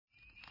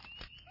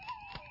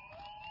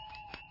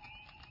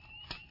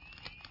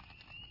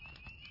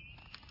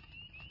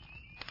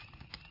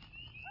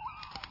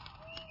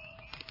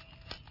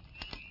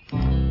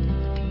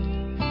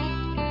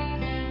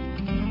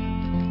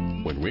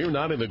we're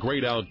not in the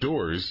great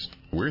outdoors,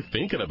 we're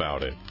thinking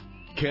about it.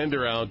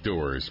 Kinder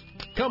Outdoors.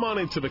 Come on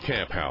into the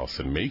Camp House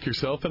and make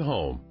yourself at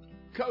home.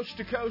 Coast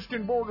to coast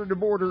and border to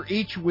border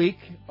each week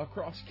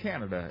across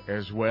Canada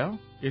as well.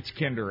 It's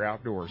Kinder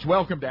Outdoors.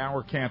 Welcome to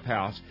our Camp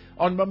House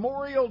on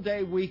Memorial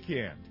Day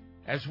weekend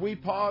as we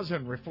pause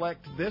and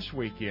reflect this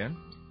weekend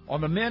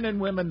on the men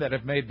and women that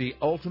have made the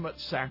ultimate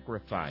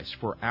sacrifice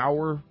for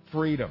our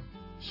freedom.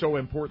 So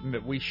important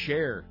that we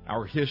share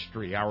our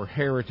history, our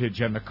heritage,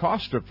 and the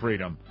cost of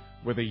freedom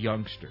with a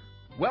youngster.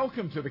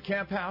 Welcome to the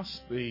Camp House.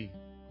 The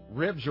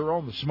ribs are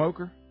on the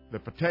smoker, the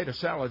potato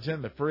salad's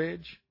in the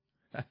fridge,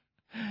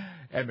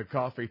 and the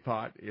coffee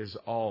pot is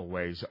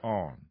always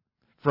on.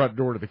 Front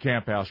door to the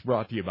Camp House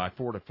brought to you by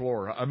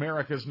Fortiflora,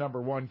 America's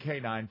 #1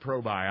 canine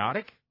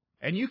probiotic.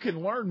 And you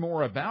can learn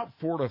more about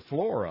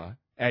Fortiflora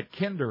at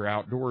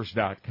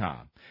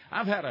kinderoutdoors.com.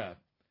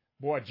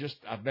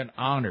 I've been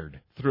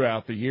honored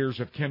throughout the years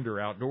of Kinder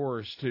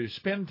Outdoors to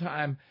spend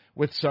time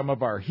with some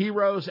of our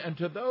heroes and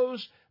to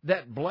those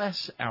that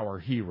bless our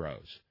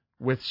heroes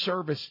with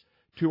service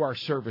to our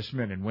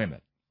servicemen and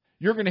women.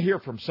 You're going to hear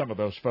from some of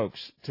those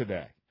folks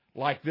today.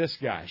 Like this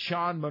guy,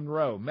 Sean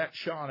Monroe. Met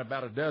Sean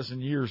about a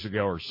dozen years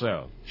ago or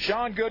so.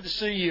 Sean, good to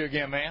see you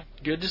again, man.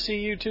 Good to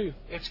see you, too.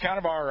 It's kind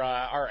of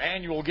our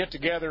annual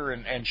get-together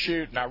and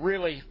shoot, and I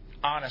really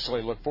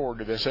honestly look forward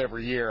to this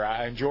every year.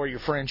 I enjoy your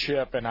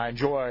friendship, and I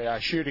enjoy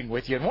shooting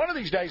with you. And one of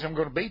these days, I'm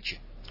going to beat you.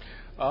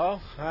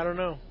 Oh, I don't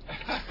know.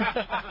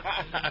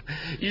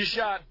 You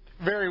shot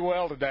very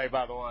well today,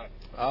 by the way.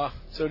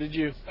 So did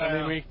you.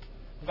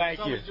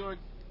 Thank you.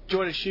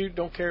 Enjoy to shoot.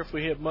 Don't care if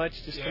we hit much.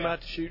 Just come out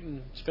to shoot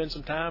and spend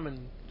some time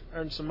and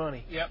earn some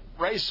money. Yep.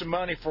 Raise some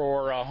money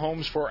for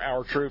Homes for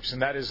Our Troops,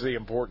 and that is the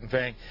important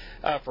thing.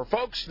 For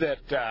folks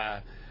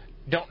that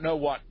don't know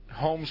what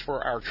Homes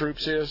for Our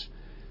Troops is,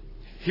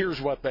 here's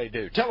what they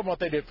do. Tell them what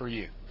they did for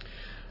you.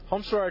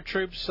 Homes for Our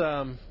Troops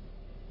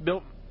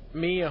built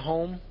me a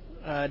home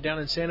down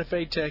in Santa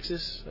Fe,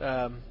 Texas.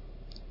 I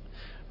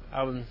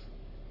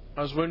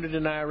was wounded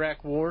in the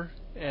Iraq War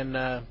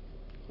and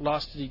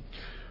lost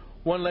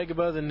one leg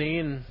above the knee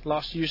and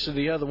lost use of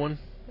the other one.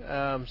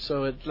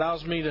 So it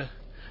allows me to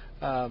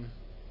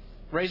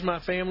raise my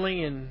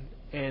family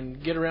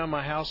and get around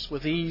my house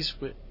with ease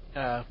with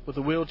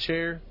a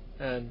wheelchair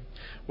and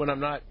when I'm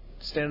not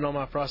standing on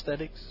my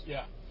prosthetics.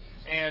 Yeah.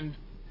 And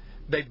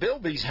they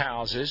build these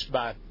houses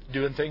by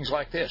doing things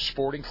like this,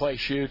 sporting clay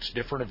shoots,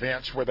 different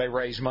events where they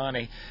raise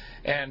money.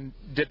 And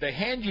did they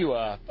hand you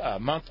a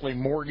monthly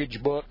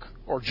mortgage book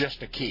or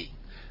just a key?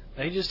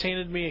 They just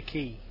handed me a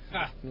key,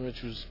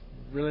 which was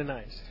really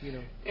nice.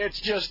 It's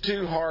just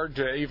too hard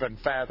to even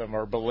fathom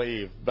or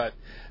believe. But,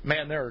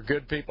 man, there are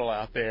good people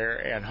out there,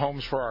 and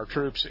Homes for Our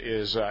Troops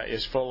is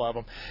full of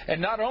them. And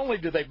not only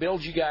do they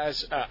build you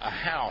guys a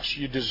house,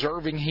 you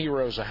deserving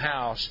heroes a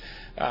house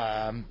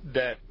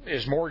that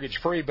is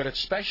mortgage-free, but it's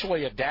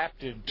specially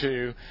adapted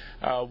to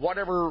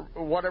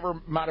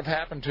whatever might have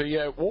happened to you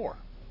at war.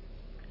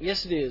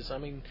 Yes, it is. I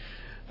mean,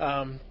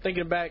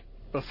 thinking back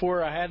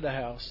before I had the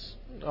house,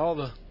 all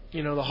the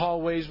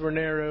hallways were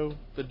narrow,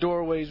 the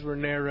doorways were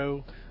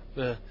narrow,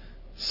 the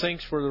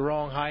sinks were the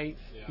wrong height,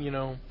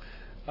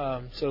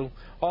 so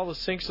all the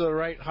sinks are the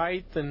right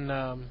height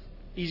and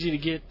easy to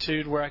get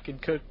to where I can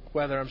cook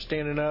whether I'm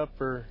standing up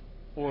or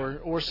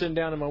sitting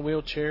down in my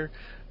wheelchair.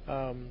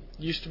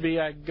 Used to be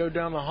I'd go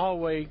down the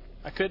hallway,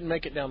 I couldn't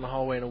make it down the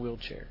hallway in a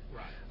wheelchair.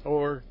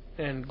 Right.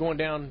 And going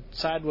down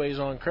sideways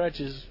on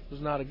crutches was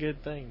not a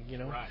good thing,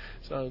 Right.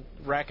 So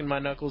racking my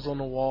knuckles on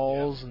the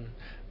walls and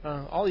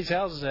all these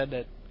houses had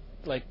that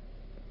like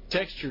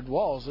textured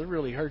walls that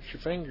really hurts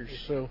your fingers.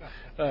 So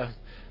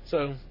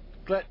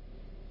but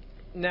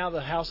now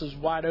the house is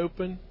wide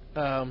open.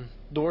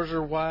 Doors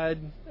are wide.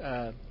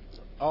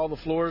 All the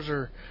floors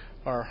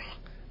are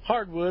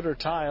hardwood or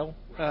tile,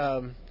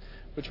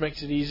 which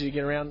makes it easy to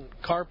get around.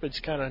 Carpet's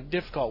kind of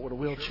difficult with a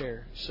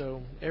wheelchair.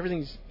 So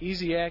everything's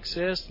easy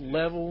access,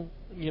 level,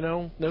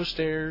 no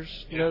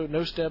stairs,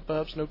 no step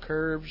ups, no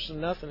curbs,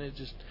 nothing. It's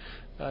just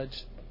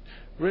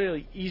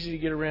really easy to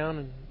get around.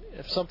 And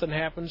if something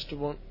happens to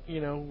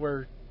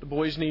where the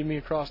boys need me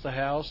across the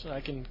house,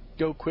 I can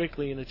go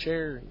quickly in a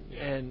chair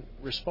and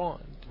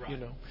respond. Right.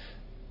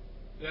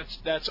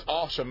 That's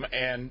awesome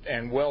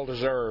and well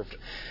deserved.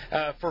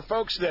 For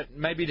folks that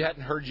maybe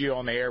hadn't heard you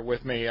on the air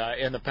with me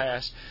in the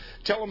past,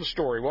 tell them the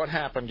story. What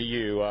happened to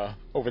you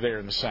over there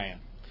in the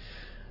sand?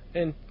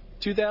 In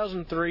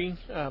 2003,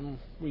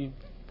 we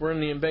were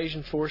in the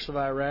invasion force of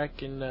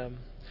Iraq and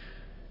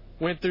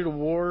went through the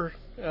war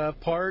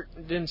part.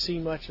 Didn't see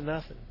much of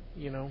nothing,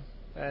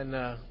 And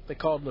they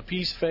called it the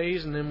peace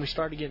phase, and then we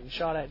started getting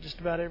shot at just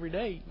about every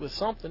day with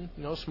something,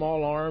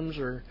 small arms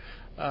or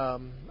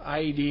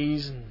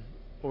IEDs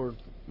or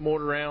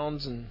mortar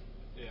rounds and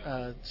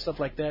stuff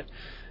like that.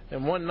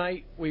 And one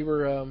night we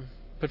were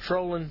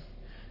patrolling,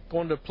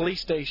 going to police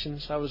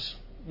stations. I was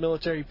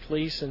military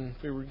police, and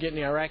we were getting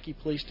the Iraqi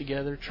police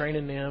together,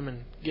 training them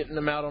and getting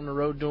them out on the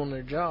road doing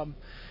their job.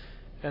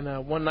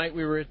 And one night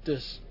we were at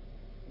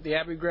the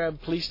Abu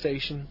Ghraib police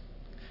station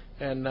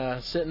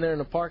and sitting there in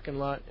the parking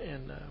lot,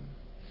 and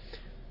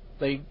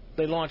they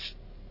launched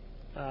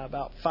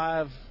about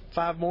five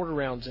mortar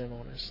rounds in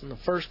on us, and the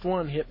first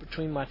one hit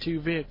between my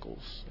two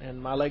vehicles,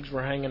 and my legs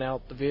were hanging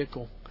out the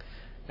vehicle,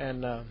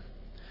 and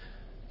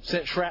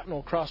sent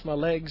shrapnel across my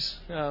legs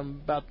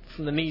about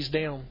from the knees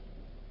down,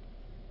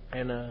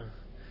 and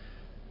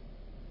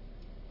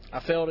I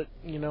felt it,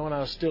 and I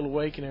was still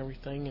awake and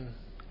everything, and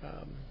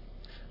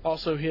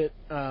also hit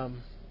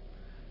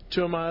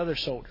two of my other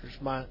soldiers,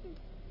 my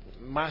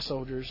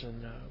soldiers,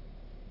 and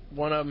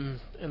one of them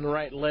in the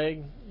right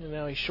leg, and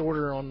now he's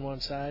shorter on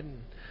one side,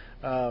 and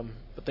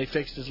but they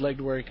fixed his leg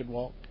to where he could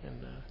walk,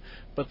 and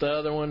but the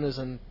other one is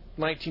a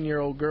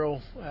 19-year-old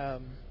girl,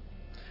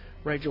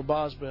 Rachel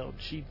Boswell.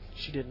 She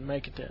didn't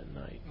make it that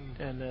night,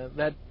 and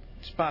that's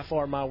by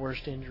far my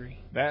worst injury.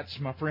 That's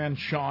my friend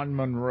Sean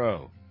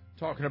Monroe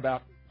talking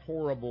about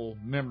horrible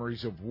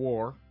memories of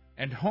war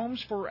and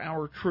Homes for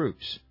Our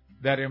Troops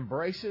that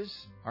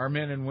embraces our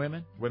men and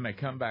women when they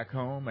come back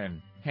home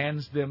and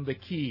hands them the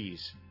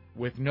keys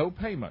with no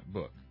payment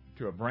book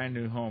to a brand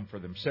new home for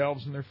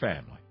themselves and their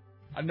family.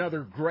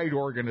 Another great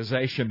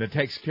organization that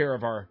takes care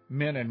of our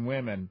men and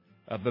women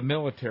of the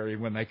military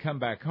when they come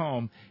back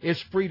home is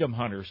Freedom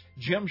Hunters.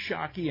 Jim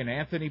Shockey and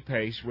Anthony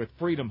Pace with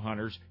Freedom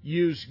Hunters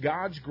use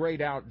God's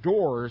great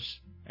outdoors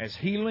as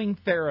healing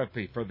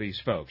therapy for these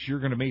folks. You're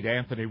going to meet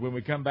Anthony when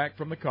we come back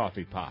from the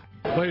coffee pot.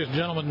 Ladies and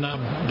gentlemen,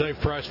 I'm Dave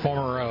Price,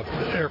 former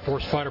Air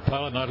Force fighter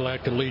pilot, and I'd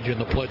like to lead you in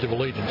the Pledge of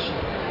Allegiance.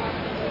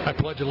 I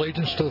pledge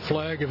allegiance to the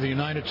flag of the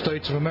United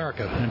States of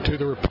America and to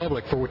the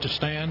republic for which it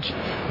stands,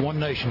 one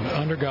nation,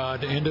 under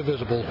God,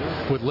 indivisible,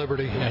 with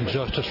liberty and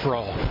justice for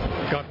all.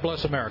 God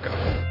bless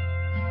America.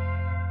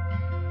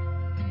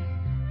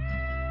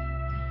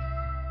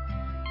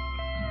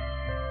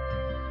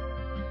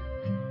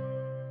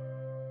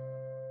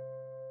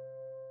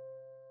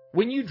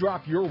 When you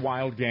drop your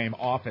wild game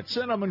off at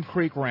Cinnamon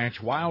Creek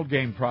Ranch Wild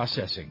Game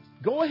Processing,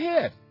 go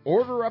ahead,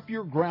 order up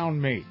your ground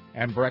meat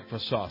and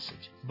breakfast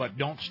sausage. But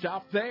don't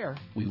stop there.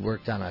 We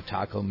worked on a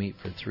taco meat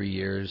for 3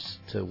 years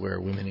to where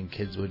women and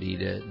kids would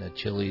eat it, and a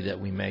chili that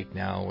we make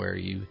now where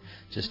you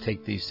just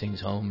take these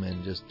things home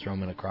and just throw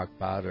them in a crock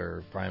pot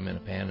or fry them in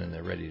a pan and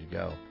they're ready to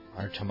go.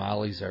 Our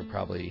tamales are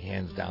probably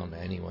hands down to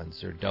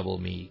anyone's. They're double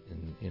meat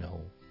and,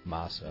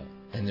 masa,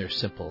 and they're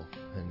simple,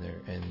 and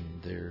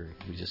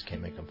we just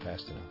can't make them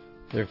fast enough.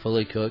 They're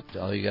fully cooked.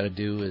 All you got to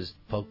do is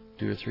poke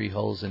 2 or 3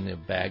 holes in the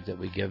bag that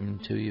we give them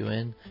to you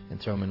in, and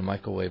throw them in the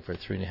microwave for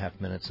 3.5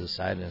 minutes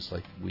aside, and it's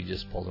like we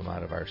just pulled them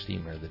out of our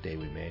steamer the day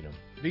we made them.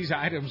 These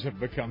items have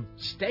become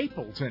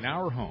staples in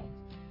our home.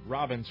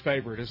 Robin's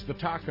favorite is the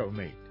taco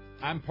meat.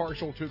 I'm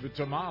partial to the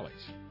tamales.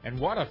 And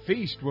what a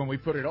feast when we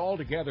put it all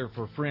together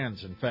for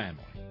friends and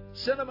family.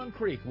 Cinnamon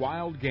Creek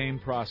Wild Game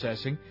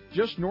Processing,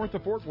 just north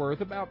of Fort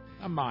Worth, about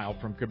a mile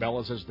from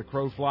Cabela's as the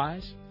crow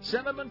flies.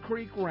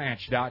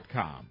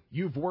 CinnamonCreekRanch.com.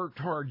 You've worked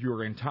hard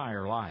your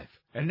entire life,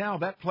 and now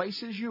that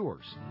place is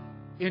yours.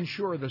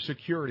 Ensure the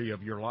security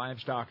of your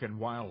livestock and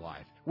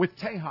wildlife with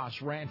Tejas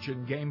Ranch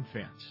and Game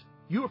Fence.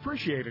 You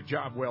appreciate a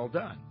job well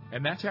done,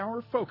 and that's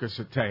our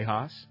focus at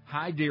Tejas.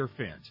 High deer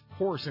fence,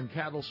 horse and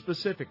cattle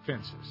specific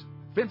fences,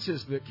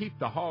 fences that keep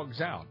the hogs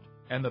out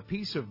and the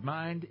peace of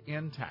mind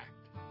intact.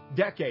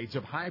 Decades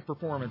of high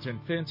performance in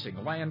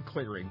fencing, land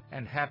clearing,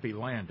 and happy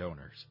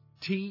landowners.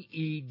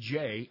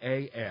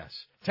 TEJAS,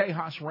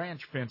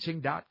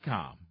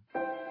 TejasRanchFencing.com.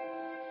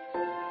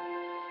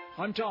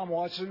 I'm Tom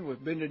Watson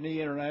with Bended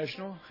Knee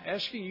International,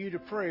 asking you to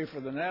pray for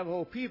the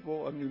Navajo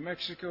people of New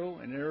Mexico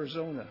and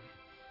Arizona.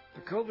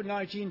 The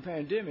COVID-19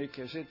 pandemic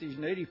has hit these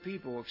Native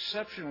people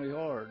exceptionally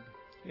hard.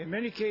 In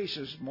many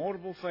cases,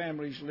 multiple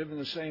families live in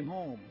the same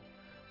home.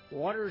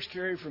 Water is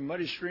carried from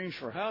muddy streams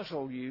for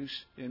household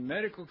use, and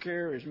medical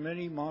care is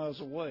many miles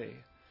away.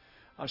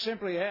 I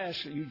simply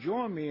ask that you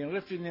join me in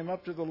lifting them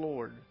up to the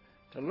Lord.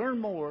 To learn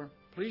more,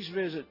 please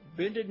visit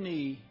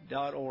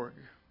bendedknee.org.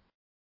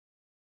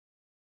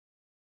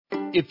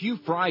 If you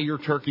fry your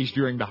turkeys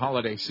during the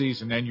holiday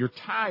season and you're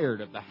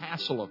tired of the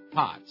hassle of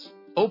pots,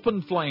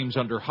 open flames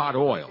under hot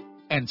oil,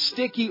 and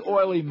sticky,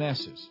 oily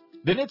messes,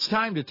 then it's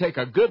time to take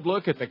a good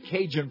look at the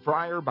Cajun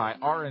Fryer by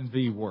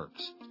R&V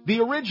Works.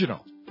 The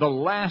original, the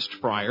last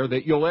fryer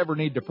that you'll ever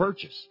need to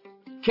purchase.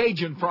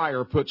 Cajun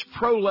Fryer puts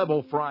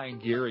pro-level frying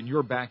gear in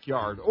your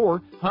backyard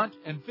or hunt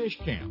and fish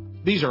camp.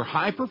 These are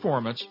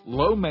high-performance,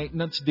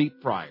 low-maintenance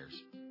deep fryers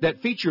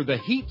that feature the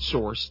heat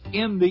source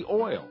in the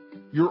oil.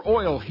 Your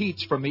oil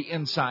heats from the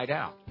inside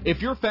out.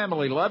 If your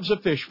family loves a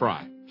fish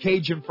fry,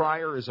 Cajun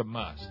Fryer is a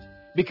must.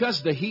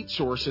 Because the heat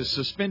source is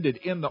suspended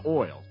in the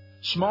oil,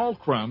 small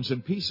crumbs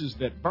and pieces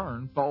that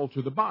burn fall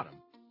to the bottom.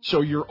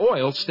 So your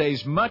oil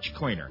stays much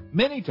cleaner,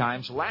 many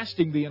times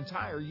lasting the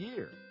entire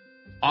year.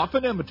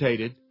 Often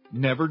imitated,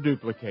 never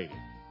duplicated.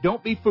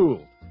 Don't be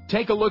fooled.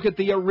 Take a look at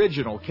the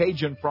original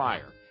Cajun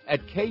Fryer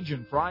at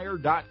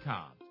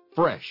CajunFryer.com.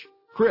 Fresh,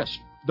 crisp,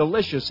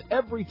 delicious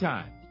every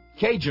time.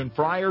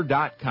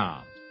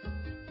 CajunFryer.com.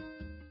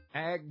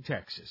 Ag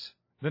Texas.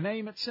 The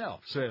name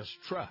itself says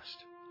trust,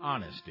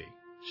 honesty,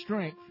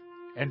 strength,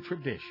 and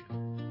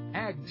tradition.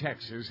 Ag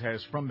Texas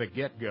has from the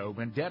get-go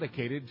been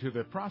dedicated to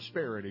the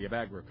prosperity of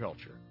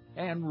agriculture.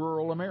 and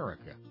rural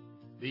America.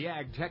 The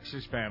Ag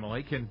Texas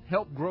family can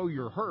help grow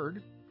your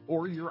herd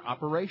or your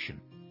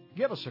operation.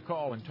 Give us a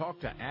call and talk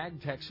to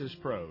Ag Texas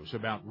pros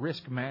about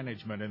risk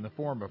management in the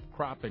form of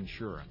crop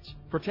insurance,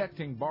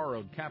 protecting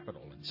borrowed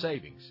capital and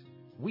savings.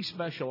 We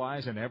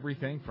specialize in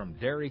everything from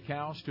dairy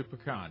cows to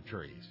pecan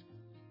trees,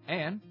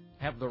 and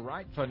have the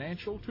right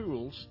financial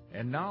tools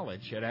and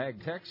knowledge at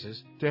Ag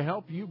Texas to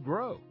help you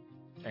grow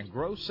and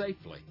grow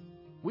safely.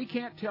 We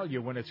can't tell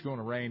you when it's going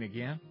to rain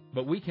again,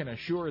 but we can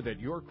assure that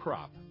your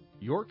crop,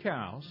 your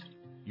cows,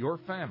 your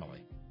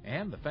family,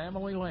 and the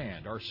family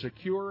land are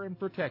secure and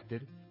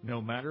protected no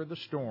matter the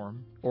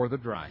storm or the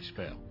dry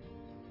spell.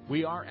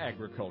 We are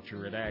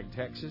agriculture at Ag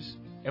Texas,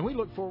 and we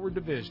look forward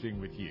to visiting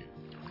with you.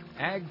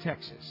 Ag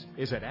Texas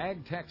is at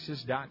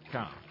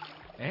agtexas.com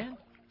and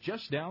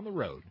just down the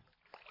road.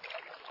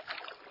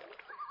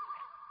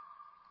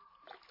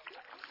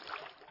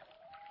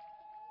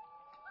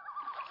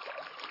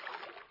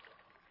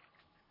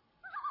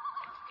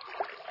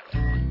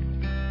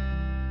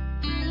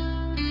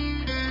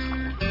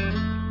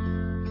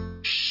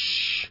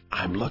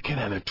 I'm looking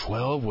at a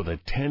 12 with a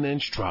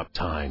 10-inch drop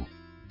tine.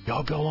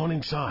 Y'all go on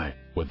inside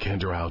with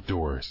Kinder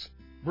Outdoors.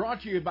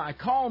 Brought to you by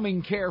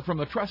Calming Care from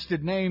the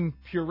trusted name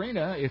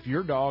Purina. If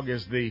your dog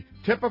is the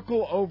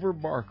typical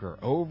overbarker,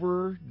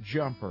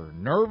 overjumper,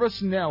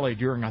 nervous Nelly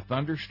during a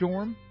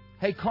thunderstorm,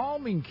 hey,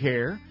 Calming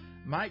Care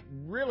might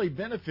really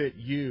benefit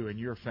you and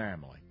your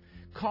family.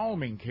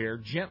 Calming Care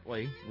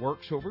gently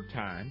works over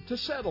time to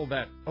settle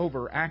that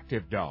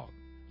overactive dog.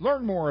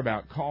 Learn more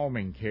about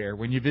Calming Care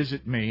when you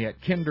visit me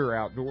at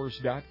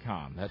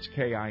kinderoutdoors.com. That's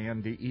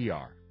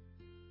Kinder.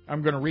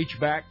 I'm going to reach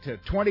back to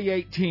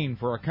 2018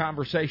 for a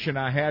conversation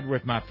I had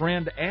with my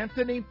friend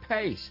Anthony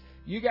Pace.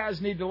 You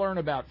guys need to learn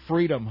about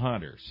freedom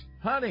hunters.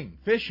 Hunting,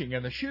 fishing,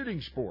 and the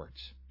shooting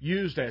sports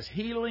used as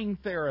healing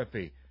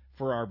therapy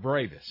for our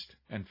bravest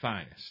and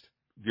finest.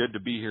 Good to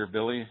be here,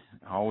 Billy.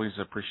 Always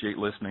appreciate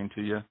listening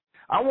to you.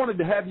 I wanted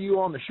to have you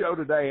on the show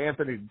today,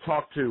 Anthony, to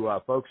talk to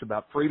folks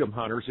about freedom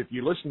hunters. If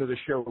you listen to the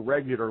show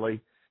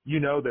regularly, you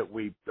know that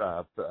we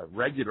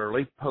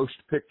regularly post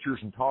pictures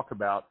and talk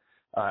about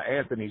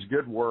Anthony's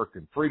good work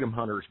and freedom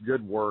hunters'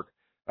 good work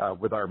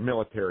with our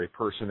military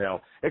personnel.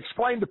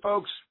 Explain to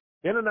folks,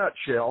 in a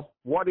nutshell,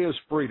 what is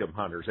Freedom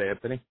Hunters,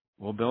 Anthony?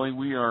 Well, Billy,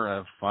 we are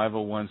a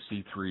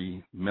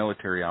 501c3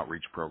 military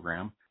outreach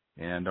program,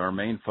 and our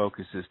main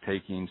focus is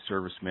taking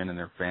servicemen and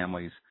their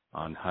families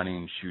on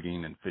hunting,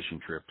 shooting, and fishing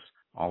trips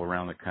all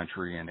around the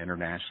country and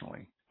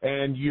internationally.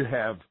 And you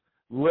have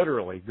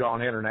literally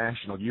gone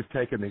international. You've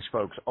taken these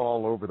folks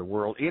all over the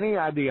world. Any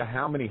idea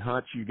how many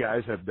hunts you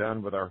guys have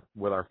done with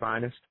our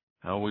finest?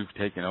 Oh, we've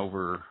taken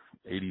over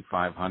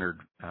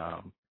 8,500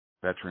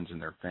 veterans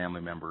and their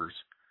family members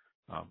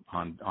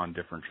on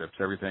different trips,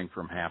 everything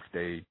from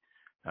half-day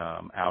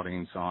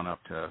outings on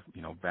up to,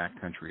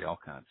 backcountry elk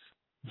hunts.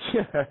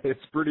 Yeah,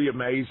 it's pretty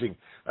amazing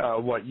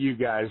what you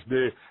guys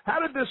do. How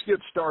did this get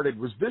started?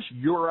 Was this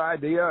your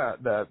idea?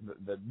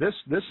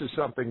 This is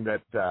something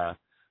that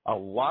a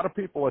lot of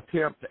people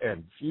attempt,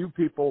 and few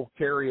people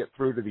carry it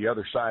through to the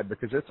other side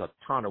because it's a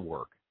ton of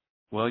work.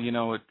 Well,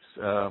 it's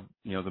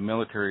the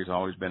military has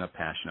always been a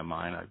passion of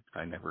mine.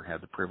 I never had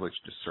the privilege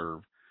to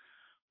serve,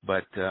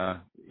 but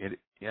it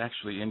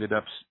actually ended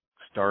up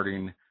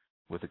starting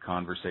with a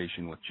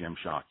conversation with Jim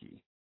Shockey.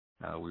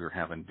 We were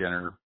having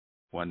dinner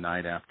one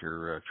night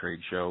after a trade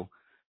show,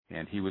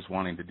 and he was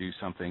wanting to do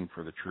something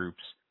for the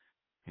troops,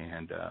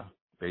 and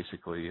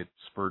basically it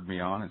spurred me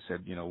on and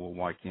said, well,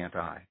 why can't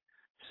I?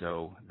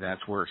 So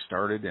that's where it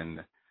started,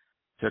 and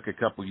took a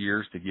couple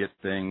years to get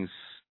things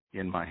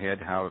in my head,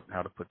 how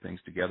to put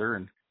things together,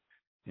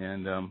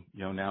 and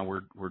now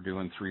we're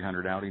doing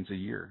 300 outings a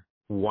year.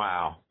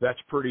 Wow, that's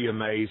pretty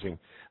amazing.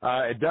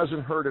 It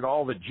doesn't hurt at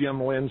all that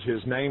Jim lends his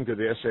name to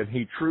this, and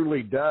he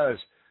truly does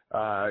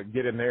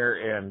get in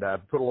there and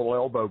put a little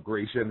elbow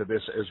grease into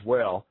this as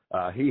well.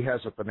 He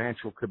has a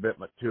financial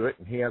commitment to it,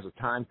 and he has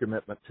a time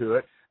commitment to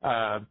it.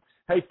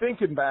 Hey,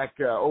 thinking back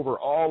over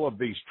all of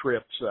these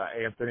trips,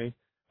 Anthony,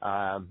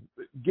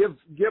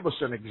 give us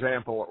an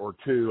example or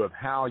two of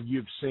how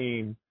you've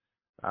seen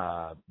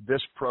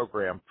this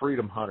program,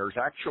 Freedom Hunters,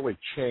 actually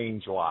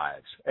change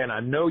lives. And I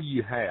know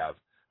you have,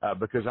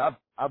 because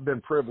I've been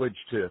privileged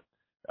to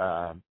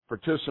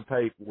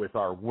participate with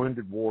our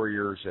wounded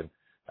warriors and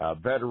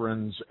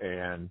veterans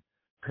and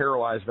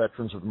paralyzed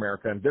veterans of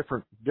America and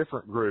different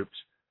groups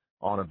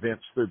on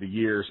events through the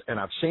years. And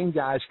I've seen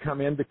guys come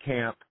into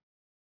camp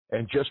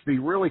and just be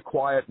really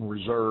quiet and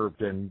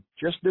reserved and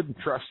just didn't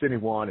trust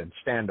anyone and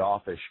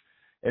standoffish.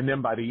 And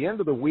then by the end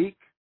of the week,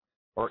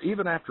 or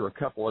even after a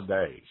couple of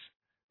days,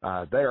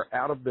 they are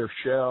out of their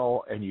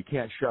shell and you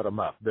can't shut them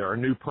up. They're a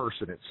new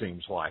person, it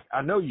seems like.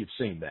 I know you've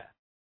seen that.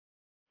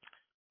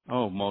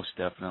 Oh, most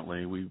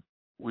definitely.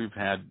 We've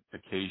had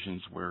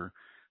occasions where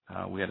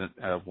we had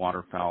a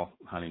waterfowl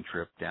hunting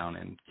trip down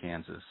in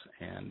Kansas,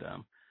 and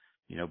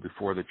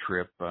before the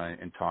trip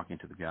and talking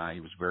to the guy, he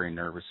was very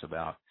nervous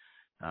about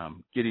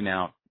getting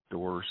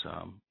outdoors.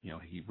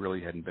 He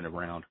really hadn't been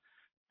around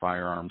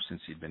firearms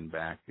since he'd been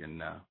back,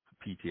 and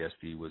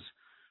PTSD was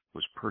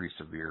was pretty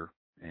severe.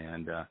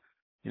 And,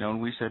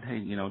 and we said, hey,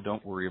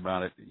 don't worry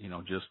about it.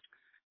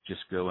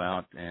 Just go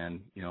out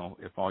and,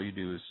 if all you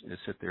do is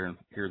sit there and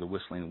hear the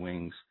whistling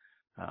wings,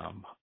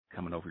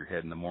 coming over your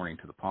head in the morning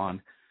to the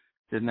pond,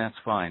 then that's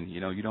fine.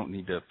 You don't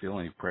need to feel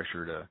any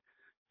pressure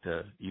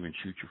to even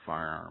shoot your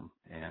firearm.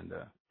 And,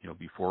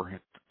 before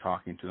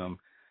talking to him,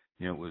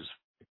 it was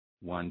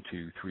 1,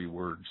 2, 3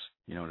 words,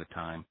 at a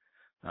time.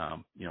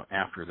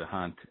 After the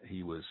hunt,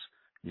 he was,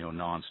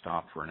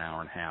 nonstop for an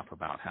hour and a half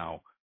about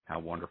how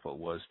wonderful it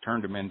was.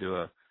 Turned him into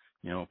a,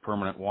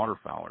 permanent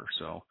waterfowler.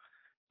 So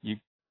you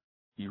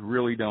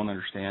really don't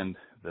understand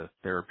the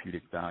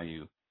therapeutic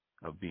value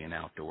of being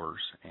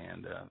outdoors.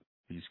 And,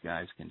 these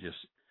guys can just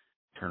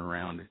turn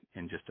around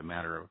in just a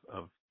matter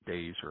of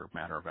days or a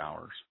matter of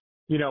hours.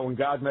 When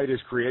God made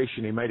his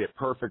creation, he made it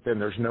perfect,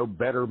 and there's no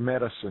better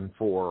medicine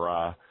for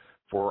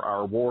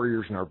our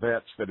warriors and our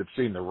vets that have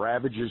seen the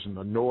ravages and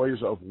the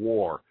noise of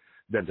war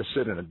than to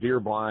sit in a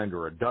deer blind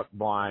or a duck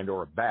blind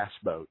or a bass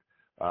boat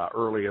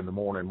early in the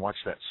morning and watch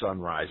that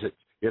sunrise.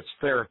 It's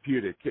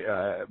therapeutic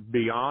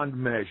beyond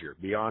measure,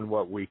 beyond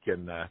what we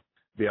can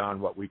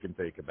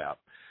think about.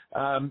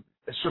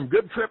 Some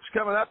good trips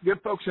coming up. Give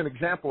folks an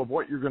example of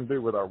what you're going to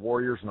do with our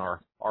warriors and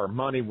our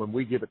money when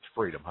we give it to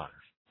Freedom Hunters.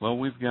 Well,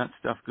 we've got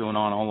stuff going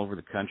on all over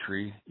the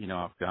country.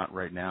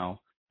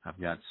 I've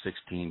got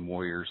 16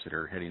 warriors that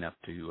are heading up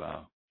to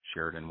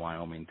Sheridan,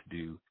 Wyoming to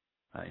do,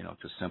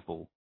 it's a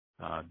simple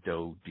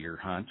doe deer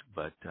hunt,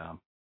 but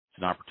it's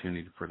an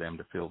opportunity for them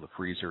to fill the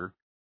freezer.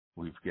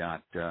 We've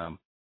got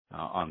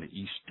on the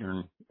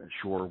eastern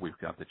shore, we've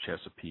got the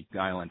Chesapeake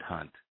Island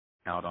hunt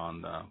out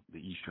on the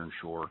eastern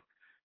shore,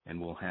 and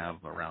we'll have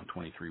around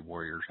 23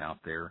 warriors out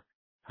there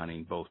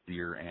hunting both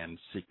deer and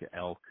Sitka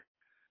elk.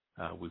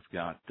 We've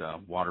got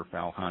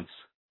waterfowl hunts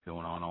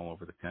going on all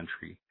over the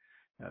country.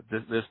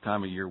 This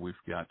time of year, we've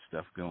got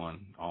stuff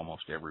going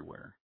almost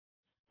everywhere.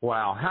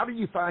 Wow. How do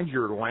you find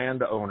your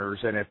landowners?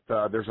 And if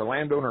there's a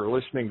landowner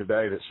listening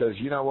today that says,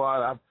 you know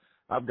what,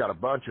 I've got a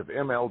bunch of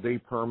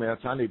MLD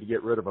permits, I need to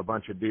get rid of a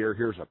bunch of deer,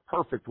 here's a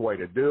perfect way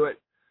to do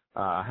it.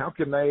 How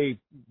can they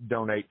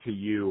donate to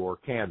you, or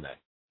can they?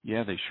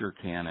 Yeah, they sure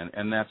can.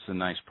 And that's the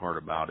nice part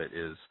about it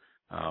is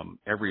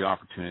every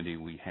opportunity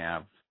we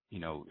have,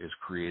 is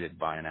created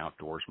by an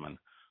outdoorsman,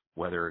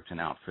 whether it's an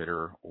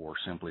outfitter or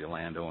simply a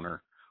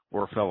landowner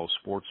or a fellow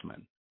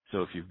sportsman.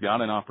 So if you've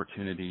got an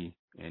opportunity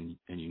and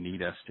you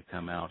need us to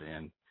come out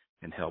and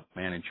help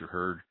manage your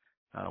herd,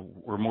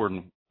 we're more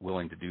than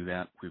willing to do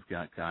that. We've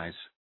got guys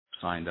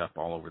signed up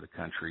all over the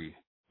country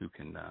who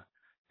can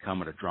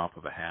come at a drop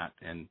of a hat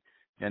and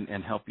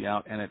help you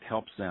out, and it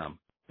helps them.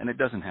 And it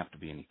doesn't have to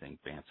be anything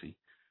fancy.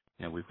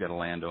 We've got a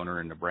landowner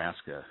in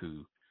Nebraska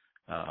who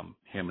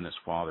him and his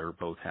father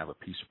both have a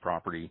piece of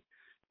property,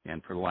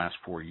 and for the last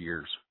 4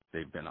 years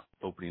they've been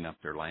opening up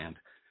their land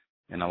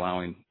and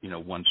allowing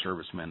one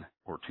serviceman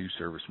or 2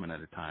 servicemen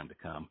at a time to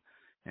come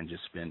and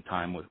just spend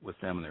time with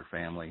them and their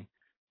family.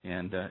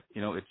 And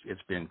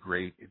it's been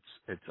great.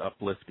 It's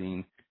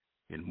uplifting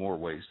in more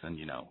ways than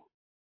you know.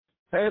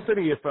 Hey,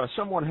 Anthony, if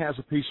someone has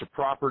a piece of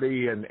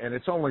property and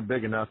it's only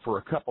big enough for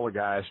a couple of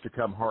guys to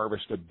come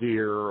harvest a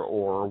deer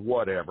or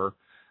whatever,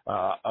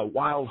 a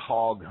wild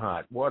hog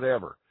hunt,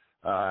 whatever,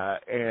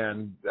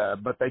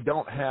 but they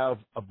don't have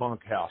a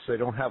bunkhouse, they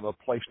don't have a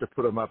place to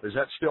put them up, is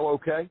that still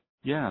okay?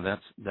 Yeah,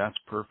 that's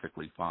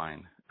perfectly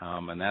fine.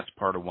 And that's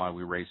part of why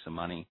we raise the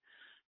money.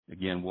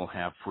 Again, we'll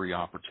have free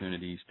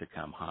opportunities to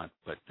come hunt,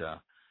 but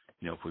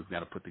if we've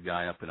got to put the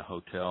guy up in a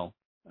hotel,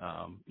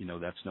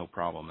 that's no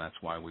problem. That's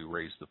why we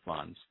raise the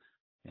funds.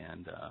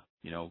 And,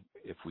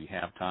 if we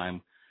have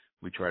time,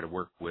 we try to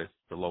work with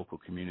the local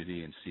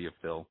community and see if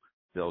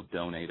they'll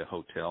donate a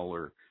hotel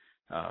or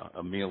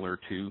a meal or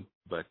two.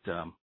 But,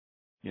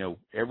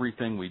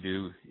 everything we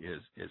do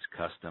is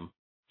custom.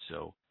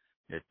 So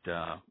it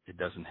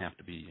doesn't have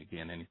to be,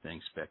 again,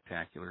 anything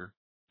spectacular.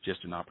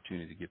 Just an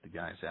opportunity to get the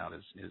guys out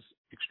is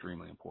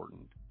extremely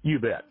important. You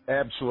bet.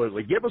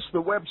 Absolutely. Give us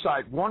the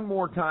website one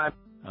more time.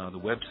 The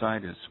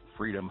website is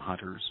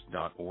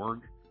freedomhunters.org.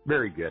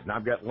 Very good. And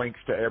I've got links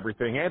to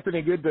everything.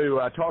 Anthony, good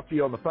to talk to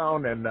you on the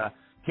phone, and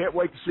can't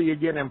wait to see you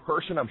again in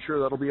person. I'm sure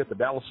that'll be at the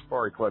Dallas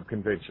Safari Club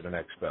Convention and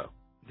Expo.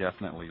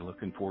 Definitely.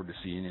 Looking forward to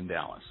seeing you in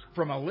Dallas.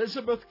 From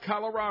Elizabeth,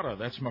 Colorado,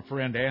 that's my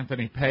friend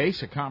Anthony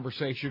Pace, a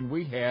conversation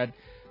we had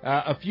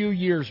a few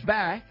years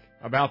back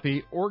about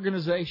the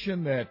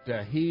organization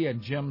that he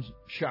and Jim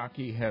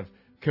Shockey have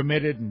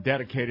committed and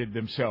dedicated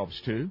themselves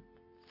to,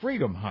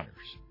 Freedom Hunters.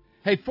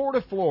 Hey,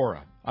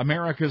 Fortiflora,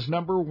 America's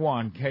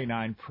 #1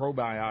 canine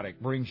probiotic,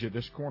 brings you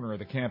this corner of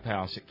the camp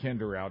house at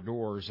Kinder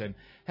Outdoors. And,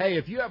 hey,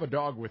 if you have a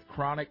dog with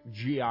chronic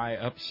GI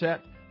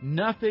upset,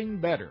 nothing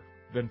better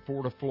than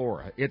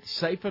Fortiflora. It's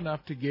safe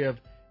enough to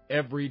give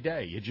every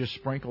day. You just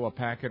sprinkle a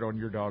packet on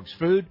your dog's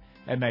food,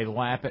 and they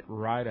lap it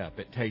right up.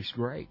 It tastes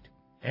great.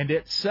 And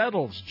it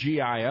settles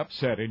GI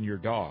upset in your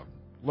dog.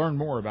 Learn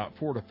more about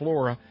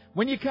Fortiflora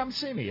when you come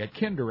see me at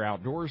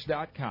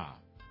kinderoutdoors.com.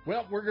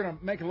 Well, we're going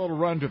to make a little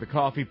run to the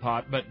coffee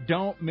pot, but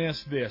don't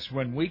miss this.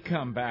 When we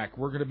come back,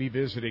 we're going to be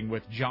visiting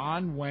with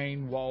John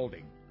Wayne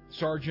Walding,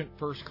 Sergeant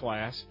First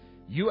Class,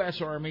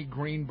 U.S. Army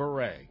Green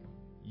Beret.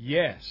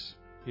 Yes,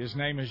 his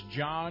name is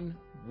John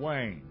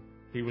Wayne.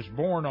 He was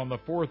born on the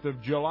 4th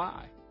of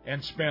July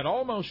and spent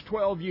almost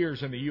 12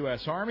 years in the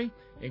U.S. Army,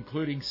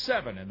 including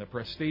 7 in the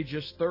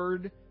prestigious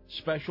 3rd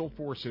Special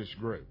Forces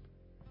Group.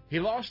 He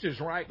lost his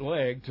right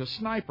leg to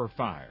sniper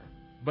fire,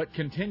 but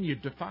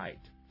continued to fight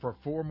for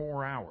 4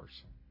 more hours.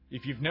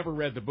 If you've never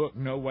read the book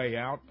No Way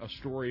Out, A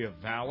Story of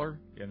Valor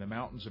in the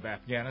Mountains of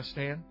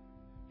Afghanistan,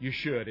 you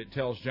should. It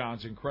tells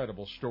John's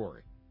incredible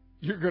story.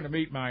 You're going to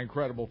meet my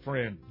incredible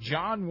friend,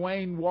 John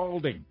Wayne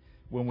Walding,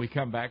 when we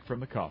come back from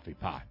the coffee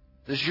pot.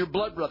 This is your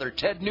blood brother,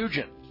 Ted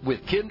Nugent,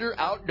 with Kinder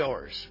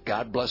Outdoors.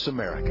 God bless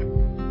America.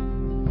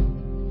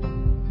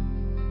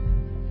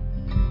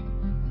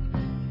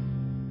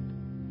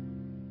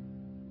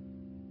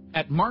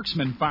 At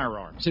Marksman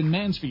Firearms in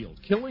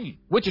Mansfield, Killeen,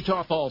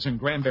 Wichita Falls, and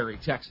Granbury,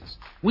 Texas,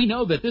 we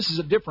know that this is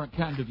a different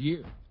kind of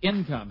year.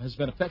 Income has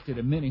been affected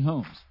in many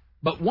homes.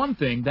 But one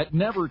thing that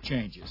never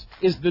changes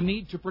is the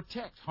need to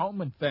protect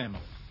home and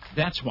family.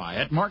 That's why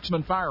at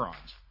Marksman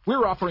Firearms,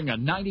 we're offering a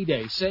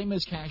 90-day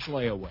same-as-cash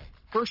layaway.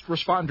 First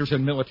responders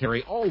and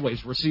military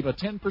always receive a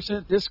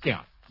 10%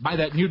 discount. Buy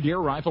that new deer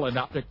rifle and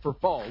optic for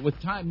fall with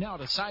time now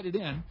to sight it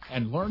in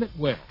and learn it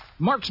well.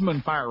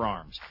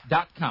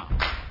 MarksmanFirearms.com.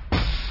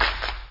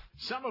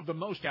 Some of the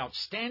most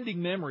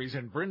outstanding memories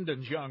in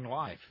Brendan's young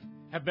life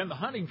have been the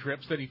hunting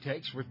trips that he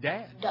takes with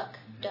Dad. Duck,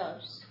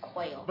 doves,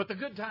 quail. But the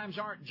good times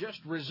aren't just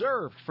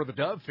reserved for the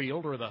dove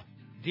field or the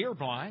deer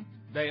blind.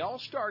 They all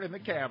start in the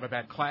cab of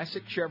that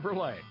classic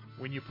Chevrolet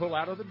when you pull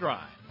out of the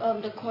drive.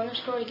 The corner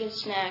store, you get a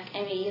snack,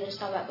 and we either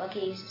stop at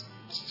Buc-ee's.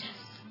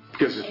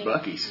 Because it's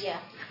Buc-ee's. Yeah.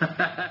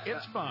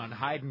 It's fun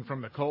hiding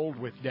from the cold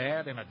with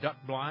Dad in a duck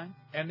blind,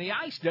 and the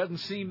ice doesn't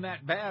seem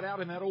that bad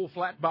out in that old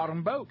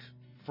flat-bottom boat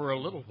for a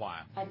little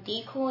while. A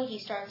decoy, he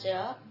starts it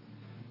up,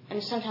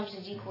 and sometimes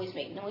the decoys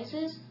make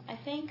noises, I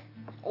think.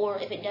 Or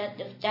if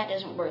that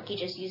doesn't work, he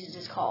just uses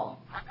his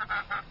call.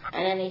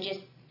 And then they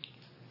just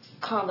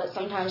come, but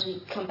sometimes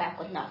we come back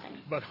with nothing.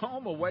 But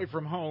home away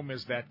from home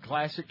is that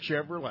classic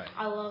Chevrolet.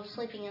 I love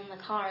sleeping in the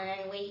car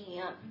and then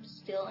waking up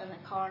still in the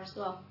car,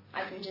 so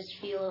I can just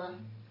feel the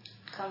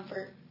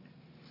comfort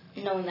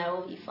knowing that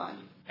will be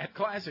fun. At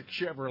Classic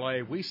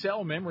Chevrolet, we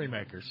sell memory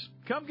makers.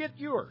 Come get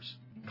yours.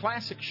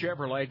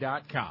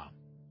 ClassicChevrolet.com.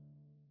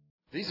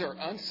 These are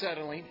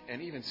unsettling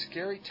and even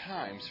scary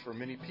times for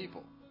many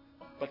people.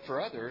 But for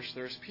others,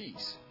 there's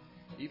peace,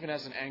 even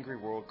as an angry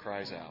world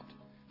cries out.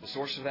 The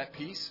source of that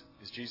peace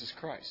is Jesus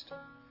Christ.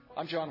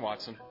 I'm John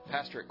Watson,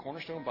 pastor at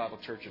Cornerstone Bible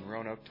Church in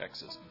Roanoke,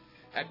 Texas.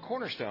 At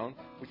Cornerstone,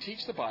 we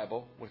teach the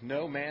Bible with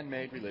no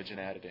man-made religion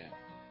added in.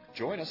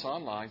 Join us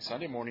online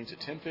Sunday mornings at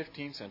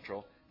 10:15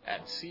 Central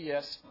at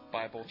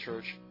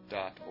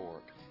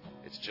csbiblechurch.org.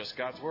 It's just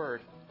God's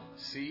Word,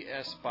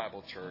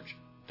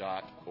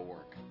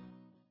 csbiblechurch.org.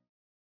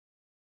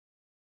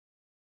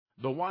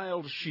 The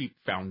Wild Sheep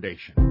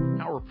Foundation.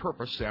 Our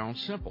purpose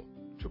sounds simple: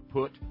 to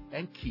put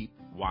and keep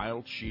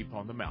wild sheep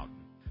on the mountain.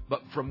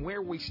 But from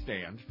where we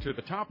stand to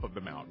the top of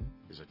the mountain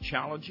is a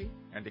challenging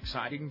and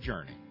exciting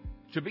journey.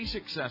 To be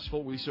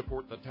successful, we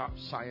support the top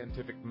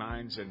scientific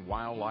minds in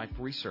wildlife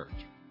research.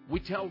 We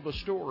tell the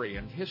story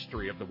and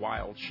history of the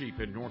wild sheep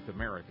in North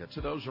America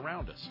to those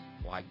around us,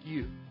 like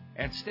you.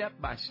 And step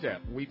by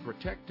step, we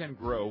protect and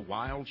grow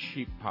wild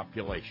sheep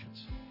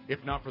populations.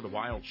 If not for the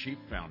Wild Sheep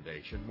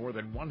Foundation, more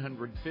than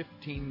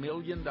 $115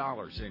 million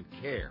in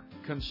care,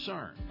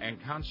 concern,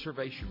 and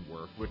conservation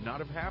work would not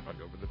have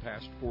happened over the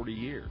past 40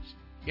 years.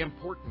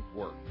 Important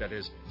work that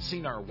has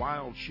seen our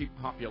wild sheep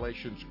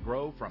populations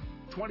grow from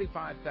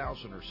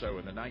 25,000 or so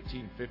in the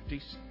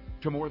 1950s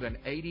to more than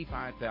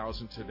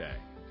 85,000 today.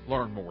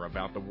 Learn more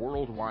about the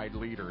worldwide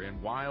leader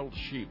in wild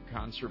sheep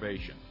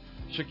conservation.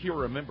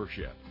 Secure a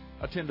membership,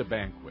 attend a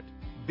banquet,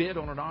 bid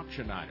on an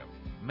auction item,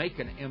 make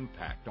an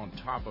impact on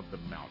top of the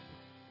mountain.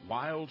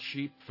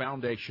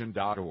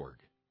 WildSheepFoundation.org.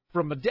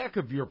 From the deck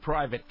of your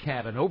private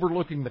cabin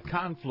overlooking the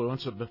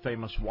confluence of the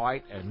famous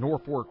White and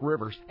Norfork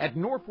rivers at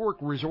Norfork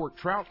Resort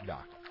Trout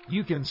Dock,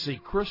 you can see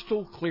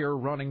crystal clear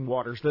running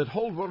waters that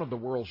hold one of the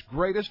world's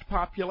greatest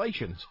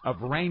populations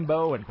of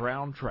rainbow and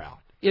brown trout.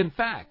 In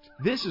fact,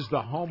 this is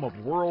the home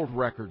of world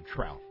record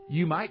trout.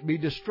 You might be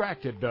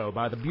distracted, though,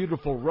 by the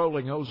beautiful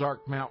rolling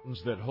Ozark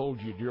Mountains that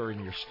hold you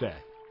during your stay.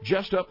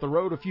 Just up the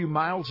road a few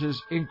miles is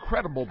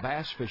incredible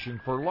bass fishing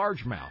for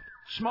largemouth,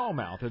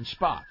 smallmouth, and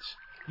spots.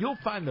 You'll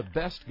find the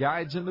best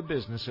guides in the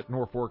business at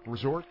Norfork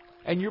Resort,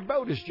 and your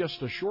boat is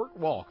just a short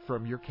walk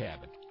from your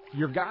cabin.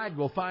 Your guide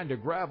will find a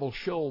gravel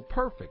shoal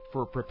perfect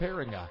for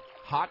preparing a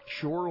hot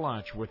shore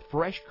lunch with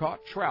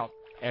fresh-caught trout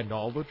and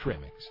all the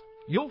trimmings.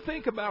 You'll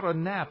think about a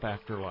nap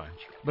after lunch,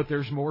 but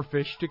there's more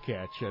fish to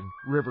catch and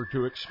river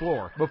to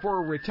explore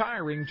before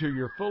retiring to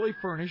your fully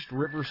furnished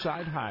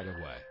riverside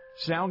hideaway.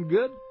 Sound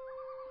good?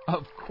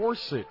 Of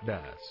course it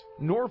does.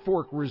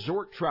 Norfork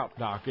Resort Trout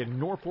Dock in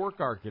Norfork,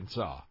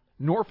 Arkansas.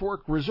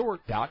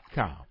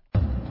 NorforkResort.com.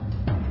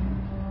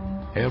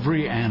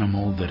 Every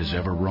animal that has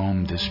ever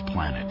roamed this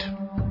planet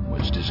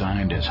was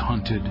designed as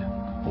hunted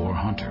or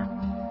hunter,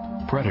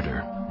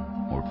 predator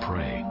or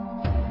prey.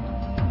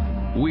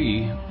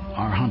 We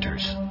are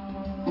hunters.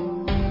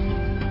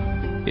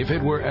 If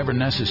it were ever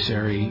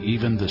necessary,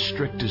 even the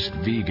strictest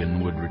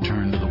vegan would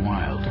return to the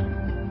wild,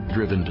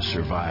 driven to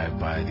survive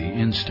by the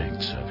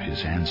instincts of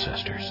his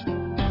ancestors.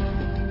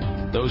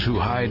 Those who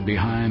hide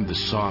behind the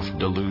soft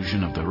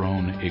delusion of their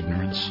own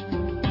ignorance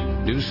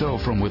do so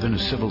from within a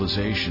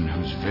civilization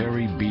whose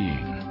very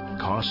being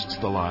costs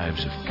the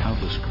lives of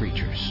countless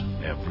creatures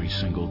every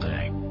single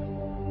day.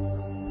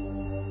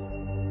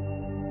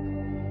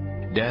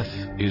 Death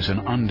is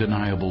an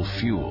undeniable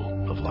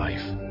fuel of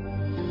life.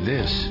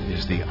 This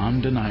is the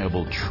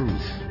undeniable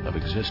truth of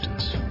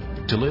existence.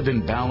 To live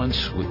in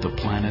balance with the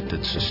planet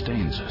that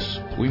sustains us,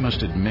 we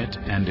must admit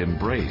and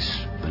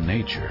embrace the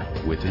nature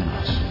within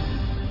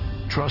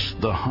us. Trust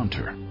the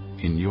hunter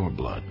in your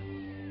blood.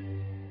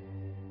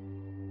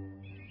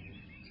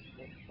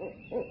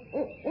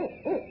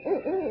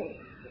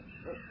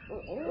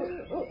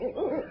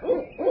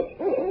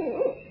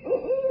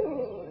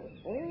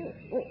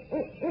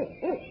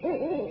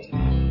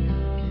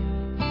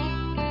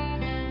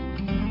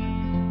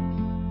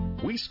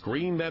 We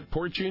screened that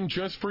porch in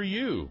just for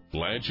you.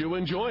 Glad you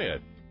enjoy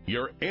it.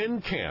 You're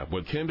in camp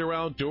with Kinder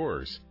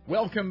Outdoors.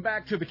 Welcome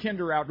back to the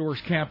Kinder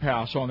Outdoors Camp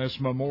House on this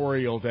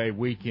Memorial Day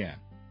weekend.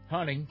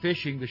 Hunting,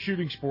 fishing, the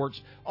shooting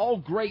sports, all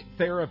great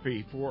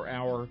therapy for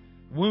our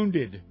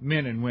wounded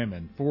men and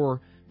women, for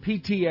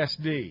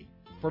PTSD,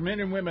 for men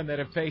and women that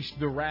have faced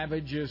the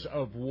ravages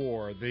of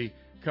war, the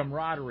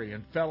camaraderie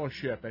and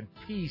fellowship and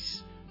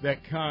peace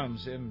that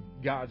comes in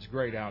God's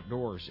great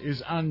outdoors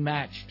is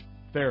unmatched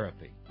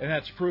therapy. And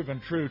that's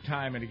proven true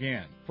time and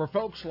again. For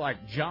folks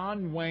like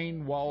John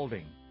Wayne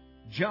Walding,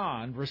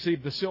 John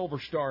received the Silver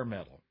Star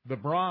Medal, the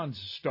Bronze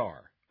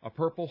Star, a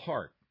Purple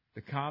Heart,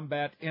 the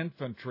Combat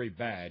Infantry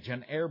Badge,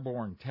 an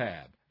Airborne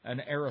Tab, an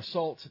Air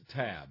Assault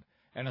Tab,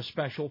 and a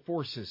Special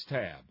Forces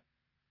Tab.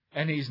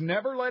 And he's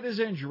never let his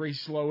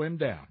injuries slow him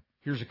down.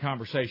 Here's a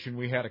conversation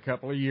we had a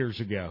couple of years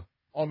ago.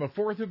 On the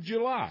 4th of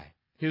July,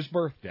 his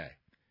birthday,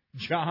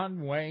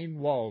 John Wayne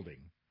Walding.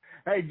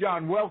 Hey,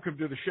 John, welcome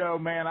to the show,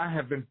 man. I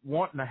have been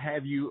wanting to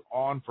have you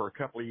on for a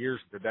couple of years.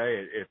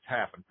 Today it's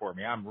happened for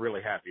me. I'm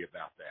really happy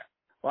about that.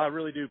 Well, I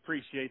really do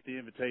appreciate the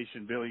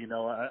invitation, Billy. You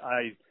know,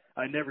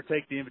 I never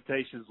take the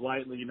invitations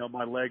lightly. You know,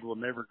 my leg will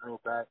never grow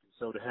back. And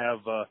so to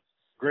have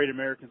great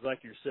Americans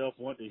like yourself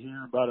want to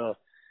hear about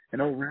an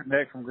old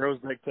redneck from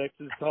Groesbeck,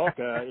 Texas talk,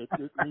 it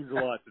means a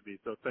lot to me.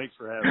 So thanks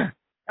for having me.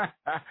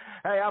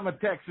 Hey, I'm a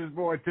Texas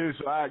boy, too,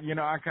 so I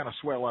kind of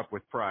swell up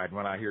with pride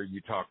when I hear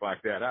you talk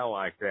like that. I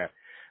like that.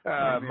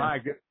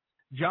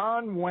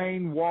 John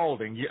Wayne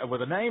Walding,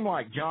 with a name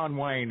like John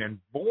Wayne and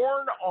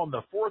born on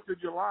the 4th of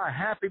July.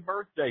 Happy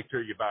birthday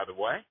to you, by the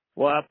way.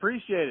 Well, I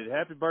appreciate it.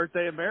 Happy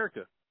birthday,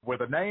 America.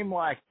 With a name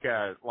like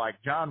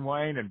John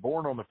Wayne and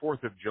born on the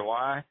 4th of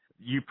July,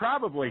 you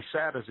probably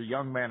sat as a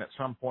young man at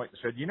some point and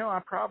said, you know,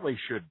 I probably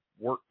should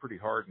work pretty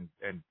hard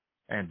and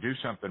do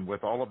something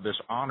with all of this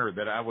honor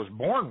that I was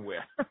born with.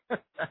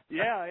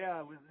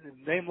 Yeah. With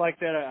a name like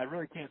that, I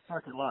really can't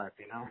suck at life,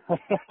 you know.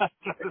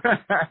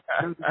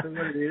 That's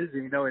what it is,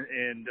 you know,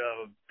 and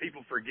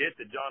people forget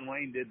that John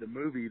Wayne did the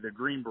movie, The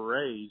Green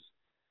Berets.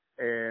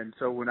 And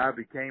so when I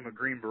became a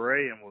Green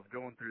Beret and was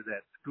going through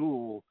that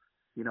school,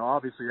 you know,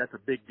 obviously that's a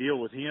big deal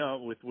with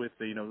him, with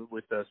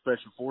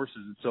Special Forces.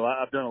 And so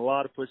I've done a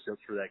lot of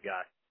push-ups for that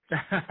guy.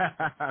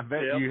 I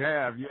bet you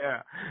have.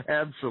 Yeah,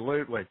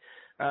 absolutely.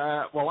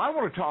 Well, I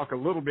want to talk a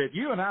little bit.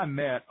 You and I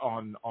met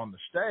on the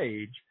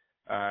stage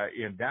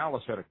in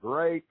Dallas at a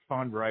great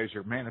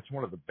fundraiser. Man, it's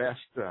one of the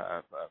best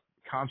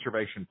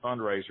conservation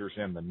fundraisers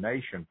in the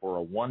nation for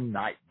a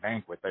one-night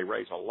banquet. They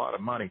raise a lot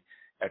of money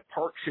at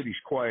Park Cities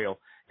Quail,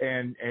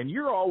 and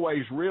you're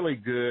always really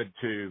good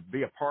to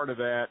be a part of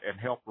that and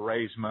help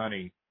raise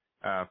money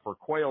for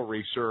quail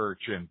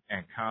research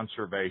and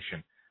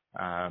conservation.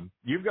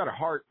 You've got a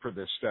heart for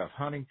this stuff,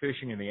 hunting,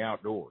 fishing, and the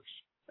outdoors.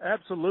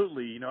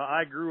 Absolutely. You know,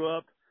 I grew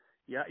up,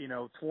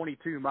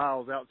 22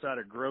 miles outside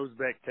of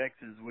Groesbeck,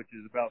 Texas, which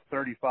is about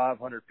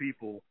 3,500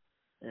 people.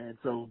 And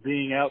so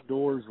being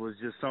outdoors was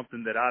just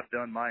something that I've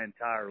done my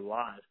entire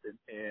life,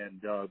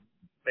 and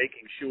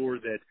making sure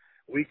that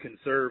we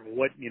conserve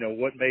what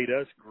made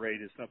us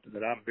great is something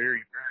that I'm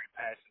very, very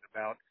passionate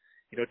about.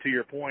 You know, to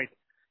your point,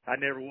 I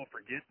never will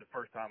forget the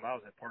first time I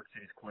was at Park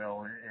Cities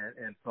Quail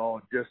and saw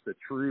just the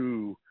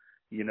true,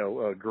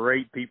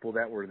 great people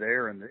that were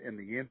there and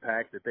the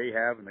impact that they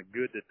have and the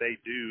good that they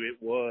do.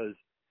 It was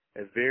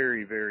a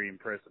very, very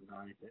impressive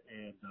night,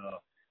 and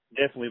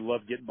definitely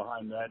love getting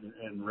behind that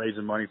and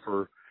raising money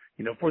for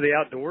the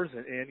outdoors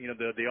and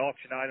the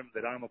auction items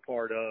that I'm a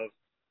part of.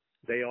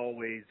 They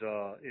always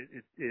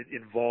it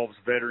involves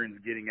veterans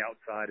getting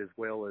outside as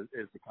well as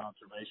the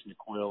conservation of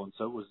quail, and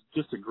so it was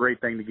just a great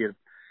thing to get,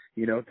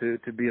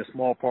 to be a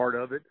small part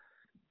of it.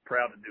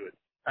 Proud to do it.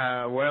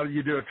 Well,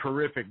 you do a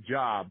terrific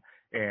job,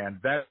 and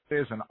that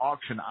is an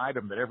auction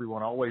item that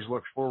everyone always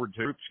looks forward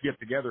to. Groups get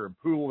together and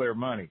pool their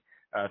money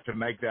to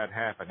make that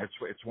happen.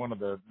 It's one of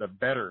the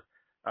better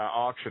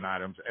auction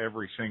items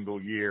every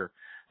single year.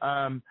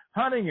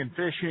 Hunting and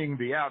fishing,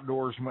 the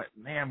outdoors,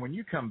 man, when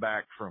you come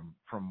back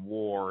from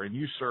war and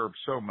you served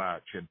so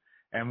much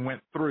and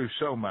went through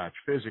so much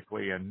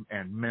physically and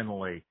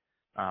mentally,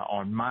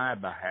 on my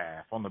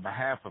behalf, on the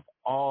behalf of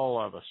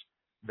all of us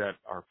that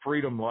are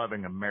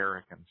freedom-loving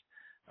Americans,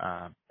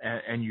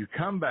 and you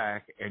come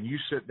back and you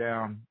sit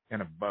down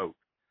in a boat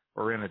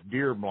or in a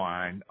deer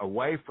blind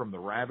away from the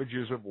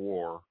ravages of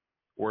war,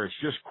 where it's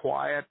just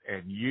quiet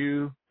and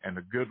you and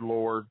the good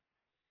Lord,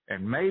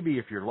 and maybe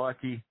if you're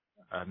lucky,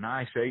 a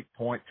nice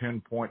 8-point,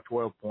 10-point,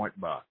 12-point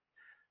buck.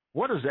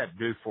 What does that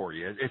do for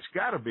you? It's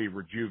got to be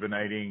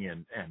rejuvenating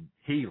and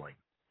healing.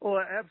 Well,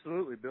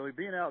 absolutely, Billy.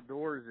 Being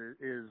outdoors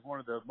is one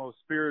of the most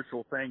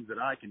spiritual things that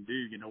I can do.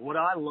 You know, what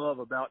I love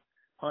about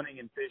hunting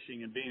and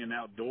fishing and being an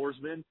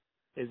outdoorsman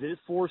is it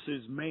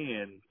forces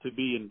man to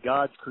be in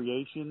God's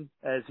creation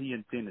as he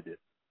intended it.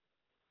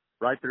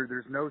 Right?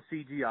 There's no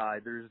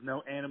CGI. There's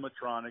no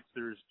animatronics.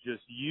 There's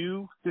just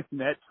you in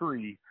that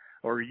tree,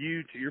 or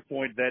you, to your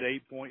point, that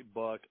 8-point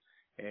buck.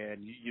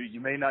 And you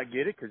may not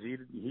get it because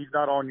he's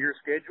not on your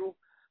schedule,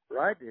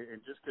 right?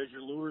 And just because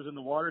your lure's in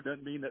the water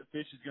doesn't mean that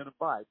fish is going to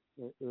bite.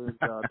 And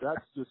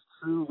that's just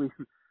truly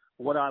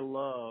what I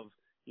love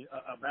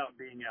about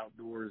being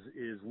outdoors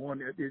is,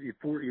 one, it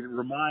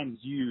reminds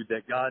you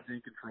that God's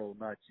in control,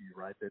 not you,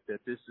 right? That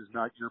this is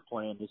not your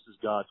plan. This is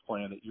God's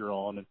plan that you're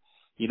on. And,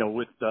 you know,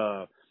 with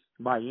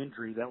my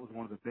injury, that was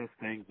one of the best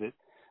things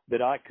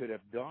that I could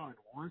have done,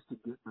 was to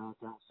get back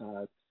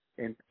outside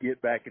and get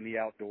back in the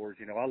outdoors.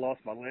 You know, I lost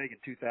my leg in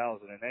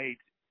 2008,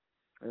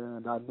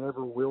 and I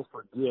never will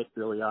forget,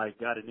 Billy, I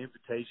got an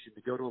invitation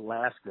to go to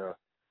Alaska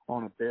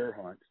on a bear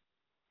hunt.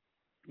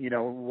 You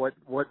know,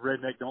 what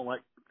redneck don't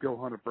like go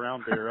hunt a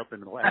brown bear up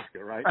in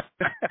Alaska, right?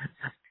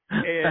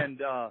 And,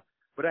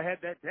 but I had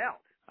that doubt.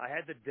 I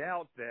had the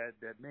doubt that,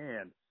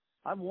 man,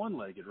 I'm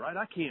one-legged, right?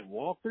 I can't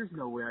walk. There's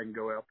no way I can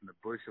go out in the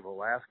bush of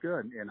Alaska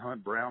and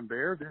hunt brown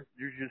bear.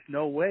 There's just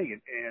no way.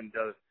 And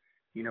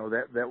you know,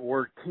 that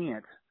word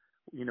can't,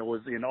 you know,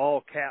 was in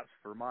all caps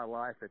for my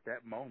life at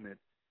that moment.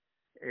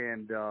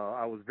 And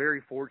I was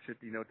very fortunate,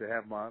 you know, to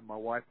have my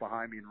wife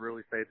behind me and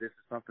really say this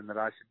is something that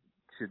I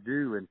should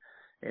do.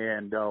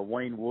 And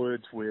Wayne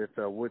Woods with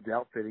Woods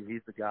Outfitting,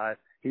 he's the guy.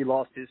 He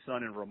lost his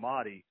son in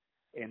Ramadi,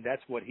 and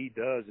that's what he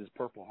does is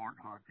Purple Heart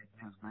hunting.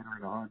 He's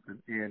veteran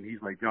hunting, and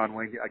he's like, John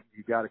Wayne,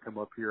 you got to come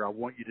up here. I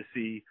want you to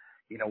see,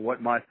 you know,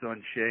 what my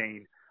son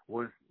Shane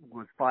was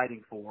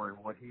fighting for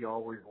and what he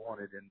always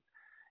wanted.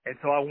 And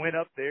so I went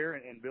up there,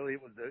 and Billy,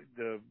 it was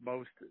the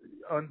most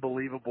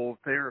unbelievable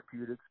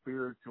therapeutic,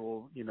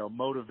 spiritual, you know,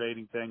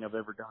 motivating thing I've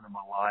ever done in my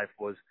life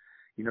was,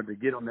 you know, to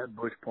get on that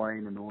bush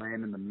plane and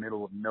land in the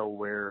middle of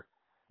nowhere,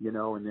 you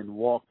know, and then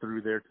walk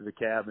through there to the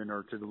cabin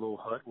or to the little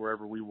hut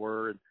wherever we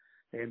were,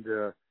 and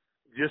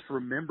just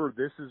remember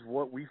this is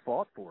what we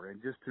fought for, and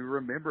just to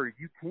remember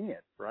you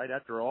can't, right?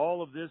 After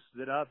all of this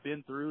that I've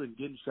been through and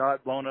getting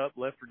shot, blown up,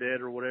 left for dead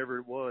or whatever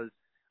it was,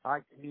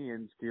 I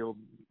can still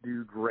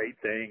do great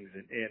things,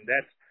 and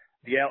that's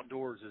the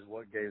outdoors is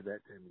what gave that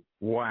to me.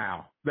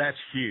 Wow, that's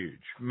huge,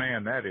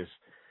 man. That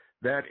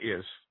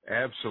is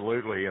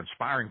absolutely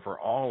inspiring for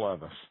all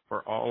of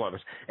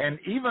us. And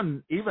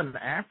even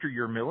after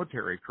your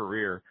military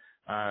career,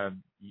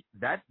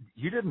 that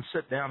you didn't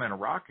sit down in a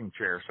rocking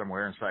chair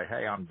somewhere and say,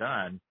 "Hey, I'm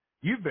done."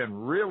 You've been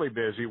really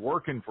busy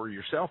working for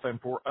yourself and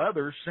for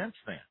others since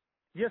then.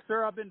 Yes,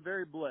 sir. I've been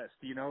very blessed.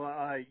 You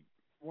know,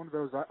 one of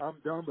those,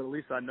 I'm dumb, but at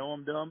least I know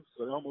I'm dumb,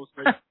 so it almost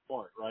makes me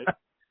smart, right?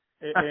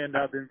 And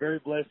I've been very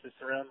blessed to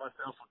surround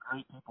myself with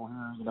great people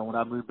here, you know, when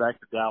I moved back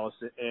to Dallas.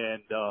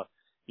 And,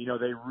 you know,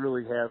 they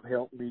really have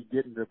helped me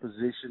get into a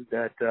position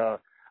that,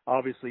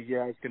 obviously,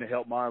 yeah, it's going to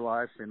help my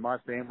life and my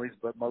family's,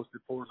 but most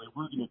importantly,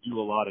 we're going to do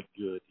a lot of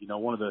good. You know,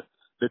 one of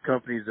the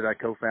companies that I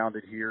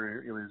co-founded here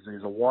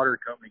is a water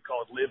company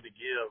called Live to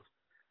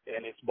Give.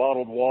 And it's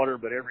bottled water,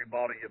 but every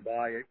bottle you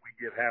buy, we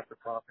give half the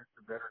profits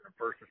to veteran and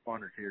first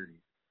responder charities.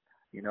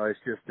 You know, it's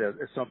just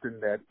it's something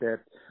that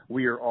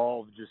we are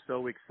all just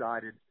so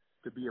excited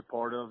to be a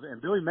part of. And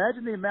Billy,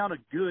 imagine the amount of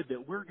good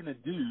that we're going to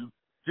do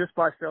just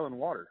by selling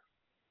water,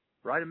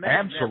 right?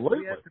 Imagine absolutely.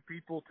 That we ask the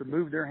people to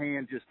move their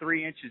hand just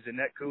 3 inches in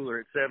that cooler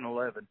at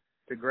 7-Eleven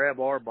to grab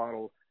our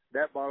bottle.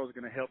 That bottle is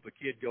going to help a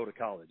kid go to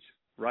college,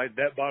 right?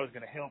 That bottle is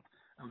going to help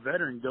a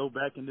veteran go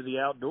back into the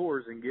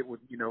outdoors and get with,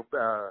 you know,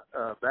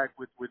 back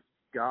with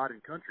God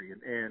and country.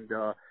 And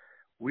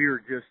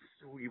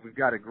we've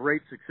got a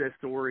great success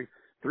story.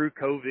 Through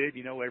COVID,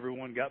 you know,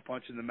 everyone got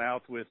punched in the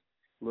mouth with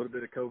a little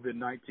bit of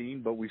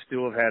COVID-19, but we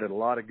still have had a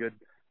lot of good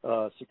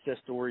success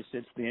stories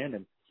since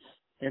then.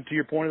 And to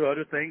your point of the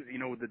other things, you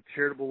know, with the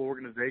charitable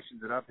organizations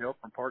that I've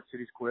helped, from Park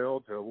Cities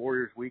Quail to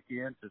Warriors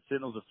Weekend to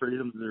Sentinels of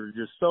Freedom, there are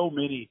just so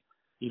many,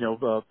 you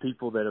know,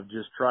 people that have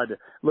just tried to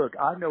look.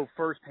 I know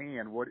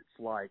firsthand what it's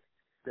like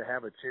to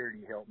have a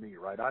charity help me,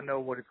 right? I know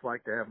what it's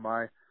like to have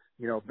my,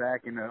 you know,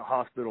 back in a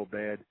hospital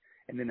bed,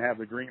 and then have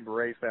the Green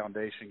Beret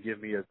Foundation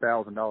give me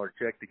 $1,000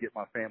 check to get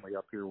my family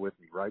up here with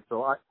me, right?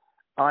 So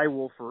I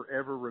will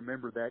forever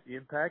remember that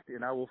impact,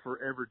 and I will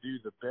forever do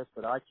the best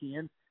that I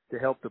can to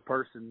help the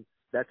person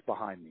that's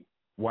behind me.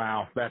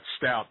 Wow, that's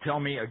stout. Tell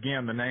me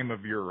again the name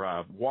of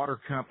your water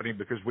company,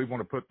 because we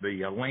want to put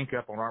the link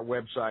up on our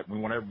website. We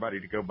want everybody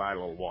to go buy a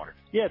little water.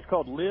 Yeah, it's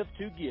called Live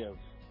to Give.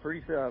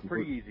 Pretty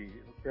easy.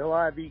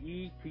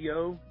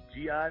 LIVETOGIVE.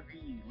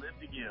 Live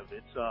to Give.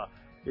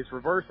 It's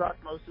reverse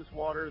osmosis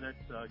water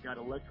that's got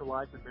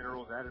electrolytes and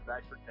minerals added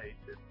back for taste,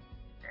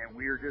 and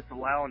we are just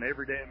allowing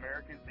everyday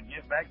Americans to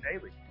give back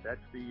daily. That's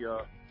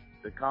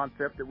the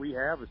concept that we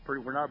have.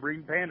 We're not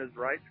breeding pandas,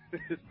 right?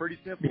 It's pretty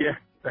simple. Yeah,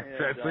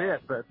 that's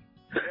it. But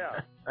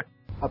yeah.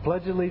 I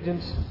pledge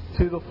allegiance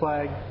to the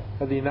flag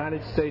of the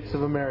United States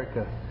of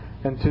America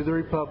and to the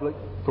republic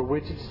for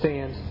which it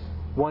stands,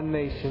 one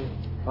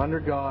nation, under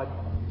God,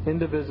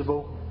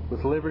 indivisible,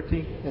 with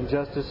liberty and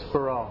justice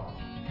for all.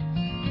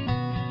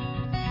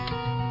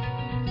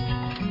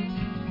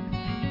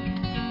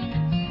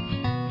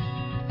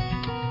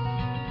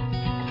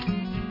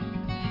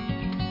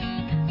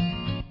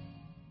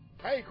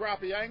 Hey,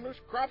 crappie anglers,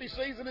 crappie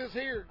season is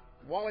here.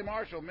 Wally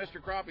Marshall, Mr.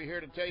 Crappie,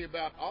 here to tell you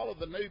about all of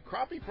the new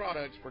crappie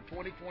products for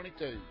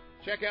 2022.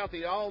 Check out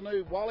the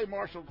all-new Wally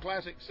Marshall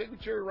Classic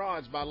Signature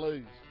Rods by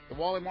Lew's. The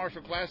Wally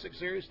Marshall Classic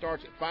Series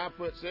starts at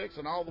 5'6"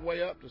 and all the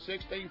way up to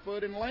 16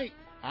 foot in length.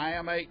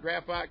 IM8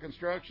 graphite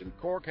construction,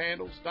 cork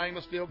handles,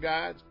 stainless steel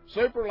guides,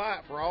 super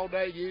light for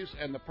all-day use,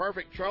 and the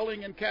perfect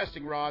trolling and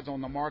casting rods on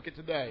the market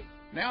today.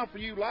 Now for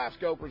you live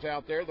scopers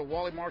out there, the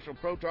Wally Marshall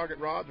Pro Target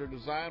rods are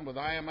designed with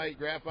IM8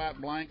 graphite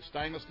blanks,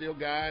 stainless steel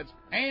guides,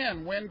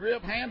 and wind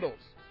grip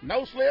handles.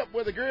 No slip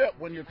with a grip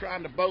when you're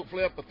trying to boat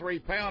flip a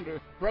 3-pounder.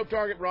 Pro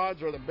Target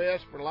rods are the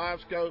best for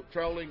live scope,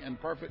 trolling,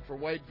 and perfect for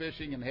wade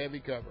fishing and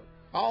heavy cover.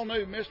 All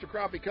new Mr.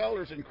 Crappie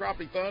colors in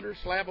Crappie Thunder,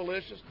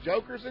 Slabalicious,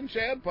 Jokers, and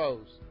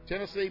Shadpoes.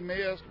 Tennessee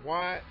Mist,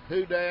 White,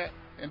 Who-Dat,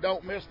 and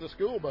don't miss the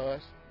school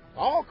bus.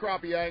 All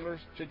crappie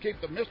anglers should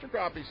keep the Mr.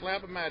 Crappie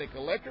Slab-O-Matic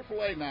electric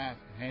fillet knife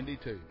handy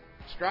too.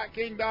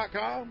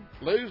 StrikeKing.com,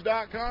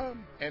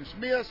 Lew's.com, and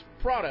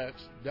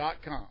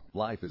SmithsProducts.com.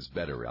 Life is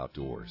better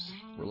outdoors.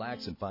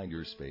 Relax and find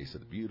your space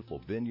at the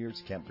beautiful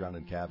Vineyards Campground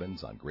and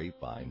Cabins on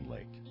Grapevine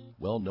Lake.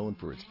 Well known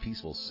for its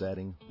peaceful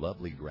setting,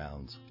 lovely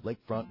grounds,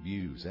 lakefront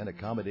views, and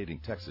accommodating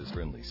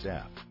Texas-friendly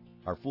staff.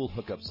 Our full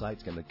hookup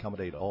sites can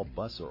accommodate all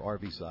bus or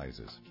RV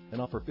sizes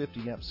and offer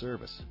 50-amp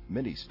service,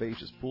 many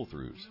spacious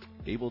pull-throughs,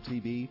 cable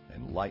TV,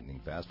 and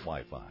lightning-fast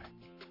Wi-Fi.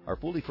 Our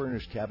fully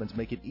furnished cabins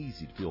make it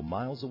easy to feel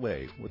miles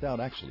away without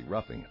actually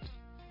roughing it.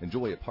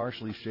 Enjoy a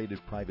partially shaded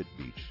private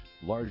beach,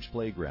 large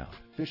playground,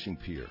 fishing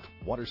pier,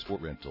 water sport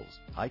rentals,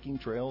 hiking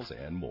trails,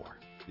 and more.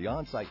 The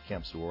on-site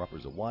camp store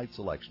offers a wide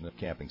selection of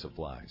camping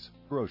supplies,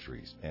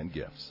 groceries, and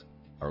gifts.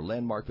 Our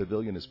landmark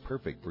pavilion is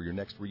perfect for your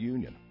next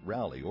reunion,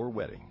 rally, or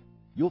wedding.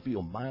 You'll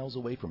feel miles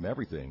away from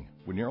everything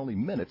when you're only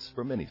minutes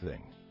from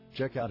anything.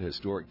 Check out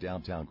historic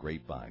downtown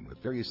Grapevine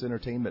with various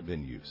entertainment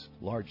venues,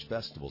 large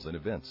festivals and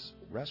events,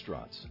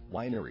 restaurants,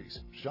 wineries,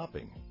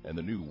 shopping, and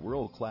the new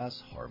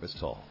world-class Harvest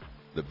Hall.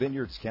 The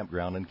Vineyards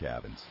Campground and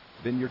Cabins,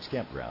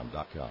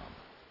 vineyardscampground.com.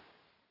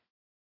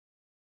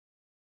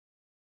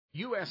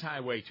 U.S.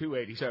 Highway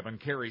 287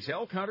 carries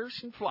elk hunters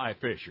and fly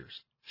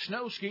fishers,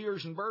 snow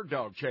skiers and bird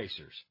dog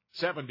chasers,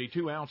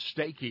 72-ounce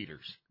steak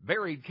eaters,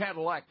 buried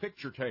Cadillac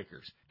picture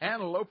takers,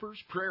 antelopers,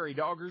 prairie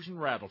doggers, and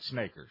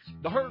rattlesnakers.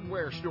 The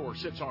Herdware store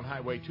sits on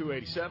Highway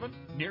 287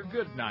 near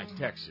Goodnight,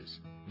 Texas.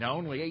 Now,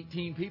 only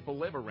 18 people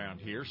live around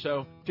here,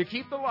 so to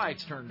keep the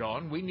lights turned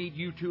on, we need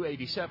you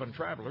 287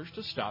 travelers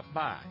to stop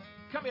by.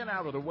 Come in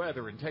out of the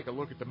weather and take a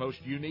look at the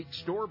most unique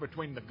store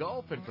between the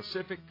Gulf and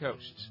Pacific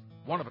coasts.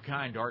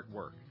 One-of-a-kind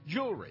artwork,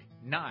 jewelry,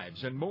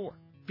 knives, and more.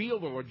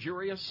 Feel the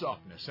luxurious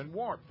softness and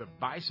warmth of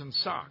Bison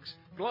socks,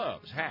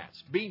 gloves,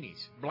 hats,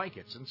 beanies,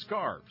 blankets, and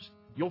scarves.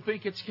 You'll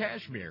think it's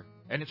cashmere,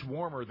 and it's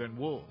warmer than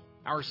wool.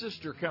 Our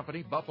sister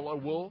company, Buffalo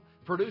Wool,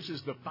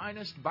 produces the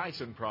finest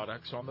Bison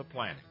products on the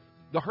planet.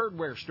 The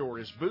Herdware store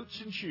is boots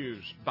and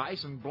shoes,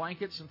 Bison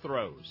blankets and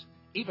throws,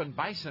 even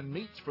Bison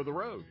meats for the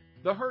road.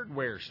 The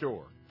Herdware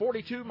store,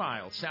 42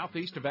 miles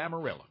southeast of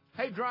Amarillo.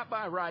 Hey, drop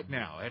by right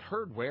now at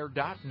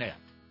herdware.net.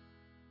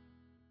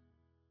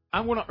 I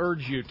want to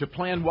urge you to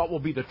plan what will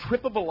be the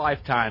trip of a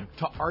lifetime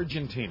to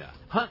Argentina.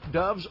 Hunt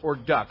doves or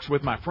ducks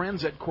with my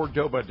friends at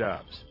Cordoba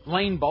Doves.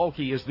 Lane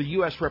Balke is the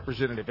U.S.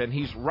 representative, and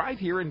he's right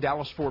here in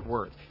Dallas-Fort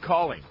Worth.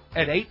 Call him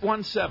at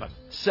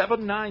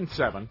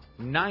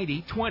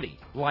 817-797-9020.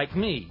 Like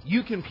me,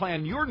 you can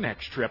plan your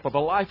next trip of a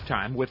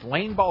lifetime with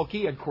Lane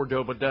Balke and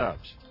Cordoba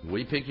Doves.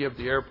 We pick you up at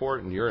the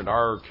airport, and you're in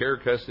our care,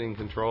 custody, and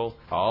control.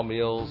 All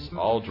meals,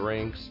 all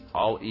drinks,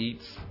 all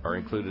eats are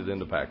included in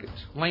the package.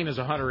 Lane is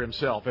a hunter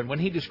himself, and when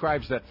he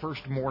describes that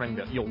first morning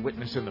that you'll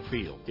witness in the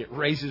field, it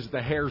raises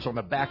the hairs on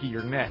the back of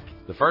your neck.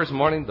 The first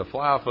morning, the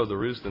fly off of the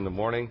roost in the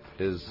morning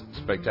is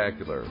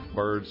spectacular.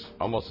 Birds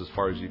almost as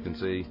far as you can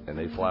see, and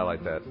they fly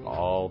like that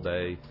all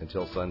day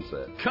until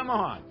sunset. Come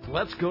on,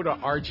 let's go to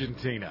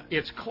Argentina.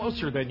 It's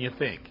closer than you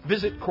think.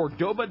 Visit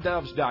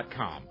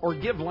CordobaDoves.com or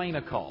give Lane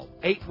a call,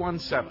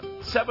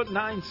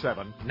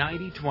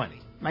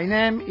 817-797-9020. My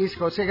name is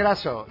Jose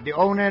Grasso, the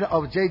owner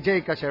of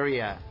JJ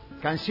Caceria.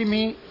 Can see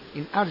me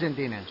in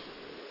Argentina.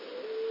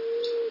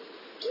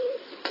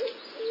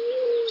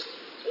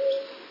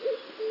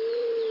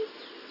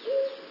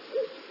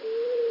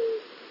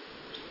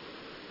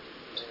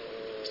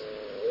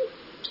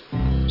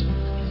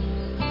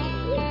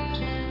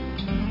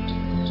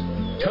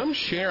 Come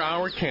share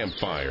our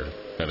campfire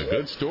and a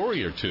good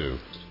story or two.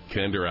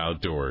 Kinder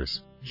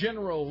Outdoors.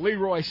 General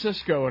Leroy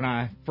Sisco and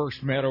I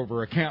first met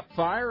over a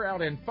campfire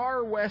out in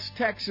far west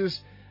Texas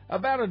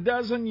about a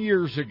dozen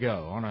years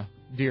ago on a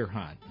deer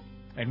hunt,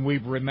 and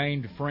we've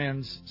remained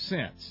friends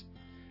since.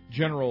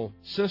 General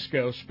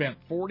Sisco spent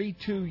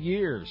 42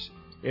 years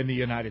in the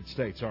United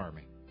States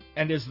Army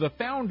and is the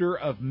founder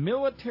of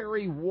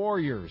Military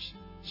Warriors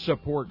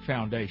Support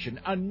Foundation,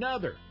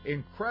 another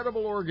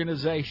incredible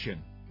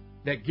organization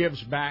that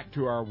gives back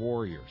to our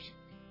warriors.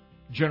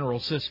 General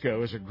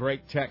Sisco is a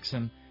great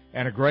Texan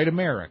and a great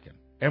American.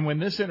 And when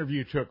this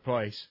interview took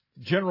place,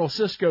 General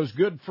Sisco's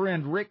good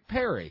friend Rick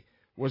Perry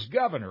was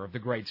governor of the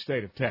great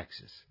state of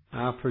Texas.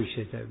 I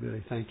appreciate that,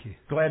 Billy. Thank you.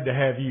 Glad to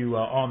have you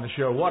on the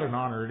show. What an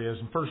honor it is.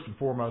 And first and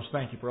foremost,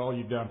 thank you for all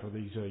you've done for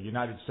these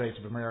United States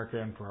of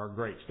America and for our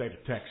great state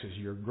of Texas.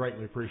 You're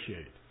greatly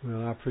appreciated.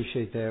 Well, I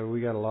appreciate that.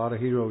 We got a lot of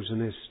heroes in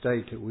this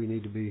state that we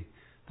need to be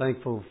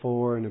thankful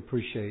for and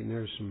appreciate. And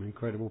there's some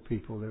incredible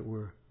people that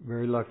we're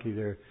very lucky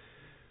they're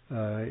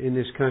in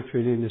this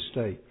country and in this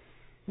state.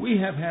 We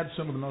have had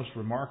some of the most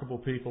remarkable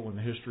people in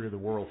the history of the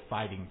world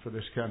fighting for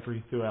this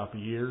country throughout the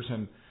years.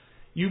 And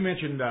you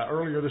mentioned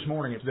earlier this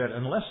morning that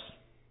unless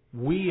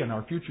we and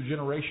our future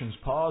generations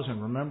pause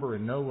and remember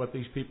and know what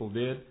these people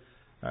did,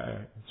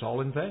 it's all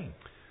in vain.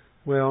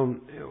 Well,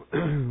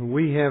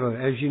 we have,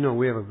 as you know,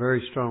 we have a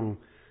very strong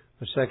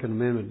Second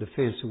Amendment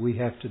defense that we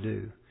have to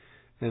do.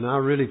 And I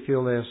really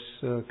feel this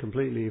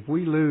completely. If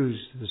we lose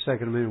the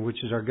Second Amendment,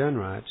 which is our gun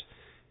rights,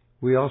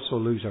 we also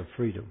lose our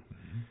freedom.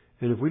 Mm-hmm.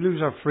 And if we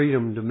lose our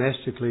freedom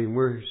domestically, and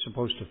we're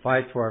supposed to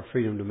fight for our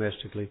freedom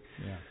domestically,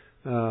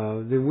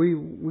 then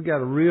we got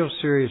a real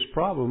serious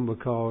problem,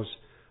 because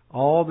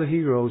all the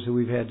heroes that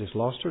we've had that's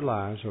lost their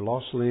lives or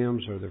lost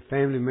limbs or their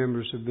family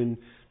members have been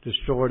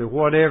destroyed or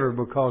whatever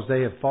because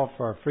they have fought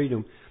for our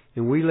freedom,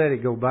 and we let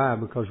it go by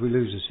because we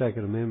lose the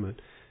Second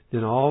Amendment,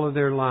 then all of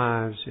their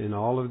lives and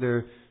all of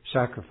their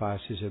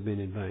sacrifices have been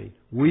in vain.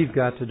 We've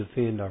got to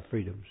defend our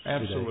freedoms.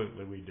 Absolutely,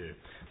 today. we do.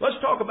 Let's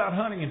talk about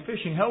hunting and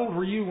fishing. How old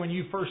were you when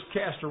you first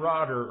cast a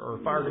rod or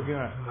fired a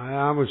gun?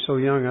 I was so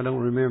young I don't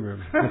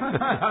remember.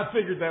 I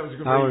figured that was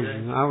going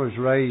to be I was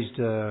raised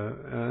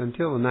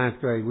until the 9th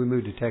grade. We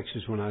moved to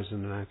Texas when I was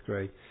in the 9th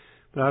grade.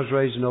 But I was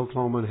raised in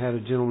Oklahoma and had a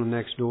gentleman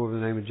next door by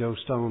the name of Joe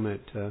Stone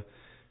that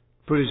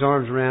put his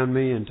arms around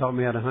me and taught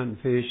me how to hunt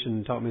and fish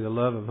and taught me the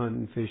love of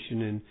hunting and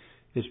fishing, and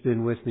it's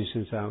been with me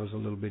since I was a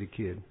little bitty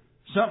kid.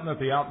 Something that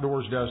the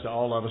outdoors does to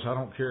all of us. I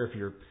don't care if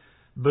you're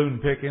Boone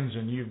Pickens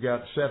and you've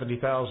got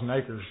 70,000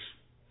 acres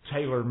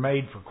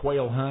tailor-made for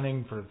quail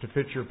hunting to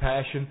fit your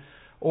passion,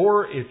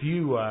 or if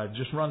you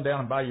just run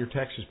down and buy your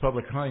Texas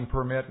public hunting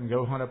permit and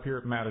go hunt up here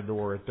at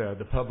Matador at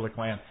the public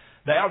land.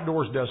 The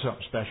outdoors does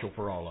something special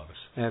for all of us.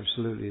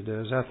 Absolutely it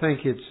does. I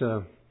think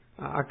it's,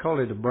 I call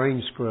it a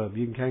brain scrub.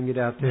 You can kind of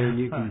get out there and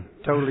you can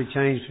totally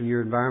change from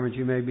your environment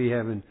you may be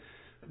having.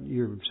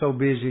 You're so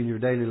busy in your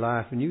daily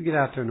life, and you get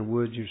out there in the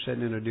woods, you're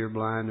sitting in a deer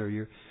blind, or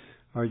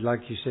like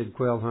you said,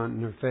 quail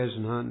hunting or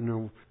pheasant hunting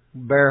or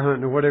bear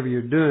hunting or whatever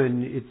you're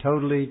doing, it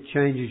totally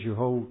changes your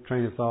whole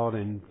train of thought,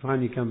 and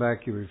finally you come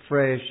back, you're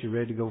refreshed, you're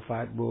ready to go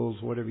fight bulls,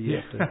 whatever you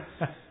have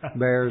to,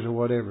 bears or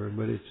whatever.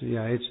 But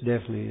it's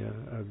definitely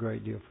a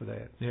great deal for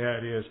that. Yeah,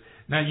 it is.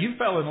 Now, you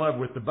fell in love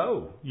with the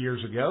bow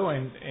years ago,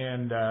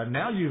 and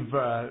now you've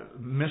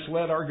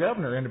misled our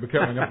governor into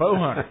becoming a bow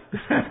hunter.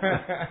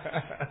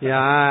 Yeah,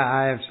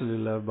 I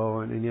absolutely love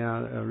bow hunting. Yeah,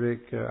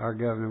 Rick, our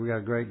governor, we got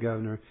a great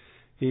governor.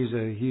 He's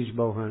a huge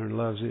bow hunter and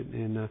loves it.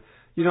 And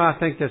I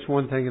think that's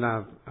one thing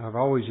that I've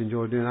always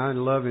enjoyed doing. I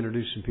love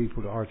introducing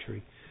people to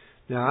archery.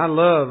 Now, I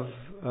love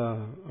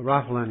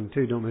rifle hunting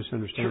too. Don't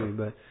misunderstand me,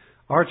 but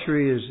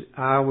archery is,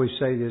 I always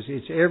say this,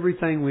 it's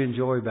everything we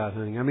enjoy about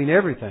hunting. I mean,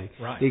 everything,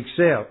 right,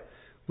 except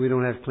we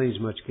don't have to clean as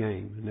much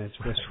game, and that's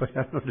the best way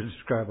I know to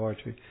describe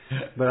archery.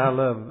 But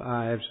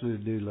I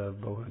absolutely do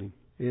love bow hunting.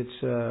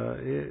 It's,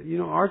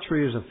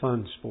 archery is a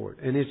fun sport,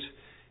 and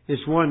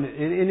it's one,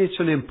 and it's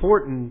an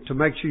important to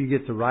make sure you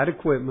get the right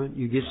equipment,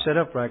 you get set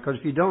up right, because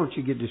if you don't,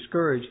 you get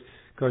discouraged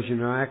because you're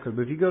not accurate.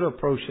 But if you go to a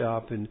pro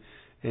shop and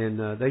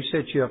they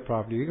set you up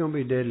properly, you're going to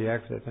be deadly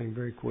accurate that thing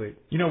very quick.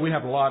 We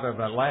have a lot of,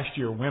 last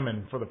year,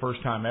 women for the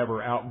first time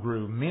ever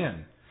outgrew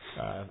men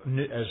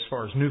as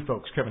far as new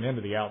folks coming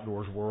into the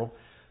outdoors world.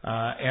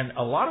 And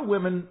a lot of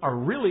women are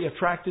really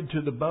attracted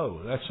to the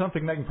bow. That's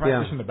something they can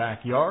practice in the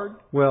backyard.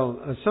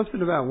 Well,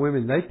 something about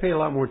women, they pay a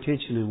lot more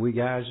attention than we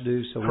guys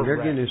do. So when they're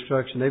getting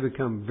instruction, they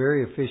become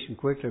very efficient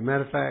quickly.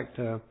 Matter of fact,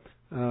 a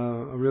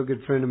real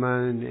good friend of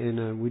mine,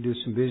 and we do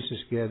some business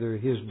together,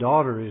 his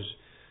daughter is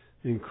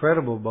an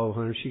incredible bow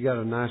hunter. She got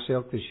a nice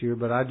elk this year,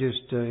 but I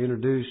just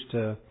introduced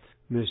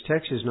Miss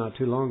Texas not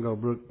too long ago,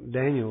 Brooke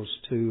Daniels,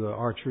 to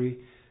archery.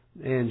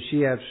 And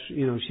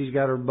she's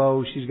got her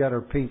bow, she's got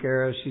her pink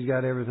arrow, she's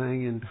got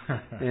everything,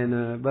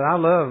 but I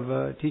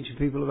love teaching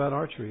people about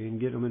archery and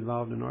getting them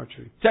involved in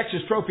archery.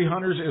 Texas Trophy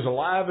Hunters is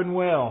alive and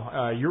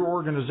well. Your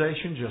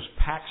organization just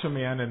packs them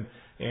in,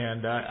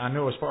 and I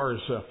know as far as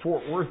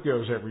Fort Worth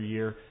goes every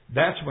year,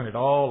 that's when it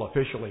all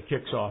officially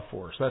kicks off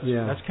for us.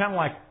 That's kind of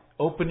like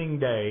opening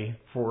day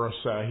for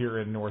us here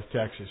in North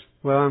Texas.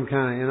 Well,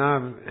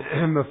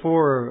 I'm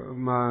before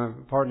my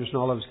partners and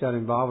all of us got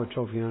involved with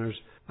Trophy Hunters,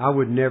 I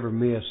would never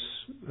miss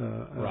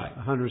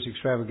a Hunters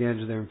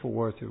Extravaganza there in Fort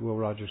Worth at Will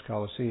Rogers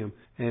Coliseum.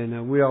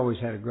 And we always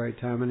had a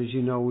great time. And as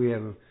you know, we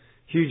have a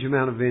huge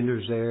amount of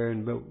vendors there,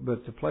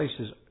 but the place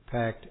is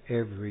packed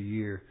every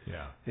year.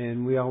 Yeah.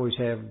 And we always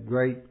have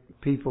great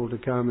people to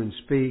come and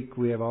speak.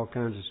 We have all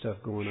kinds of stuff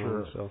going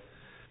on. So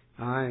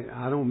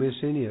I don't miss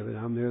any of it.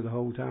 I'm there the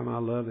whole time. I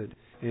love it.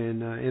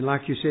 And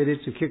like you said,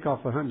 it's a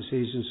kickoff of hunting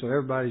season, so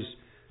everybody's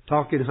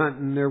talking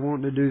hunting. They're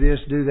wanting to do this,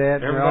 do that.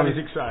 Everybody's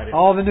excited.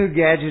 All the new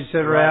gadgets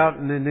that are out,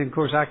 and then of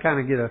course I kind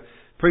of get a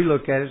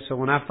pre-look at it. So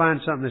when I find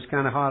something that's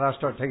kind of hot, I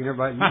start taking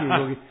everybody.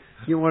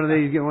 Get one of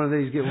these, get one of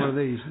these, get one of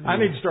these. I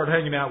need to start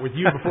hanging out with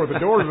you before the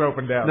doors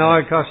open down. No,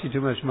 it costs you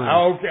too much money.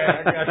 Okay,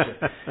 I got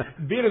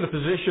you. Being in the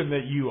position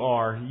that you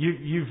are,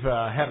 you've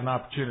had an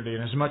opportunity,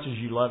 and as much as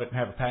you love it and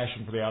have a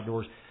passion for the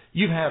outdoors,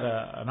 you've had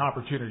an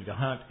opportunity to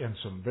hunt in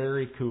some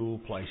very cool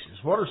places.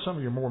 What are some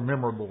of your more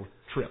memorable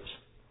trips?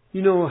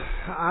 You know,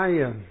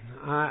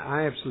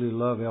 I absolutely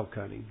love elk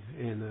hunting,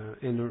 and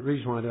the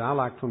reason why I do, I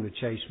like for them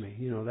to chase me.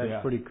 You know,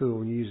 that's pretty cool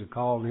when you use a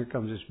call and here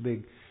comes this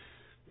big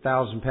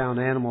 1,000-pound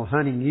animal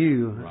hunting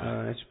you.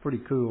 Right. It's pretty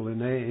cool, and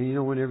you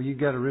know, whenever you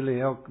got a really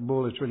elk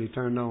bull that's really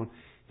turned on,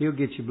 he'll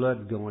get your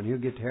blood going. He'll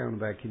get the hair on the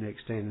back of your neck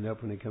standing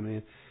up when they come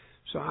in.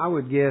 So I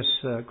would guess,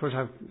 of course,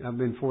 I've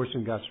been fortunate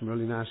and got some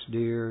really nice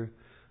deer,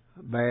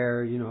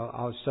 bear, you know,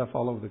 all stuff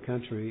all over the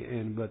country.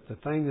 But the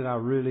thing that I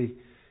really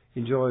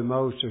enjoy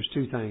most, there's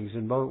two things,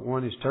 and both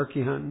one is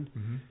turkey hunting,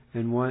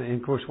 and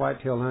of course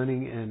whitetail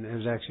hunting, and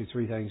there's actually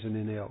three things, and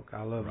then elk.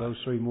 I love those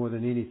three more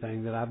than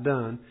anything that I've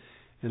done,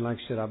 and like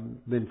I said,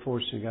 I've been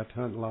fortunate and got to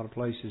hunt in a lot of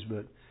places.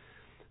 But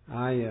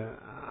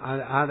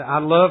I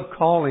love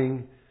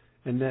calling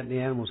and letting the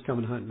animals come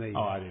and hunt me.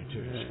 Oh, I do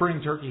too.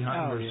 Spring turkey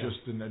hunting was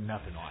just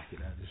nothing like it.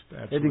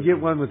 And to get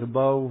one with a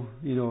bow,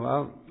 you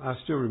know, I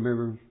still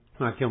remember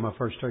when I killed my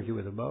first turkey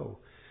with a bow.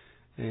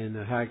 And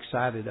how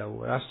excited I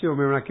was. I still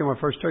remember when I killed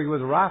my first turkey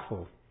with a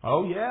rifle.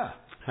 Oh, yeah.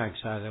 How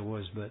excited I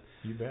was. But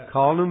you bet.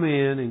 Calling them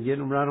in and getting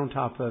them right on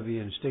top of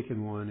you and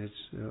sticking one,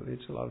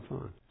 it's a lot of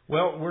fun.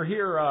 Well, we're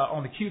here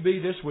on the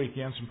QB this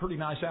weekend. Some pretty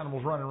nice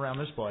animals running around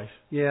this place.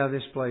 Yeah,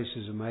 this place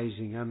is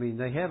amazing. I mean,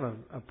 they have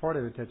a part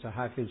of it that's a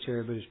high fence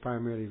area, but it's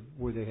primarily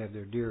where they have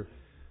their deer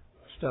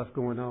stuff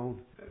going on.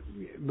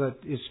 But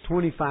it's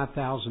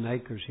 25,000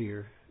 acres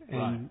here.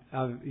 And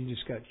you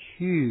just got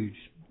huge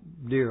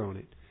deer on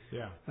it.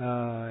 Yeah.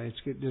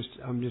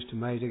 I'm just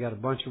amazed. They got a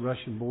bunch of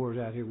Russian boars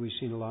out here. We've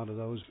seen a lot of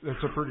those.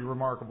 It's a pretty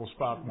remarkable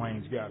spot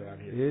Wayne's got out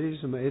here. It is.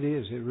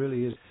 It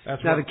really is.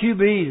 That's now, the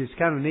QB is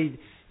kind of neat.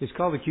 It's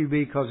called the QB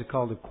because it's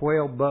called the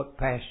quail buck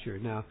pasture.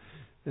 Now,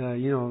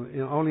 you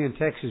know, only in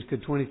Texas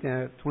could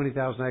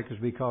 20,000 acres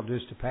be called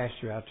just a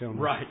pasture out there on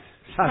the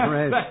side of the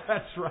range.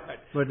 That's right.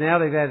 But now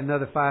they've added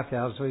another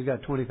 5,000, so he's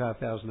got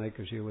 25,000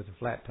 acres here with the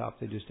flat top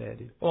they just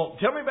added. Well,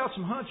 tell me about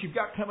some hunts you've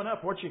got coming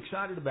up. What you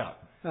excited about?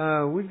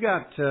 We've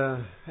got,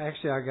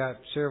 actually I got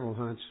several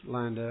hunts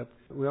lined up.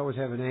 We always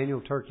have an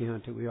annual turkey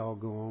hunt that we all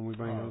go on. We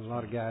bring a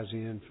lot of guys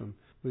in from,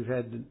 we've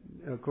had,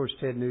 of course,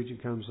 Ted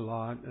Nugent comes a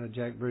lot,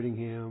 Jack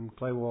Brittingham,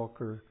 Clay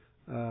Walker.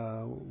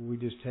 We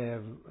just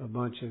have a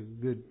bunch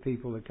of good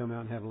people that come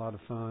out and have a lot of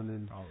fun.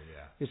 And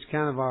it's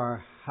kind of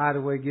our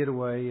hideaway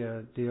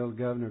getaway deal. The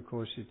governor, of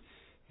course,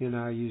 he and I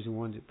are usually the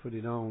ones that put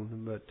it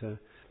on. But,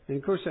 and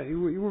of course,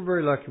 we're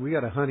very lucky. We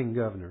got a hunting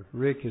governor.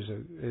 Rick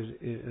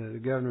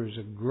the governor is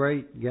a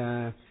great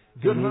guy.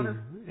 Good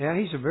hunter? Yeah,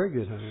 he's a very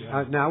good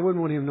hunter. Now, I wouldn't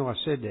want him to know I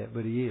said that,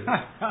 but he is.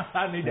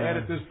 I need to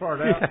edit this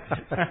part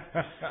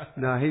out.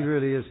 No, he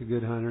really is a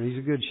good hunter. He's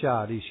a good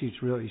shot. He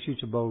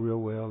shoots a bow real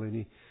well, and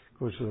of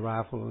course, with a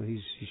rifle, he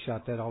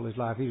shot that all his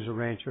life. He was a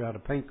rancher out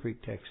of Paint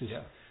Creek, Texas,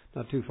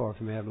 not too far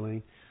from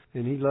Abilene,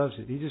 and he loves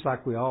it. He just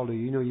like we all do.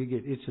 You know,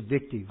 it's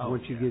addictive.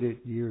 Once you get it,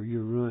 you're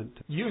ruined.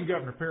 You and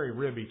Governor Perry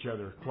rib each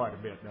other quite a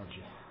bit, don't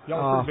you?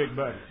 Y'all are pretty big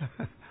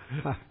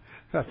buddies.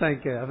 I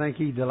think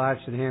he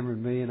delights in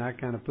hammering me, and I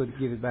kind of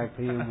give it back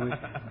to him.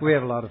 We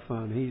have a lot of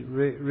fun.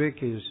 Rick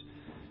is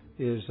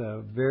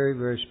a very,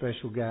 very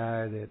special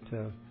guy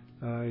that.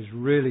 Is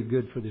really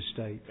good for the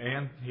state.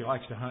 And he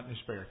likes to hunt in his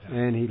spare time.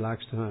 And he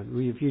likes to hunt.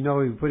 If you know,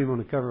 we put him on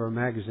the cover of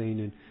our magazine,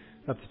 and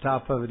up the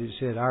top of it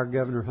said, "Our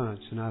governor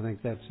hunts," and I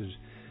think that's as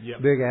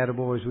big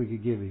attaboy as we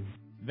could give him.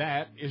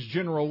 That is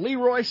General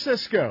Leroy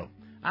Sisco.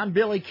 I'm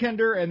Billy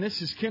Kinder, and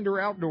this is Kinder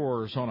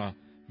Outdoors on a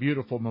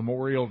beautiful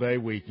Memorial Day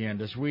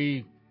weekend as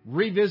we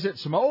revisit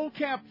some old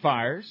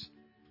campfires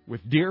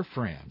with dear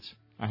friends.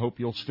 I hope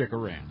you'll stick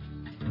around.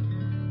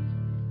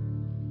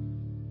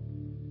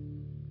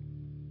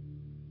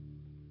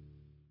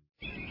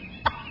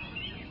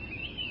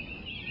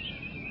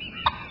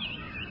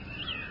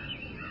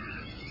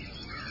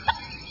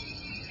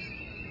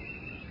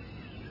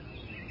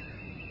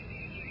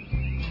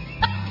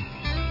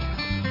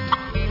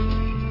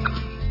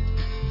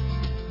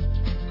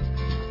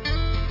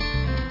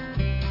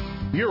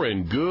 you're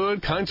in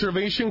good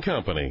conservation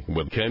company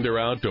with Kinder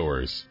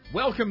Outdoors.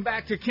 Welcome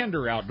back to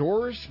Kinder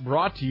Outdoors,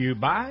 brought to you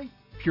by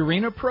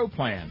Purina Pro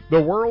Plan,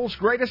 the world's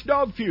greatest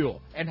dog fuel.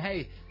 And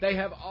hey, they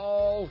have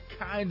all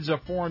kinds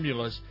of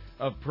formulas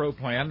of Pro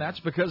Plan.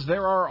 That's because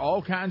there are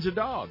all kinds of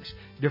dogs,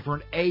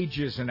 different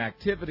ages and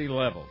activity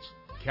levels,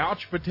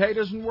 couch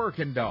potatoes and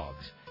working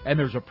dogs. And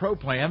there's a Pro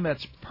Plan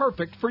that's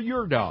perfect for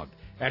your dog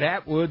at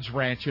Atwood's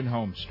Ranch and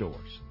Home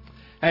Stores.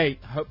 Hey,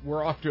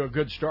 we're off to a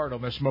good start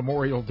on this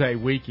Memorial Day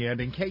weekend.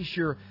 In case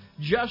you're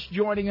just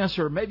joining us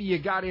or maybe you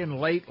got in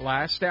late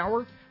last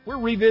hour, we're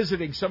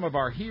revisiting some of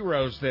our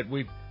heroes that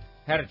we've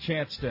had a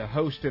chance to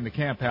host in the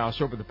camp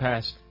house over the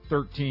past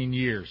 13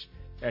 years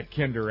at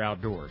Kinder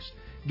Outdoors.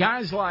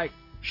 Guys like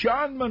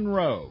Sean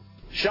Monroe.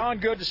 Sean,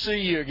 good to see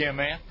you again,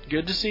 man.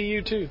 Good to see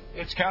you, too.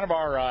 It's kind of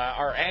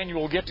our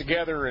annual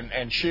get-together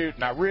and shoot,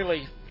 and I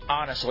really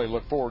honestly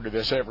look forward to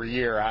this every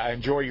year. I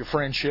enjoy your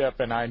friendship,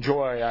 and I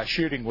enjoy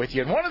shooting with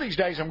you. And one of these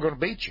days, I'm going to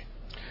beat you.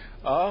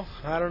 Oh,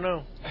 I don't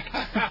know.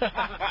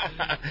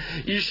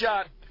 You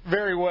shot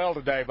very well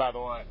today, by the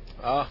way.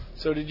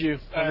 So did you.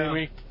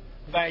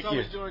 Thank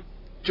you.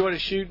 Enjoy to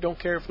shoot. Don't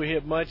care if we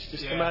hit much.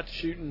 Just come out to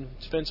shoot and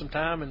spend some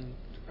time and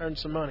earn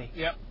some money.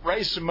 Yep.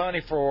 Raise some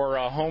money for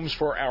Homes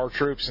for Our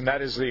Troops, and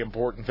that is the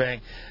important thing.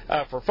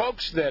 For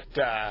folks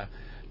that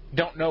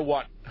don't know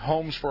what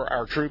Homes for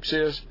Our Troops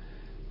is,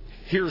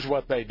 here's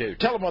what they do.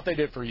 Tell them what they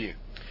did for you.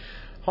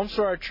 Homes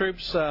for Our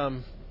Troops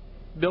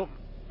built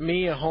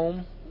me a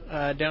home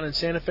down in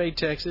Santa Fe,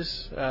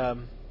 Texas. I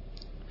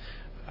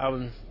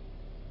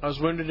was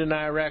wounded in the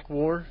Iraq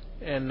War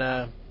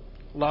and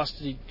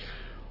lost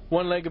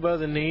one leg above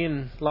the knee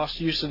and lost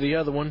use of the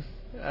other one.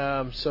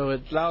 So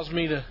it allows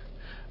me to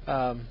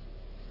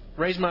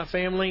raise my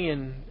family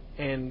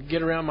and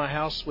get around my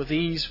house with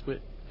ease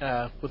with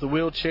a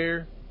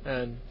wheelchair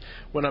and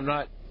when I'm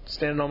not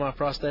standing on my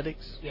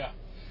prosthetics. Yeah.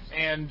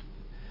 And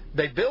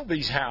they build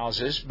these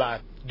houses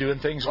by doing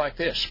things like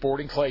this,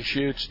 sporting clay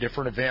shoots,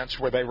 different events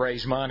where they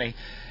raise money.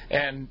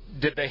 And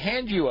did they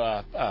hand you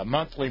a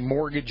monthly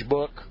mortgage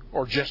book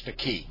or just a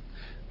key?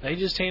 They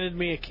just handed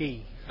me a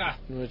key,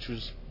 which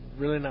was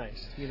really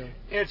nice.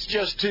 It's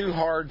just too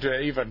hard to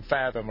even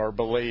fathom or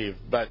believe.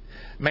 But,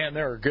 man,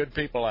 there are good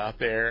people out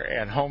there,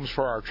 and Homes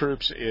for Our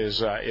Troops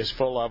is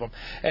full of them.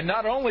 And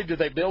not only do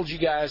they build you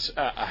guys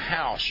a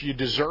house, you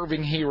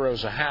deserving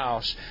heroes a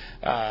house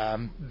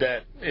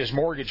that is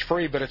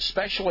mortgage-free, but it's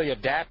specially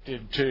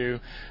adapted to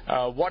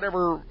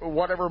whatever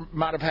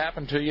might have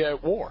happened to you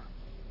at war.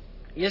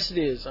 Yes, it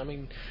is. I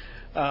mean,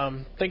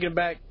 thinking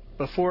back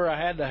before I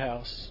had the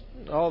house,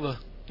 all the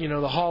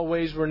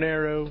hallways were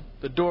narrow,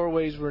 the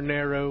doorways were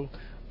narrow,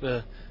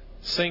 the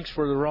sinks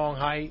were the wrong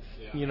height,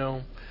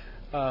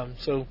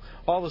 so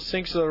all the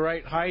sinks are the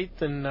right height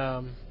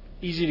and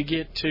easy to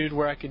get to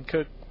where I can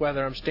cook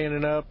whether I'm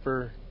standing up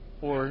or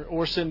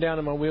sitting down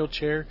in my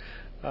wheelchair.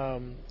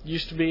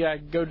 Used to be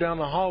I'd go down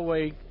the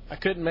hallway, I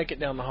couldn't make it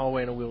down the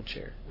hallway in a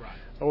wheelchair.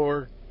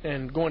 Right.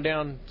 And going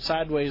down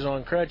sideways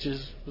on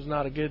crutches was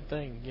not a good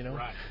thing,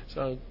 Right.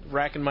 So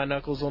racking my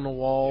knuckles on the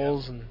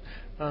walls and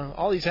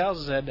all these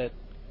houses had that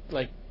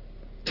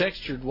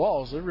textured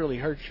walls. It really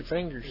hurts your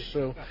fingers.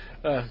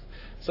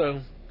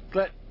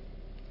 But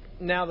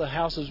now the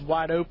house is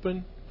wide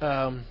open.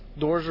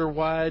 Doors are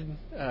wide.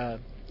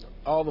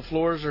 All the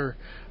floors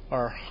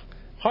are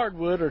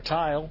hardwood or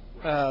tile,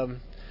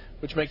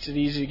 which makes it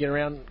easy to get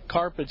around.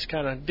 Carpet's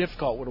kind of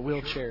difficult with a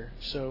wheelchair.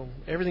 So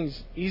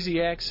everything's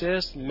easy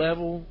access,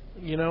 level,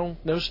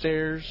 no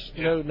stairs,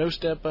 no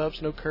step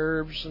ups, no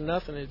curbs,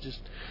 nothing. It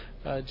just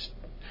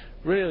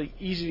really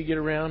easy to get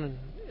around. And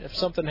if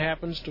something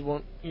happens to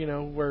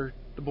where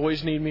the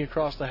boys need me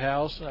across the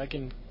house, I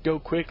can go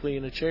quickly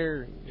in a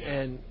chair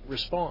and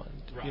respond.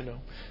 Right.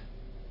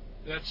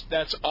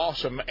 That's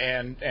awesome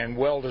and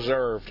well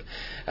deserved.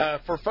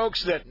 For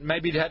folks that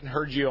maybe hadn't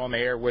heard you on the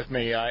air with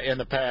me in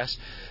the past,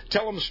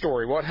 tell them the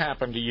story. What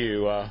happened to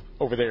you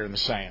over there in the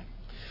sand?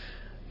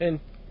 In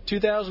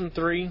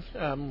 2003,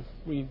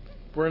 we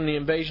were in the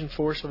invasion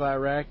force of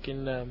Iraq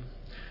and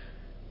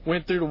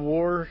went through the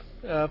war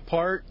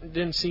part.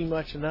 Didn't see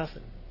much of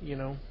nothing,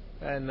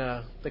 And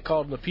they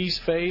called it the peace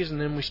phase,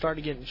 and then we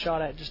started getting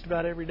shot at just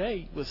about every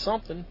day with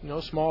something,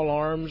 small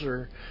arms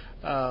or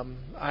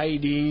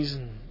IEDs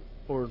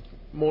or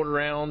mortar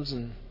rounds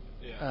and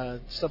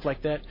stuff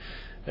like that.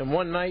 And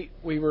one night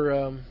we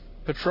were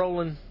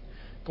patrolling,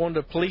 going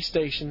to police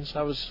stations.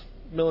 I was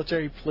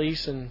military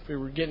police, and we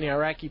were getting the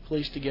Iraqi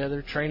police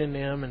together, training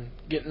them and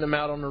getting them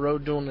out on the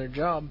road doing their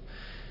job.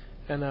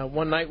 And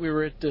one night we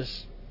were at the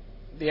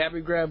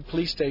Abu Ghraib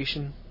police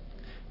station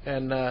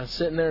and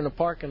sitting there in the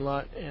parking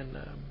lot, and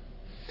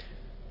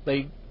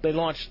they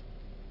launched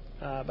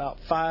about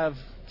five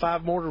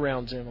mortar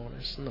rounds in on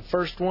us, and the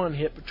first one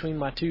hit between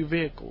my two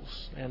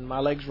vehicles, and my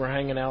legs were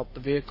hanging out the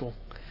vehicle,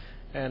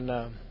 and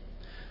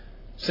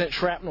sent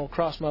shrapnel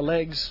across my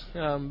legs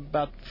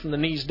about from the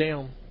knees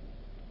down,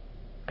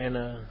 and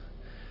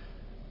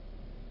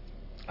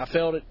I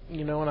felt it,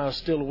 and I was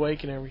still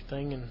awake and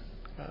everything, and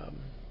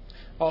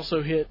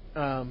also hit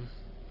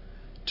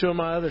two of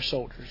my other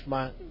soldiers.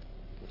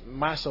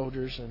 my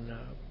soldiers, and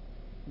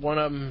one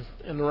of them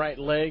in the right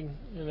leg,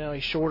 and now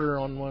he's shorter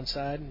on one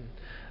side, and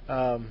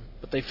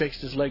but they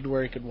fixed his leg to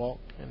where he could walk.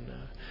 And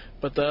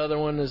but the other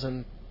one is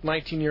a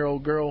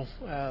 19-year-old girl,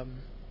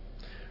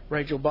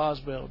 Rachel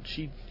Boswell.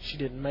 She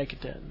didn't make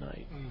it that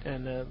night,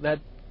 and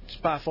that's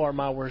by far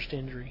my worst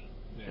injury.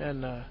 Yeah.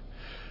 And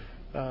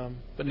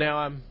but now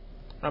I'm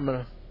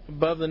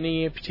above the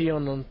knee amputee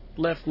on the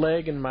left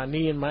leg, and my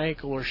knee and my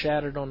ankle are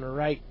shattered on the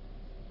right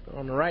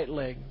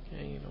leg,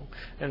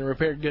 and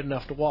repaired good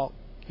enough to walk,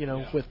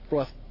 with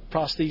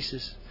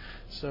prosthesis.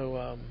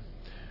 So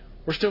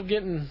we're still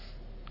getting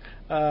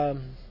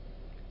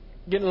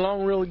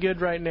along really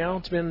good right now.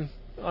 It's been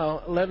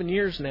 11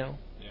 years now,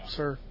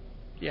 sir.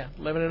 Yeah,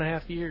 11 and a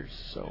half years.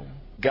 So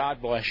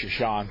God bless you,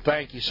 Sean.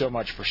 Thank you so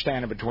much for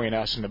standing between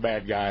us and the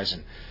bad guys,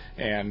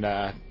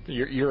 and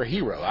you're a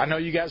hero. I know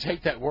you guys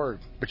hate that word,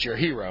 but you're a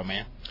hero,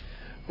 man.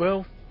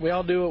 Well, we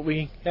all do what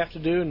we have to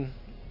do, and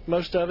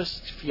most of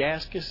us, if you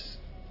ask us,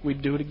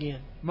 we'd do it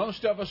again.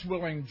 Most of us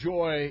will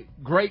enjoy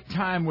great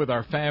time with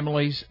our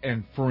families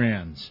and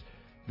friends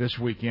this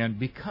weekend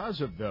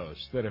because of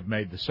those that have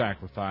made the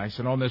sacrifice.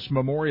 And on this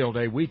Memorial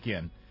Day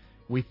weekend,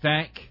 we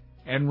thank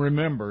and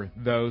remember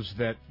those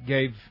that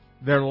gave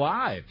their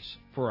lives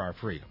for our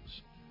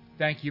freedoms.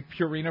 Thank you,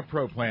 Purina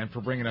Pro Plan,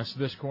 for bringing us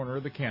this corner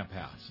of the camp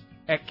house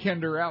at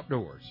Kinder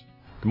Outdoors.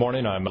 Good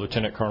morning. I'm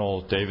Lieutenant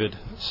Colonel David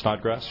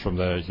Snodgrass from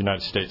the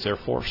United States Air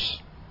Force.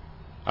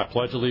 I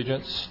pledge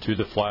allegiance to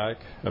the flag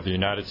of the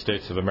United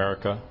States of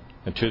America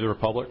and to the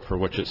republic for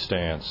which it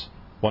stands,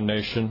 one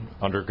nation,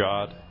 under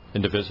God,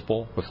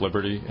 indivisible, with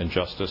liberty and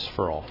justice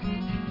for all.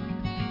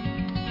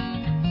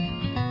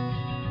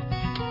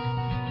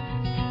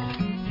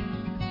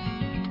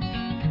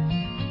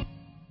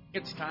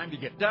 It's time to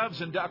get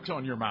doves and ducks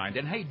on your mind.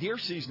 And hey, deer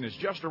season is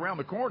just around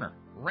the corner.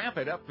 Ramp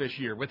it up this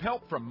year with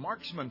help from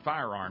Marksman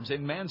Firearms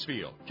in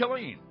Mansfield,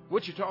 Killeen,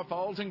 Wichita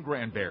Falls, and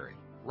Granbury.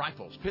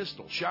 Rifles,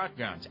 pistols,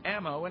 shotguns,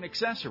 ammo, and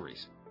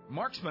accessories.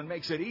 Marksman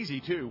makes it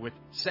easy, too, with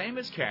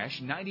same-as-cash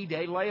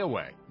 90-day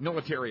layaway.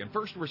 Military and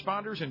first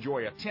responders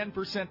enjoy a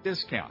 10%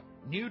 discount.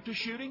 New to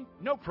shooting?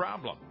 No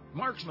problem.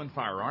 Marksman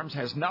Firearms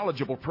has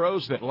knowledgeable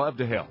pros that love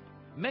to help.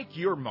 Make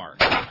your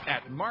mark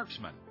at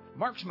Marksman.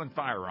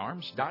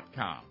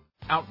 MarksmanFirearms.com.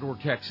 Outdoor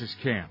Texas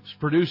Camps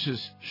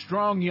produces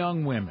strong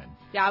young women.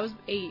 Yeah, I was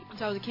 8,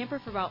 so I was a camper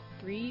for about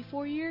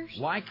 3-4 years.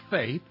 Like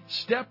Faith,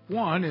 step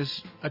 1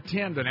 is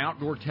attend an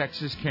Outdoor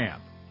Texas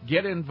camp.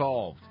 Get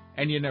involved,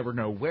 and you never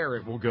know where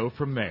it will go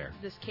from there.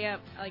 This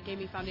camp gave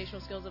me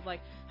foundational skills of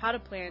how to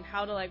plan,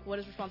 how to what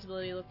does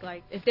responsibility look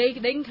like. If they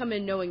can come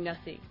in knowing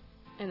nothing,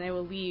 and they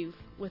will leave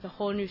with a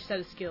whole new set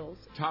of skills.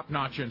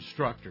 Top-notch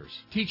instructors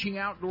teaching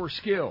outdoor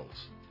skills.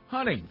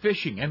 Hunting,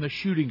 fishing, and the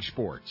shooting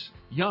sports.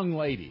 Young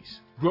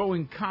ladies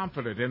growing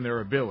confident in their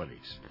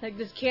abilities.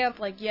 This camp,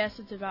 yes,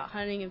 it's about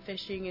hunting and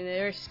fishing, and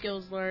there are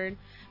skills learned,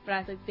 but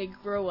I think they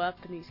grow up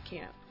in these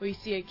camps. We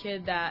see a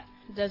kid that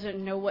doesn't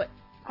know what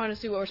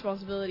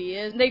responsibility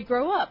is, and they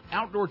grow up.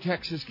 Outdoor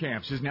Texas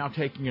Camps is now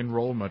taking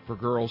enrollment for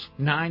girls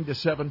 9 to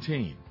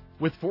 17.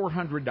 With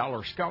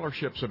 $400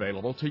 scholarships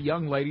available to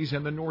young ladies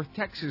in the North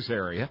Texas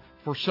area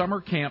for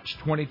Summer Camps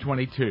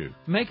 2022.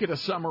 Make it a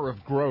summer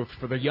of growth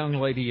for the young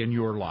lady in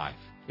your life.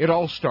 It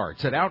all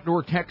starts at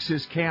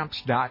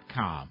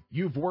OutdoorTexasCamps.com.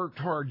 You've worked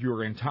hard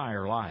your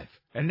entire life,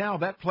 and now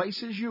that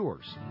place is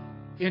yours.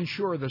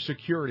 Ensure the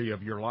security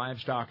of your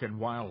livestock and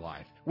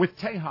wildlife with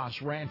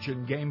Tejas Ranch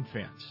and Game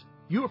Fence.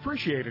 You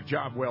appreciate a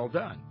job well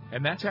done,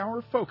 and that's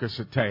our focus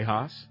at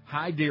Tejas.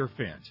 High deer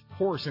fence,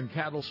 horse and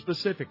cattle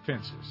specific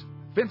fences.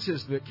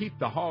 Fences that keep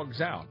the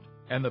hogs out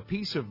and the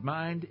peace of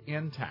mind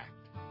intact.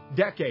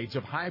 Decades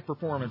of high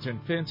performance in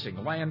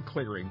fencing, land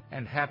clearing,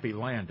 and happy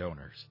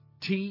landowners.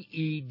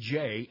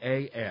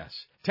 TEJAS.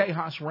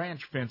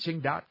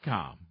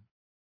 TejasRanchFencing.com.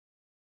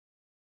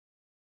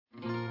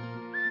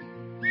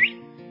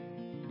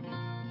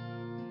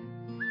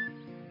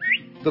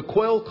 The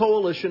Quail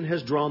Coalition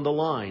has drawn the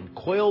line.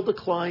 Quail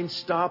decline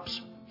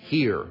stops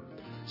here.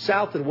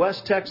 South and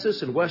West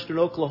Texas and western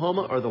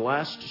Oklahoma are the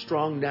last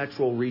strong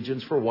natural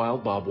regions for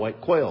wild bobwhite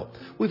quail.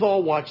 We've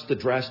all watched the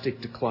drastic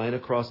decline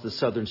across the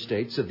southern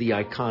states of the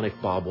iconic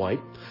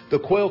bobwhite. The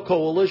Quail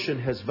Coalition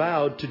has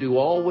vowed to do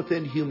all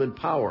within human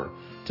power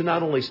to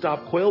not only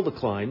stop quail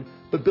decline,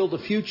 but build a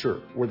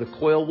future where the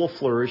quail will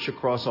flourish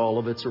across all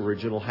of its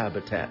original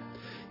habitat.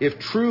 If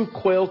true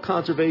quail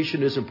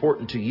conservation is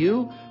important to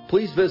you,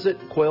 please visit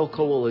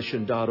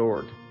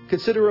quailcoalition.org.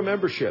 Consider a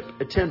membership,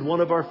 attend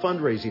one of our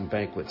fundraising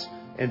banquets,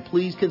 and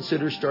please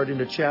consider starting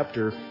a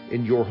chapter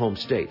in your home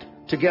state.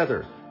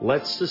 Together,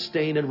 let's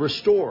sustain and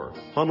restore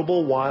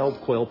huntable wild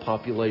quail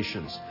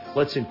populations.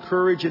 Let's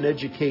encourage and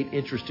educate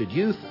interested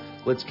youth.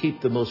 Let's keep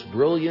the most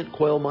brilliant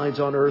quail minds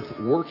on earth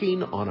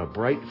working on a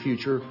bright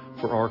future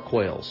for our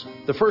quails.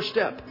 The first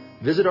step,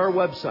 visit our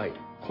website,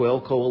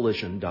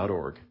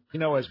 quailcoalition.org.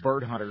 As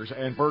bird hunters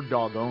and bird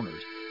dog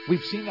owners,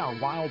 we've seen our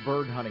wild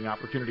bird hunting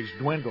opportunities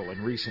dwindle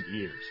in recent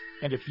years.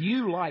 And if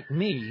you, like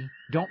me,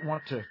 don't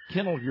want to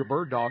kennel your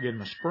bird dog in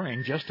the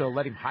spring just to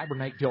let him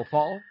hibernate till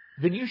fall,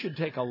 then you should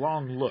take a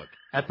long look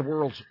at the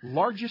world's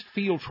largest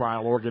field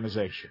trial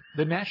organization,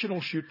 the National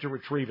Shoot to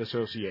Retrieve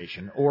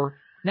Association, or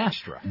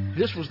NASTRA.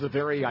 This was the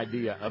very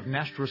idea of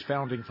NASTRA's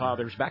founding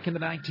fathers back in the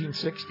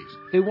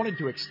 1960s. They wanted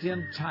to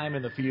extend time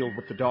in the field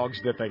with the dogs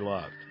that they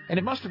loved. And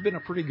it must have been a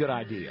pretty good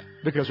idea,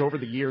 because over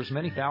the years,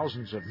 many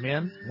thousands of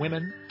men,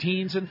 women,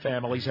 teens, and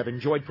families have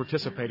enjoyed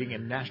participating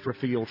in NASTRA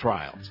field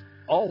trials.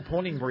 All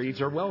pointing breeds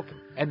are welcome,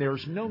 and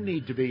there's no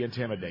need to be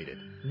intimidated.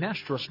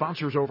 NASTRA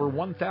sponsors over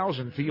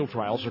 1,000 field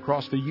trials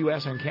across the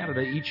U.S. and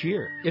Canada each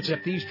year. It's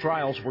at these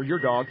trials where your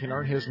dog can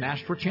earn his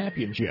NASTRA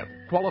championship,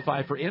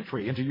 qualify for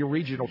entry into your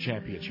regional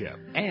championship,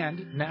 and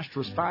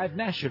NASTRA's 5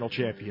 national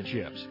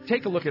championships.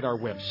 Take a look at our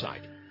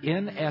website,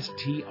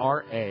 nstra.org,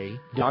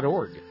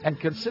 and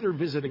consider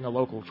visiting a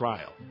local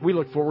trial. We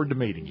look forward to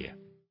meeting you.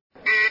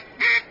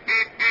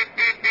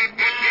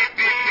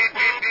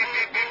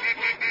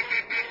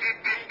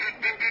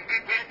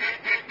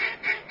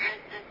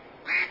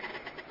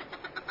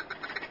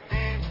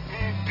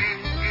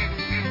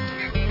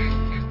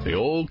 The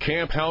old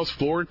camp house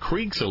floor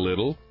creaks a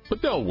little,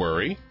 but don't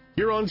worry.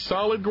 You're on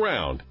solid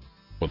ground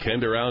with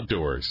Kinder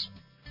Outdoors.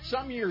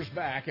 Some years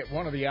back at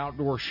one of the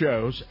outdoor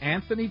shows,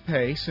 Anthony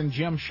Pace and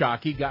Jim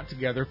Shockey got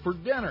together for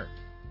dinner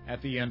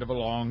at the end of a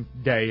long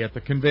day at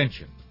the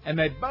convention. And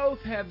they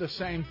both had the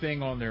same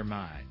thing on their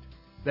mind.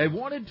 They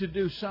wanted to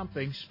do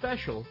something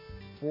special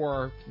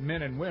for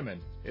men and women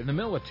in the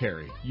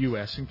military,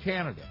 U.S. and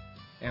Canada.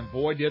 And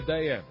boy, did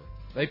they ever.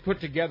 They put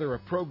together a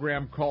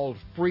program called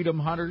Freedom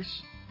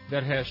Hunters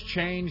that has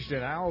changed,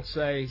 and I'll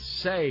say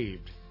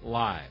saved,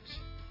 lives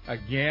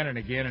again and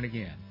again and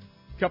again.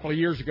 A couple of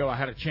years ago, I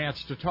had a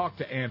chance to talk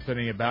to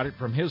Anthony about it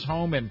from his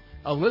home in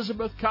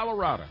Elizabeth,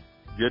 Colorado.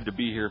 Good to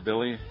be here,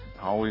 Billy.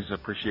 Always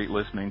appreciate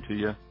listening to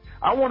you.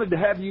 I wanted to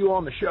have you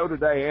on the show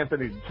today,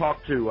 Anthony, to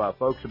talk to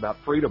folks about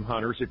Freedom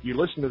Hunters. If you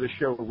listen to the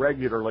show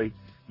regularly,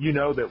 you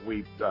know that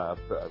we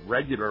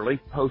regularly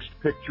post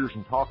pictures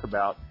and talk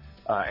about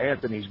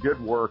Anthony's good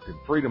work and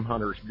Freedom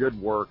Hunters' good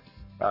work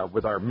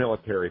with our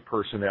military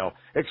personnel.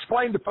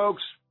 Explain to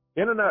folks,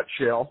 in a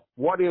nutshell,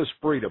 what is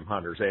Freedom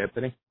Hunters,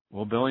 Anthony?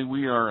 Well, Billy,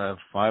 we are a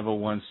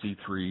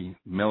 501c3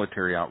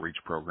 military outreach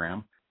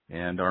program,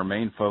 and our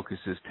main focus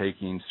is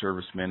taking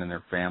servicemen and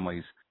their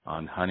families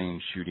on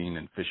hunting, shooting,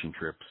 and fishing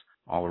trips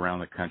all around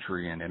the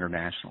country and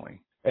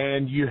internationally.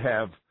 And you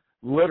have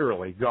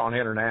literally gone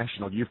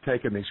international. You've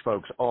taken these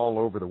folks all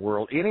over the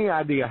world. Any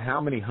idea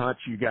how many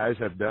hunts you guys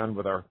have done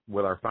with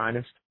our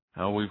finest?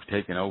 We've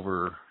taken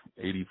over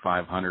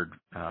 8,500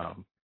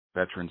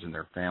 veterans and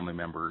their family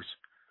members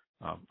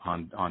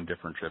on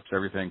different trips,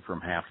 everything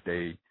from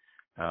half-day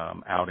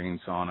outings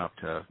on up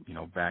to,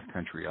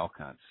 backcountry elk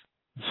hunts.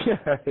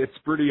 Yeah, it's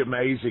pretty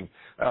amazing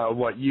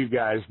what you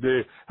guys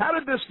do. How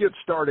did this get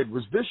started?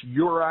 Was this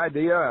your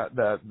idea?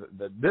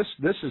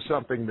 This is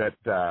something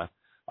that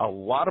a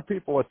lot of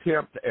people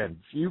attempt and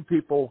few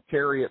people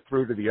carry it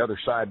through to the other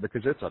side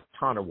because it's a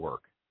ton of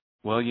work.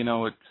 Well,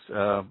 it's,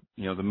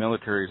 the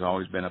military has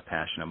always been a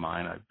passion of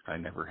mine. I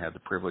never had the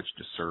privilege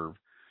to serve,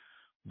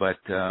 but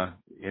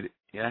it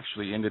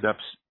actually ended up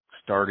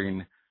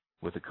starting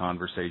with a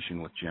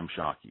conversation with Jim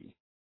Shockey.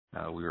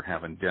 We were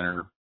having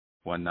dinner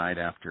one night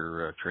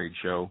after a trade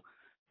show,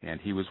 and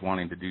he was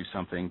wanting to do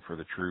something for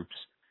the troops,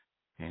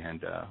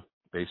 and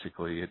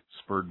basically it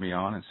spurred me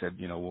on and said,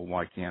 well,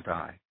 why can't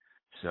I?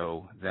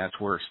 So that's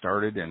where it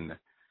started, and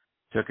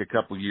took a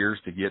couple of years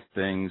to get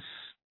things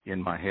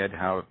in my head,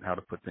 how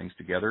to put things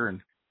together,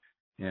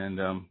 and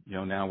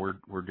now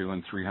we're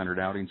doing 300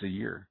 outings a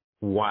year.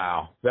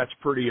 Wow, that's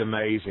pretty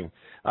amazing.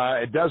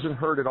 It doesn't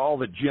hurt at all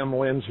that Jim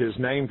lends his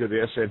name to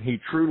this, and he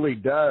truly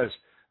does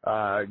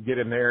get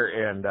in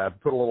there and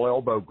put a little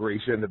elbow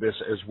grease into this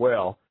as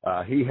well.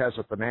 He has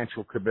a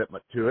financial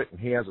commitment to it, and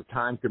he has a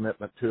time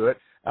commitment to it.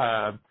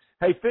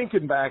 Hey,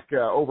 thinking back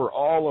over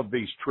all of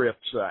these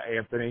trips,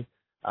 Anthony,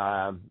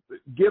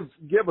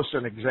 give us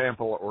an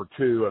example or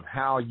two of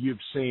how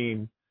you've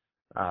seen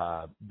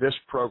this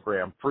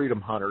program,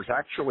 Freedom Hunters,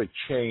 actually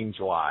change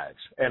lives.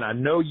 And I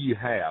know you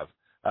have,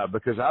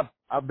 because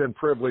I've been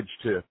privileged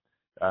to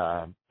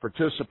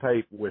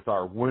participate with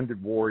our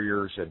wounded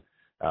warriors and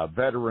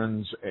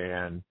veterans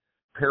and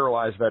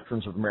paralyzed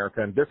veterans of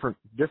America and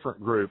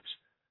different groups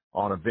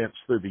on events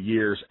through the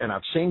years. And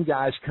I've seen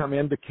guys come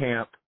into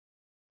camp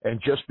and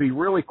just be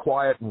really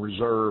quiet and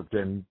reserved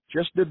and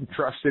just didn't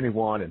trust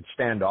anyone and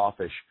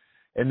standoffish.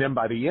 And then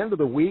by the end of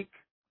the week,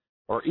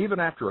 or even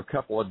after a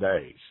couple of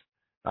days,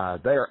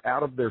 they are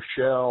out of their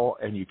shell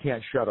and you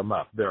can't shut them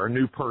up. They're a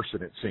new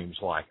person, it seems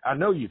like. I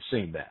know you've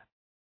seen that.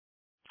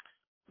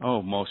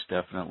 Oh, most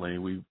definitely.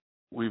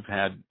 We've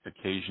had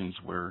occasions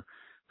where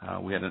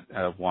we had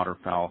a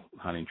waterfowl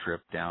hunting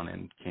trip down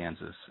in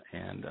Kansas,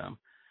 and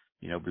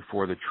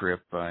before the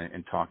trip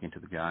and talking to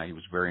the guy, he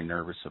was very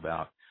nervous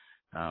about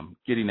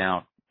getting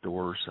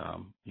outdoors.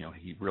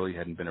 He really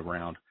hadn't been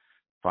around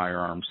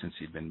firearms since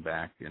he'd been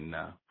back, and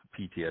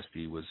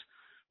PTSD was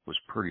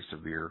pretty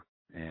severe.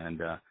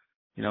 And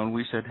and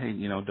we said, hey,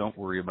 don't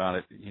worry about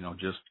it.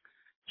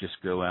 Just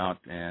go out,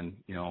 and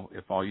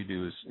if all you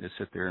do is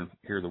sit there and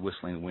hear the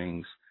whistling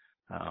wings,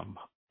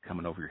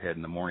 coming over your head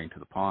in the morning to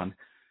the pond,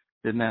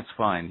 then that's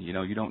fine. You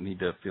know, you don't need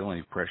to feel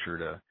any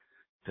pressure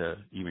to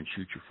even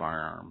shoot your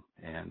firearm.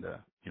 And,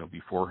 you know,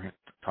 before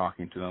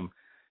talking to him,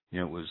 you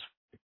know, it was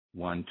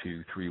 1,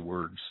 2, 3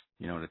 words,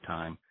 you know, at a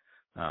time.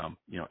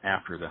 You know,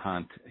 after the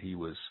hunt, he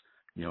was,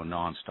 you know,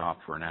 nonstop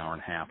for an hour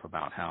and a half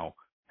about how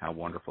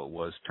wonderful it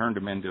was. Turned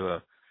him into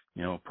a,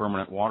 you know,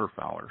 permanent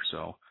waterfowler.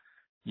 So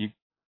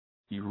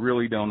you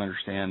really don't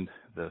understand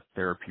the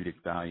therapeutic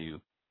value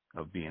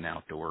of being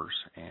outdoors.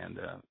 And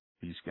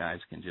these guys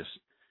can just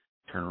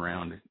turn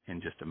around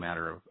in just a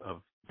matter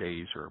of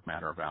days or a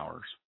matter of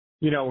hours.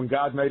 You know, when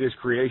God made his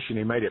creation,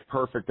 he made it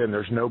perfect, and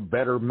there's no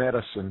better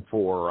medicine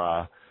for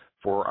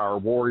our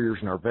warriors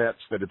and our vets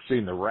that have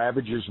seen the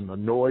ravages and the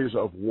noise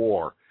of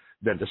war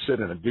than to sit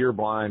in a deer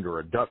blind or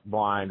a duck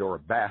blind or a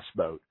bass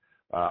boat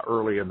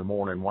early in the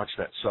morning and watch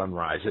that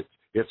sunrise.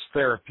 It's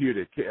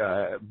therapeutic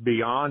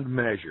beyond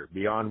measure,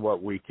 beyond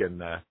what we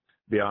can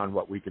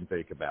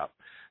think about.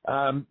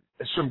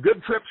 Some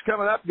good trips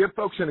coming up. Give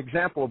folks an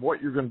example of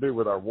what you're going to do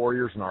with our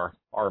warriors and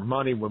our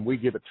money when we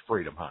give it to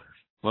Freedom Hunters.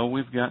 Well,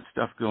 we've got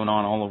stuff going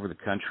on all over the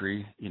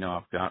country. You know,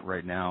 I've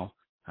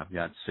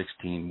got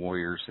 16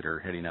 warriors that are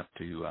heading up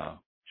to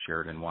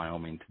Sheridan,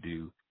 Wyoming to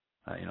do,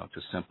 you know, it's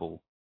a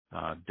simple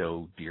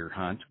doe deer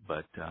hunt,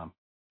 but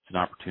it's an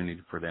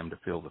opportunity for them to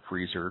fill the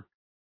freezer.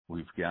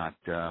 We've got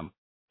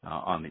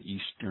on the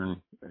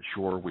eastern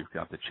shore, we've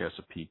got the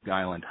Chesapeake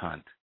Island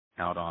hunt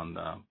out on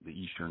the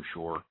eastern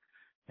shore,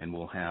 and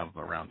we'll have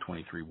around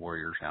 23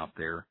 warriors out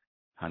there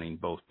hunting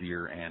both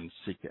deer and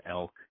Sika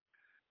elk.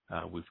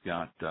 We've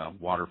got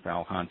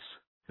waterfowl hunts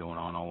going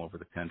on all over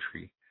the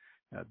country.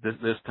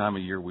 This time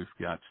of year, we've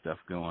got stuff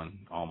going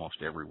almost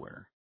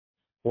everywhere.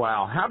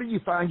 Wow. How do you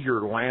find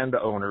your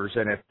landowners?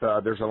 And if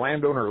there's a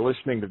landowner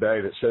listening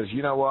today that says,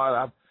 you know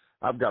what,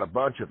 I've got a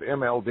bunch of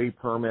MLD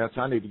permits,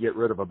 I need to get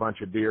rid of a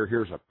bunch of deer,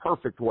 here's a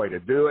perfect way to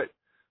do it.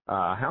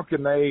 How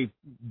can they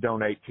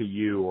donate to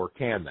you, or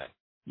can they?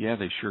 Yeah,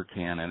 they sure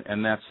can.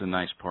 And that's the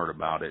nice part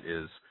about it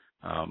is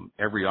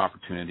every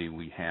opportunity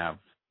we have,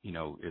 you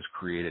know, is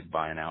created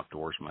by an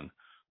outdoorsman,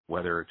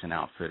 whether it's an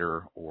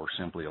outfitter or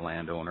simply a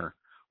landowner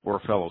or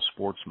a fellow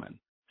sportsman.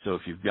 So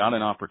if you've got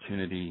an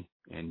opportunity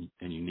and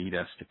you need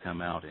us to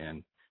come out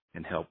and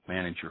help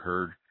manage your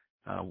herd,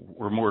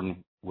 we're more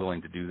than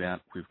willing to do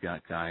that. We've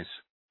got guys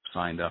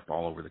signed up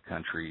all over the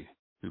country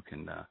who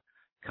can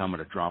come at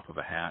a drop of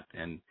a hat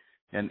and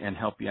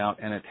help you out,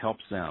 and it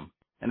helps them.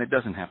 And it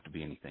doesn't have to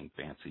be anything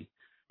fancy.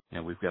 You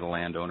know, we've got a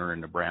landowner in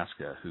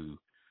Nebraska who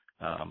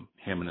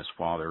him and his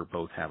father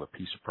both have a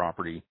piece of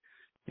property,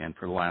 and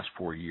for the last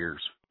 4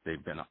 years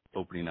they've been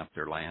opening up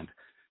their land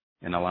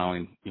and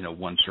allowing, you know,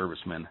 one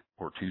serviceman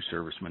or 2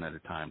 servicemen at a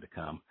time to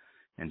come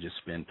and just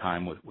spend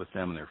time with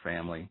them and their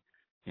family.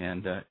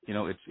 And you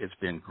know, it's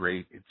been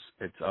great.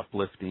 It's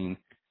uplifting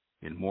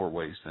in more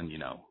ways than you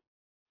know.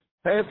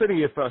 Hey,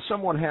 Anthony, if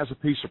someone has a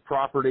piece of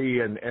property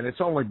and it's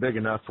only big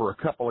enough for a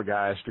couple of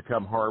guys to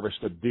come harvest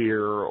a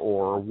deer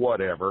or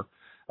whatever,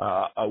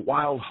 a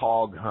wild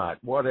hog hunt,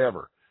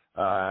 whatever,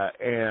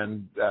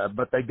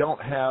 but they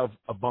don't have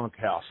a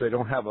bunkhouse, they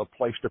don't have a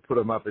place to put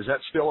them up, is that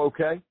still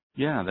okay?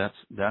 Yeah,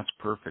 that's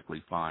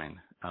perfectly fine.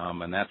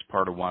 And that's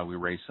part of why we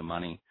raise the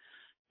money.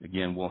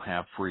 Again, we'll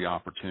have free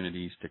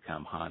opportunities to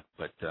come hunt,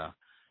 but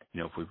you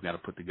know, if we've got to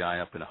put the guy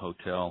up in a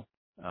hotel,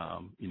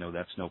 you know,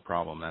 that's no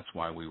problem. That's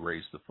why we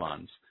raise the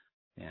funds.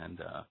 And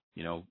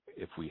you know,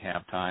 if we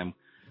have time,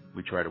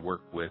 we try to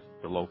work with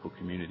the local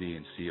community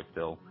and see if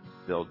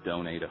they'll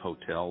donate a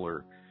hotel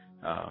or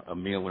a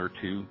meal or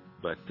two.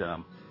 But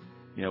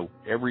you know,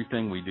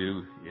 everything we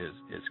do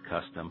is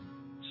custom,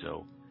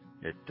 so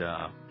it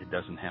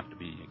doesn't have to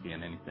be,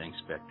 again, anything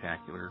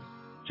spectacular.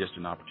 Just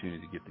an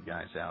opportunity to get the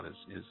guys out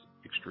is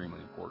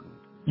extremely important.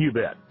 You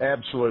bet.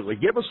 Absolutely.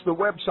 Give us the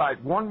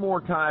website one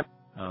more time.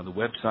 The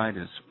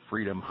website is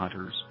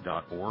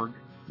freedomhunters.org.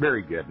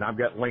 Very good. And I've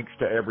got links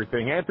to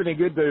everything. Anthony,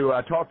 good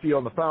to talk to you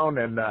on the phone,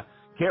 and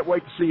can't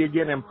wait to see you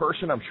again in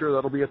person. I'm sure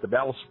that'll be at the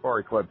Dallas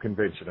Safari Club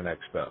Convention and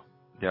Expo.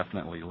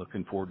 Definitely.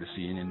 Looking forward to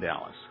seeing you in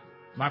Dallas.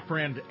 My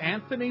friend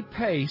Anthony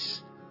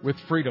Pace with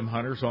Freedom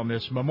Hunters on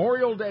this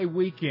Memorial Day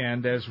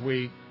weekend as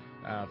we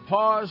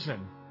pause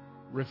and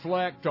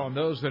reflect on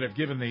those that have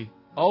given the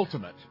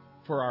ultimate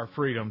for our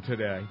freedom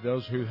today,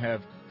 those who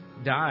have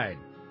died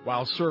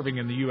while serving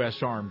in the U.S.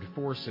 Armed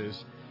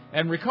Forces,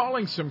 and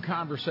recalling some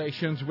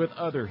conversations with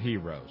other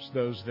heroes,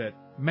 those that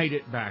made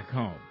it back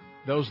home,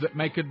 those that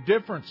make a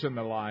difference in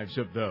the lives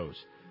of those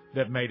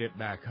that made it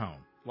back home,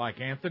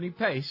 like Anthony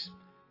Pace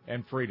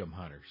and Freedom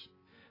Hunters.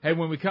 Hey,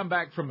 when we come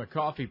back from the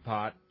coffee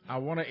pot, I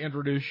want to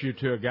introduce you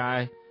to a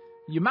guy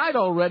you might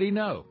already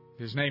know.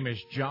 His name is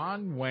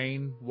John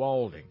Wayne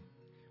Walding.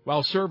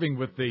 While serving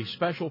with the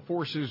Special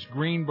Forces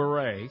Green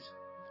Berets,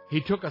 he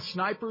took a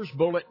sniper's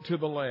bullet to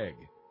the leg.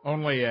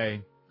 Only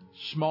a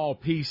small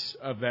piece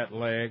of that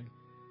leg,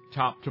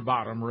 top to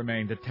bottom,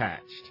 remained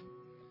attached.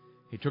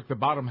 He took the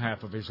bottom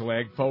half of his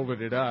leg,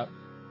 folded it up,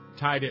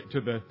 tied it to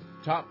the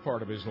top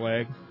part of his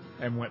leg,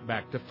 and went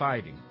back to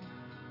fighting.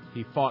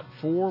 He fought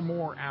 4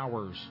 more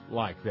hours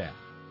like that.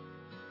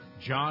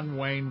 John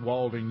Wayne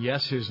Walden.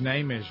 Yes, his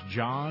name is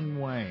John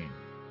Wayne.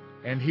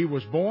 And he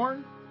was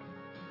born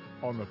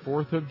on the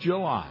 4th of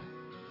July.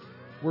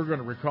 We're going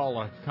to recall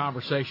a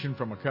conversation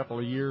from a couple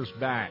of years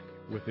back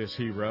with this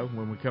hero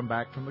when we come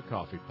back from the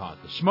coffee pot.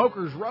 The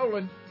smoker's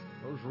rolling.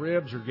 Those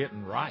ribs are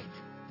getting right.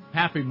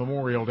 Happy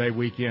Memorial Day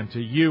weekend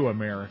to you,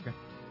 America.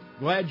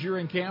 Glad you're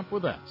in camp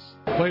with us.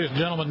 Ladies and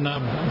gentlemen,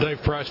 I'm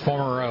Dave Price,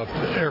 former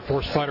Air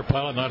Force fighter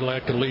pilot, and I'd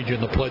like to lead you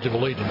in the Pledge of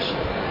Allegiance.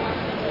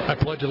 I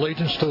pledge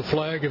allegiance to the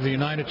flag of the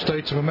United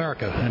States of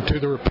America and to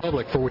the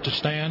republic for which it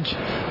stands,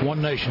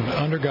 one nation,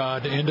 under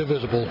God,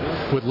 indivisible,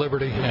 with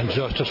liberty and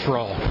justice for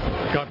all.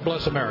 God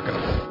bless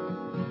America.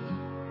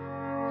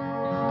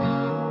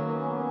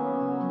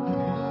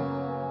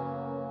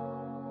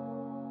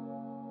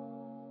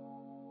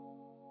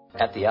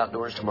 At the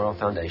Outdoors Tomorrow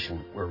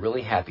Foundation, we're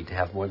really happy to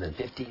have more than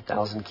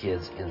 50,000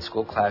 kids in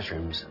school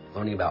classrooms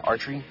learning about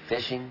archery,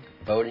 fishing,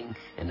 boating,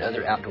 and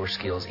other outdoor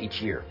skills each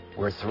year.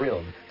 We're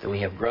thrilled that we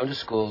have grown to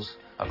schools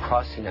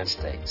across the United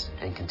States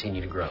and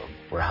continue to grow.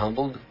 We're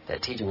humbled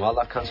that teaching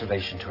wildlife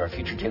conservation to our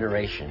future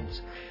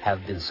generations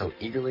have been so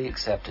eagerly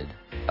accepted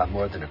by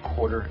more than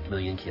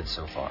 250,000 kids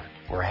so far.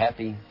 We're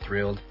happy,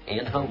 thrilled,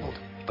 and humbled.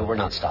 But we're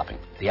not stopping.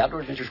 The Outdoor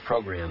Adventures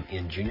program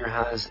in junior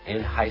highs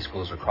and high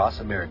schools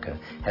across America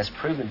has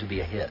proven to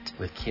be a hit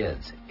with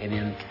kids. And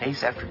in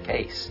case after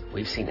case,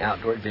 we've seen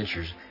Outdoor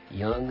Adventures'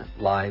 young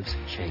lives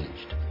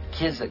changed.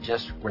 Kids that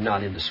just were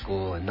not into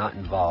school and not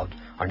involved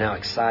are now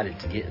excited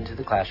to get into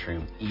the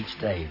classroom each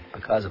day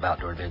because of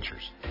Outdoor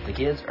Adventures. The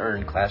kids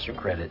earn classroom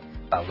credit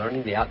by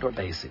learning the outdoor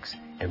basics,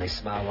 and they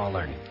smile while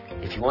learning.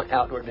 If you want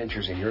Outdoor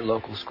Adventures in your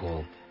local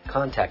school,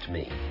 contact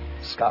me,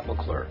 Scott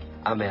McClure.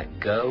 I'm at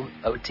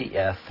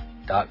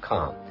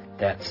gootf.com.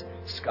 That's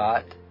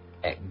Scott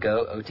at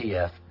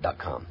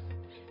gootf.com.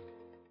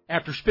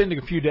 After spending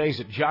a few days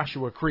at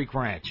Joshua Creek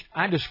Ranch,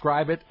 I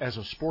describe it as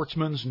a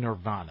sportsman's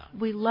nirvana.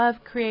 We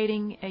love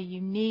creating a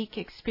unique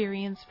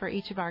experience for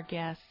each of our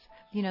guests.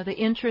 You know, the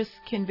interests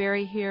can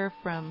vary here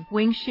from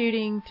wing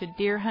shooting to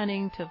deer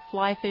hunting to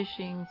fly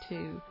fishing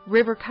to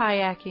river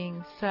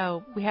kayaking.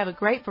 So we have a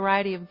great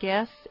variety of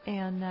guests,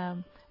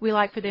 and we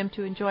like for them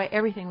to enjoy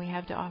everything we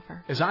have to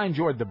offer. As I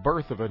enjoyed the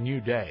birth of a new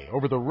day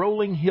over the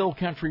rolling hill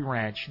country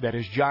ranch that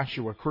is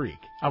Joshua Creek,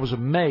 I was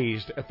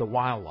amazed at the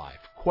wildlife.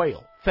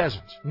 Quail,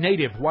 pheasants,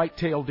 native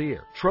white-tailed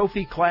deer,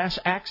 trophy class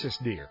axis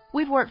deer.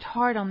 We've worked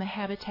hard on the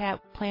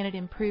habitat, planted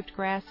improved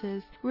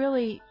grasses,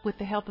 really with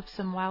the help of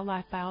some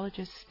wildlife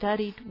biologists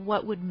studied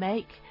what would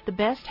make the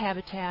best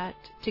habitat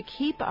to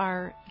keep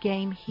our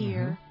game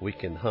here. We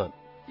can hunt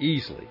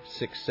easily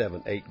 6,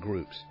 7, 8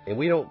 groups. And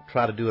we don't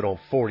try to do it on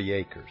 40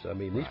 acres. I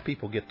mean, these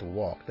people get to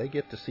walk. They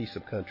get to see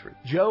some country.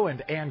 Joe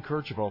and Ann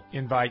Kirchhoff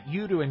invite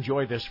you to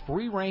enjoy this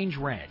free-range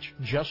ranch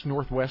just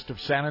northwest of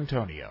San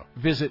Antonio.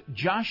 Visit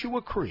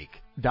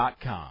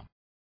joshuacreek.com.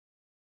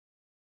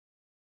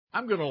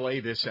 I'm going to lay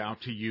this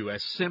out to you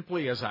as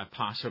simply as I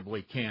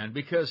possibly can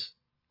because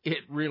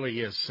it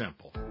really is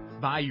simple.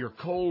 Buy your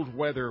cold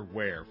weather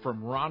wear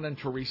from Ron and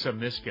Teresa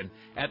Miskin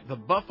at the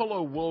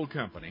Buffalo Wool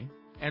Company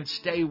and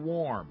stay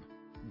warm.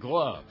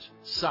 Gloves,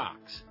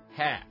 socks,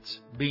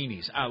 hats,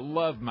 beanies. I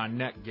love my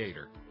neck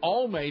gaiter.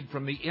 All made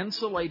from the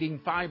insulating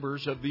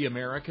fibers of the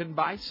American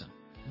bison.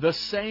 The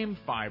same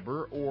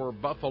fiber or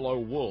buffalo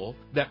wool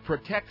that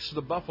protects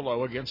the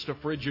buffalo against a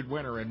frigid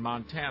winter in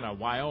Montana,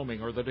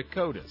 Wyoming, or the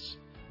Dakotas.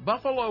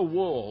 Buffalo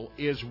wool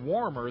is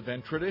warmer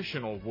than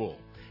traditional wool,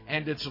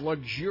 and it's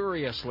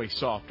luxuriously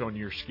soft on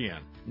your skin,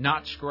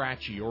 not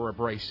scratchy or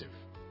abrasive.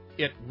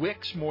 It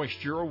wicks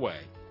moisture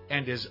away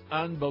and is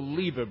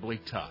unbelievably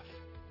tough,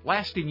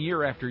 lasting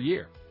year after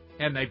year.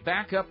 And they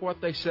back up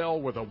what they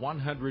sell with a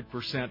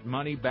 100%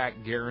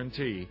 money-back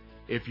guarantee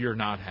if you're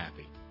not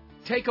happy.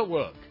 Take a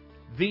look.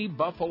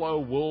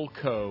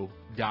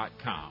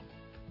 TheBuffaloWoolCo.com.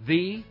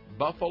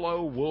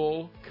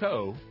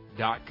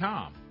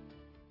 TheBuffaloWoolCo.com.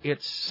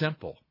 It's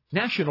simple.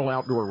 National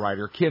outdoor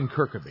writer Ken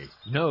Kirkaby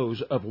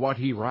knows of what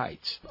he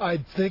writes. I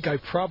think I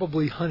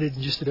probably hunted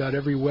in just about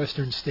every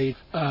western state.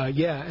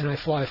 And I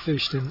fly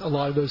fished in a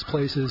lot of those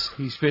places.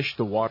 He's fished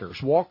the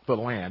waters, walked the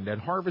land,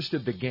 and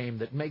harvested the game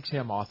that makes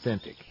him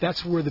authentic.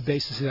 That's where the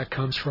basis of that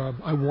comes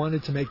from. I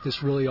wanted to make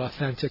this really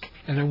authentic,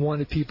 and I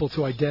wanted people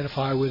to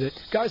identify with it.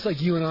 Guys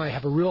like you and I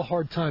have a real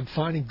hard time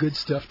finding good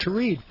stuff to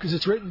read because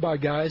it's written by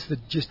guys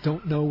that just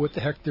don't know what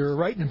the heck they're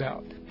writing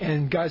about.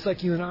 And guys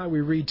like you and I, we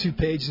read 2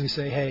 pages and we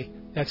say, hey,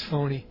 that's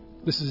phony.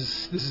 This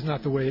is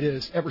not the way it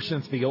is. Ever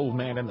since The Old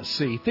Man and the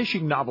Sea,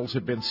 fishing novels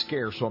have been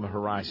scarce on the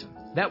horizon.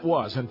 That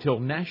was until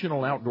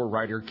national outdoor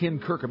writer Ken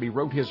Kirkaby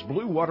wrote his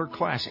Blue Water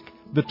Classic,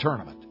 The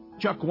Tournament.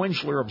 Chuck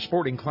Winchler of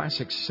Sporting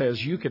Classics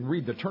says you can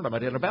read The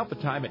Tournament in about the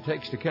time it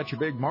takes to catch a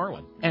big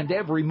marlin. And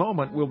every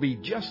moment will be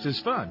just as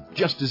fun,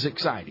 just as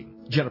exciting.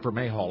 Jennifer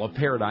Mayhall of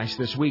Paradise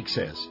This Week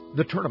says,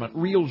 The Tournament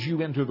reels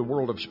you into the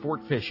world of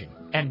sport fishing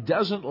and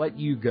doesn't let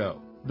you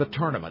go. The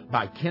Tournament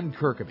by Ken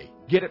Kirkaby.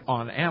 Get it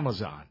on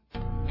Amazon.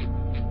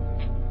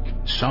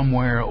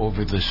 Somewhere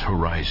over this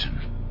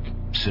horizon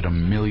sit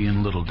 1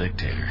 million little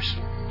dictators,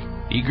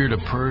 eager to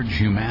purge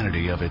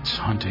humanity of its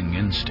hunting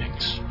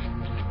instincts.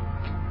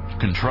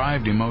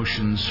 contrived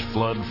emotions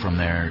flood from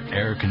their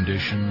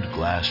air-conditioned,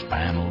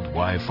 glass-paneled,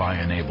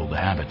 Wi-Fi-enabled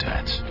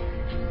habitats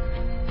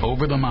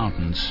over the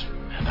mountains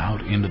and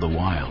out into the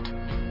wild,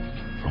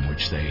 from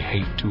which they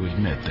hate to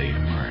admit they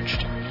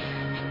emerged.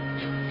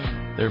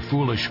 Their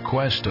foolish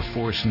quest to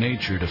force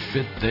nature to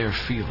fit their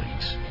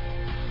feelings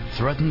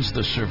threatens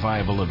the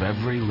survival of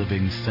every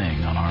living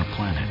thing on our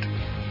planet.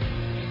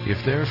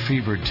 If their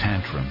fevered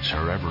tantrums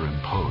are ever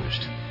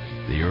imposed,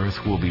 the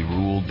Earth will be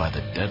ruled by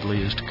the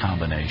deadliest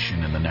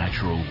combination in the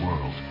natural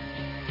world: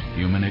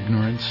 human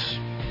ignorance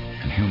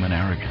and human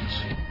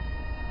arrogance.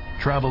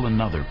 Travel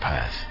another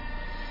path,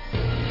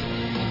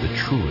 the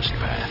truest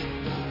path,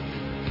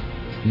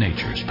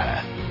 nature's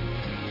path.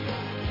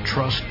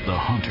 Trust the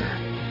hunter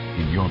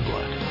in your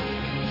blood.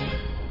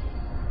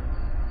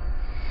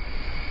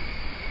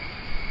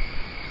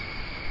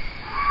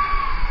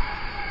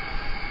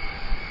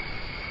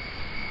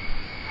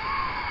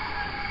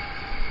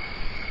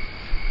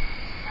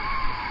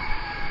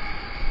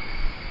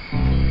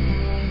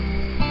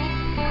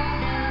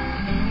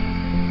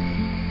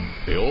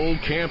 The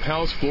old camp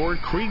house floor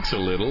creaks a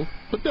little,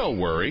 but don't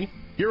worry.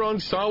 You're on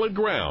solid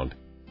ground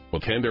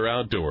with Kinder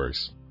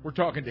Outdoors. We're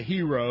talking to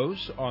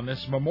heroes on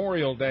this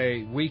Memorial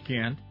Day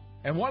weekend,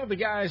 and one of the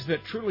guys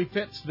that truly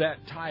fits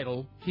that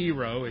title,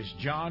 hero, is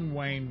John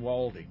Wayne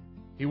Walding.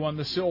 He won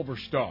the Silver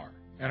Star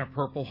and a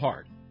Purple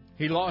Heart.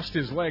 He lost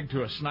his leg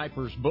to a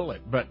sniper's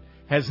bullet, but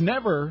has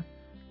never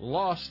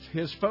lost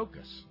his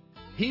focus.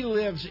 He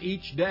lives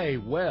each day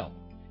well.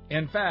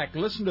 In fact,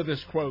 listen to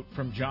this quote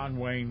from John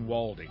Wayne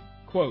Walding.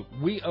 Quote,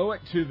 "We owe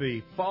it to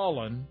the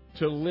fallen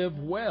to live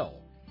well."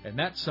 And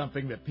that's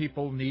something that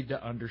people need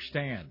to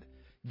understand.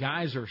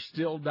 Guys are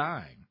still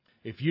dying.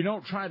 If you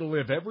don't try to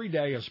live every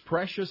day as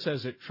precious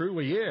as it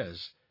truly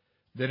is,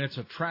 then it's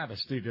a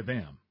travesty to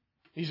them.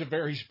 He's a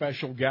very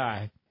special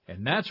guy,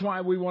 and that's why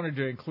we wanted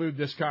to include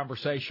this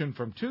conversation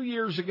from 2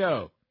 years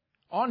ago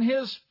on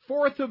his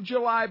 4th of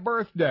July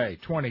birthday,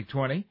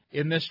 2020,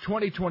 in this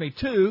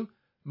 2022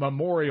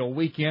 Memorial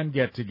Weekend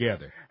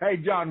get-together. Hey,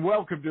 John,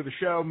 welcome to the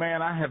show,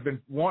 man. I have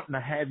been wanting to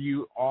have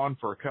you on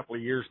for a couple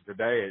of years.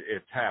 Today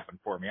it's happened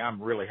for me.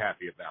 I'm really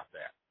happy about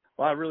that.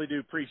 Well, I really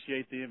do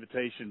appreciate the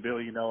invitation,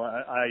 Billy. You know,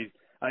 I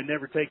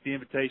never take the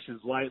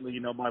invitations lightly. You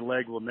know, my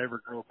leg will never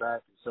grow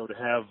back. So to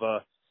have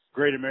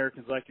great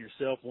Americans like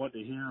yourself want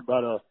to hear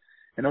about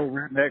an old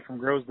redneck from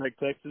Groesbeck,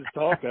 Texas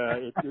talk,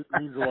 it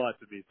means a lot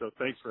to me. So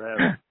thanks for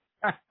having me.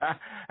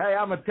 Hey,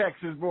 I'm a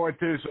Texas boy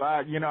too, so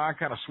I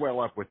kind of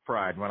swell up with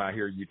pride when I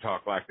hear you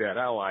talk like that.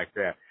 I like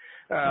that.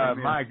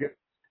 My good,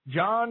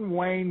 John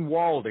Wayne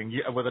Walding,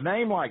 with a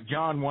name like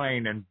John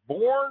Wayne and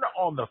born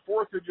on the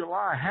 4th of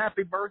July.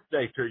 Happy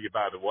birthday to you,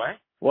 by the way.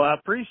 Well, I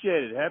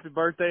appreciate it. Happy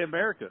birthday,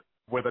 America.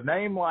 With a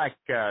name like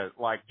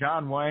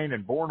John Wayne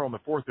and born on the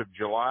 4th of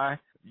July,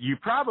 you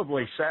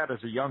probably sat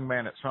as a young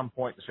man at some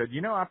point and said,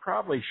 I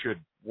probably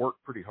should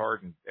work pretty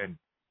hard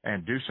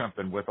and do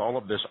something with all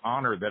of this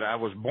honor that I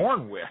was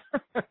born with.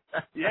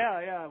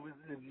 Yeah. With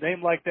a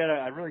name like that,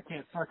 I really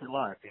can't suck at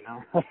life,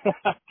 That's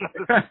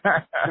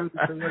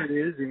what it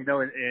is,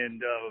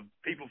 and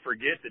people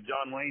forget that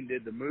John Wayne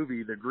did the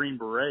movie, The Green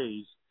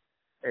Berets.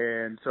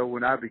 And so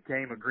when I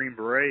became a Green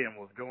Beret and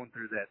was going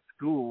through that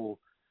school,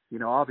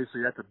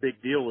 obviously that's a big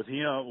deal with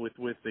him, with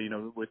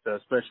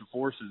Special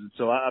Forces. And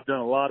so I've done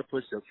a lot of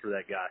push-ups for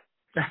that guy.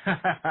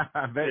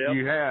 I bet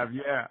you have.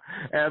 Yeah,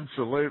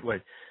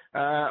 absolutely.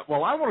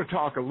 Well, I want to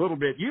talk a little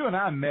bit. You and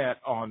I met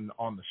on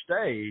the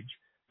stage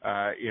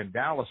in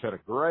Dallas at a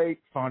great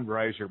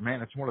fundraiser.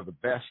 Man, it's one of the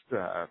best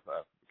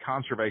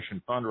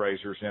conservation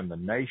fundraisers in the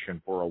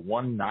nation for a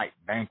one-night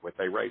banquet.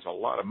 They raise a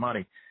lot of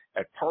money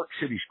at Park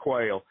Cities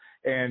Quail,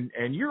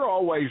 and you're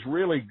always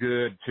really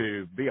good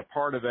to be a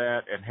part of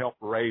that and help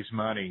raise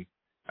money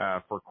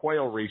for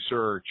quail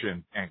research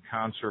and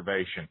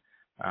conservation.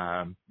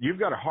 You've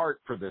got a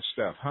heart for this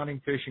stuff, hunting,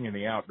 fishing, and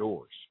the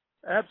outdoors.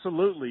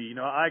 Absolutely.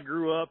 I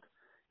grew up,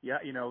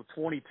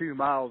 22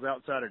 miles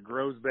outside of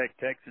Groesbeck,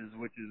 Texas,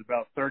 which is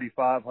about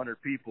 3,500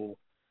 people.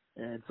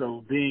 And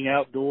so being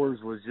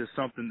outdoors was just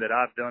something that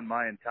I've done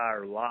my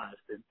entire life,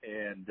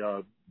 and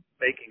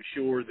making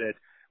sure that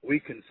we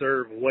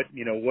conserve what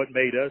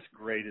made us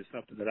great is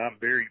something that I'm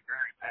very,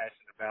 very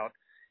passionate about.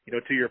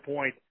 To your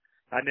point,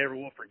 I never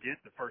will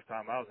forget the first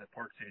time I was at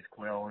Park Cities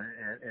Quail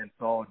and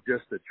saw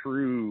just the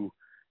true,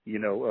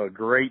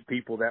 great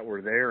people that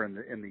were there and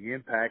the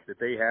impact that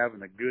they have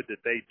and the good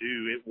that they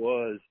do. It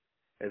was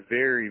a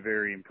very,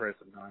 very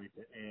impressive night,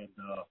 and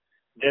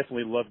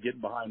definitely love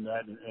getting behind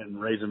that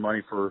and raising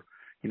money for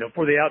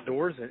the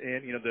outdoors and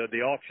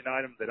the auction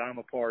items that I'm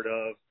a part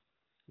of.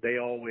 They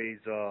always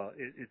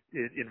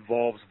it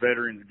involves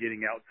veterans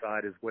getting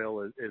outside as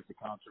well as the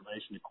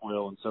conservation of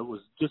quail, and so it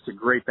was just a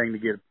great thing to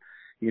get,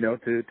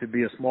 to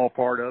be a small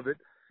part of it.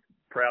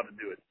 Proud to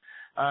do it.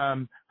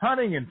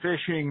 Hunting and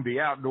fishing, the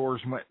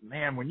outdoors,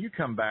 man, when you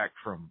come back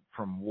from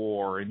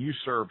war and you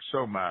served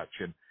so much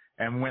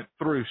and went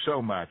through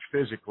so much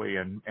physically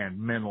and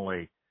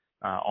mentally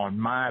on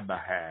my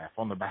behalf,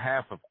 on the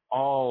behalf of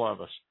all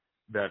of us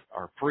that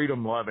are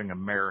freedom-loving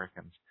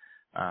Americans,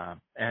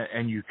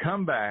 and you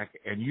come back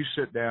and you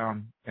sit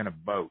down in a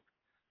boat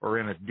or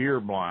in a deer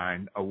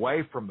blind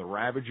away from the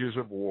ravages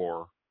of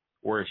war,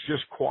 where it's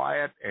just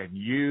quiet and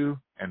you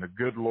and the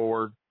good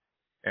Lord,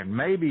 and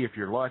maybe if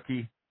you're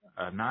lucky,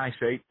 a nice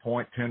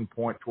 8-point,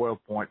 10-point,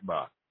 12-point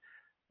buck.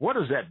 What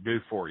does that do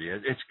for you?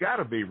 It's got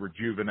to be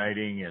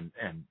rejuvenating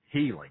and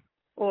healing.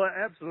 Well,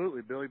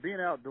 absolutely, Billy. Being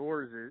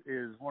outdoors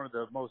is one of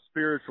the most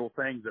spiritual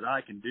things that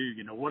I can do.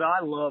 You know, what I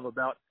love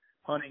about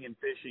hunting and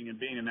fishing and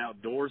being an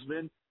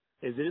outdoorsman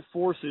is it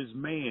forces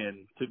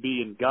man to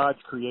be in God's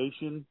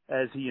creation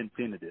as he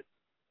intended it.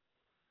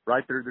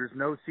 Right? There's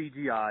no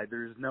CGI.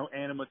 There's no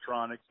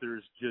animatronics.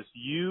 There's just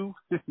you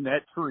in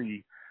that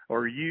tree,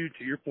 or you,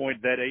 to your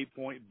point, that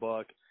 8-point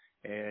buck.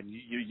 And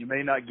you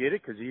may not get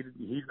it because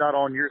he's not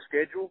on your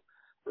schedule,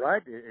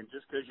 right? And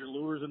just because your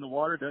lure's in the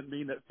water doesn't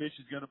mean that fish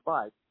is going to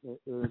bite.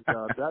 And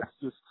that's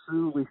just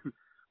truly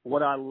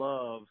what I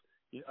love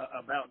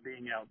about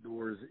being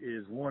outdoors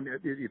is, one,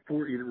 it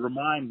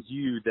reminds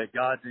you that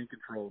God's in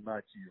control,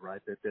 not you,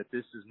 right? That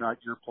this is not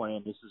your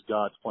plan. This is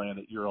God's plan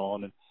that you're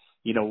on. And,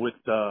 you know, with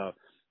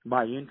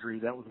my injury,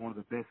 that was one of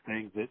the best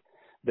things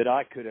that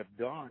I could have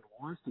done,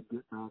 was to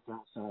get back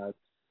outside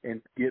and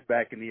get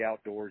back in the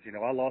outdoors. You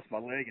know, I lost my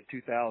leg in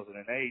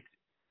 2008,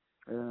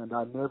 and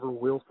I never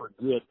will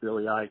forget,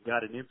 Billy, I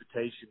got an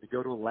invitation to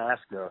go to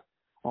Alaska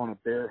on a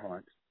bear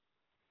hunt.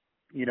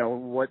 You know,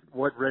 what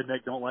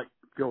redneck don't like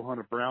to go hunt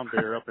a brown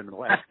bear up in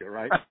Alaska,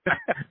 right?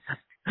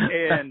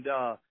 And,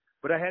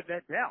 but I had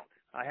that doubt.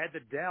 I had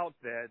the doubt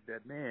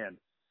that man,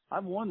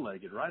 I'm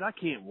one-legged, right? I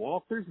can't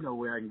walk. There's no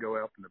way I can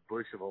go out in the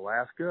bush of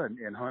Alaska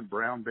and hunt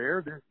brown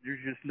bear. There's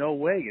just no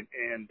way.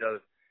 And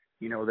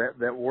you know,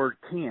 that word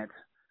can't,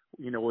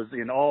 you know, was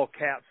in all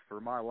caps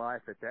for my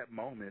life at that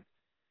moment.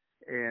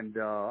 And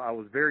I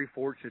was very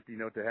fortunate, you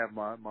know, to have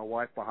my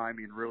wife behind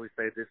me and really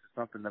say this is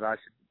something that I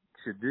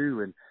should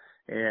do.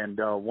 And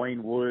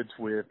Wayne Woods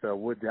with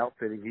Woods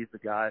Outfitting, he's the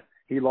guy.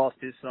 He lost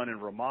his son in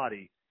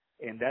Ramadi,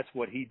 and that's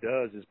what he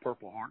does is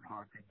Purple Heart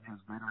hunting, his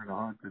veteran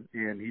hunting.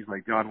 And he's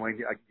like, John Wayne,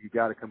 you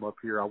got to come up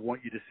here. I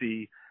want you to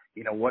see,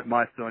 you know, what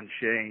my son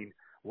Shane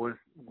was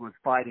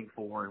fighting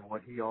for and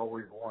what he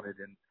always wanted.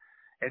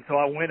 And so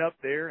I went up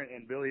there,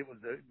 and Billy, it was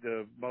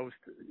the most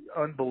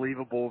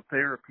unbelievable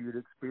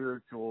therapeutic,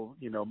 spiritual,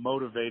 you know,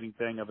 motivating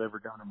thing I've ever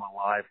done in my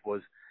life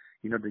was,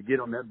 you know, to get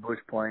on that bush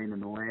plane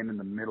and land in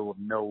the middle of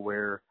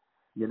nowhere,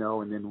 you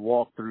know, and then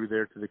walk through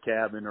there to the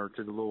cabin or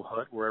to the little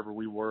hut wherever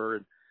we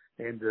were,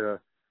 and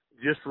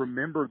just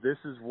remember this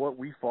is what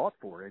we fought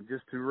for, and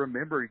just to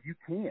remember you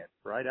can't,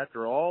 right?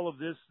 After all of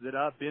this that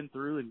I've been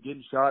through and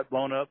getting shot,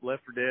 blown up,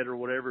 left for dead, or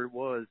whatever it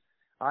was,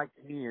 I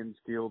can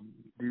still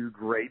do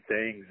great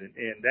things,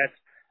 and that's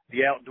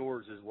the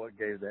outdoors is what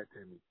gave that to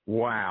me.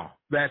 Wow,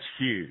 that's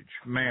huge,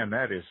 man.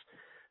 That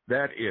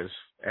is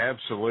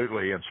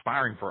absolutely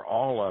inspiring for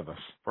all of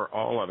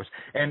us.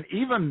 And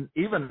even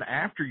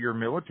after your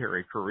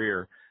military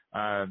career,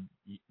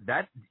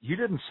 that you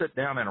didn't sit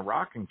down in a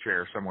rocking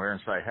chair somewhere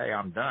and say, "Hey,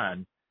 I'm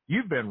done."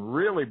 You've been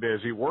really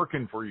busy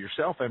working for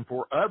yourself and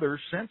for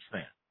others since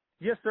then.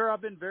 Yes, sir.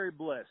 I've been very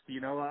blessed.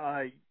 You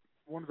know,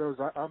 one of those,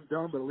 I'm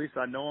dumb, but at least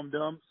I know I'm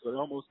dumb, so it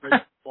almost makes me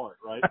smart,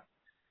 right?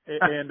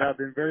 And I've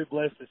been very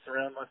blessed to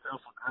surround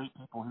myself with great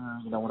people here,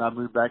 you know, when I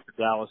moved back to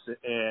Dallas.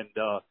 And,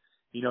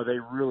 you know, they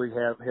really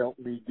have helped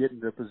me get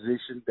into a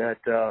position that,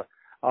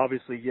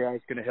 obviously, yeah,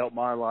 it's going to help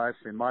my life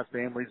and my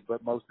family's,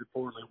 but most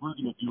importantly, we're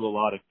going to do a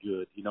lot of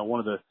good. You know, one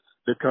of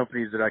the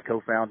companies that I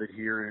co-founded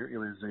here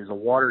is a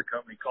water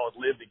company called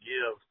Live to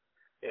Give,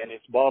 and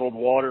it's bottled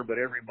water, but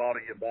every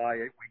bottle you buy,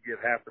 we give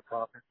half the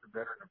profits to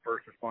veteran and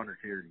first responder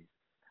charities.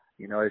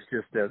 You know, it's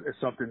just it's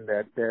something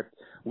that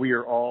we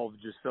are all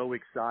just so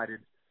excited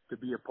to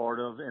be a part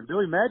of. And,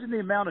 Billy, imagine the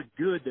amount of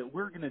good that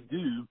we're going to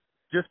do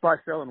just by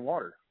selling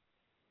water,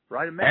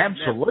 right? Imagine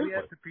absolutely. That we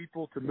ask the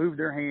people to move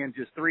their hand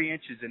just 3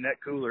 inches in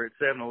that cooler at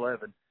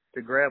 7-Eleven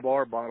to grab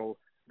our bottle.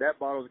 That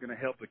bottle is going to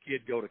help a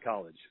kid go to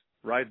college,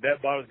 right?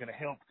 That bottle is going to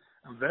help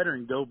a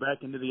veteran go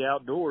back into the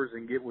outdoors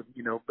and get with,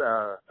 you know,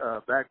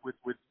 back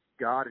with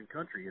God and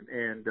country.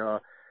 And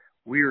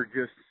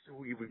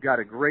we've got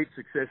a great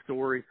success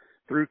story.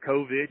 Through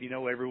COVID, you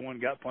know, everyone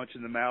got punched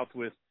in the mouth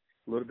with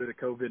a little bit of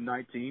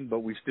COVID-19, but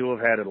we still have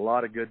had a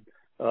lot of good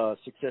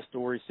success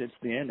stories since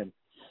then.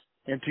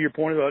 And to your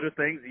point of other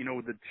things, you know,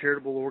 with the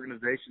charitable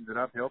organizations that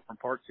I've helped, from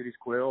Park Cities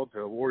Quail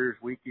to Warriors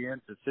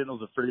Weekend to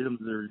Sentinels of Freedom,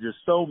 there are just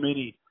so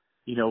many,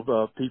 you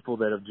know, people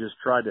that have just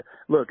tried to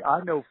look.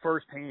 I know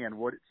firsthand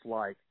what it's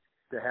like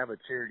to have a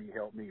charity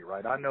help me,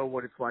 right? I know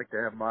what it's like to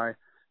have my,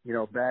 you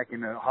know, back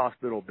in a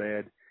hospital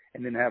bed,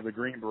 and then have the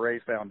Green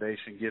Beret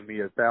Foundation give me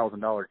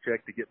 $1,000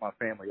 check to get my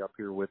family up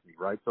here with me,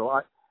 right? So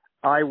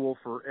I will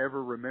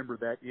forever remember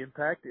that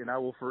impact, and I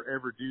will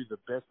forever do the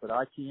best that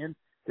I can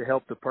to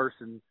help the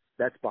person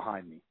that's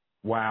behind me.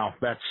 Wow,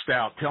 that's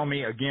stout. Tell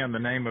me again the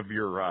name of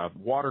your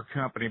water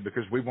company,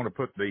 because we want to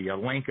put the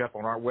link up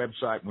on our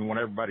website, and we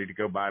want everybody to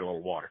go buy a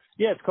little water.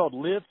 Yeah, it's called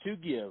Live to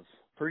Give.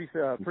 Pretty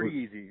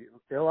easy.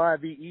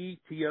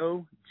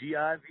 LIVETOGIVE.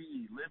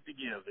 Live to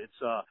Give.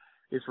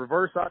 It's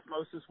reverse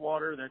osmosis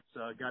water that's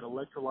got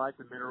electrolytes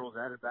and minerals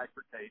added back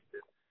for taste.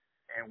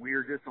 And we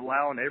are just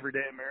allowing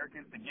everyday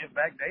Americans to give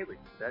back daily.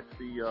 That's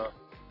the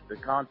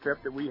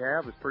concept that we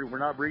have. Is pretty. We're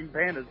not breeding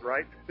pandas,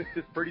 right?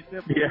 It's pretty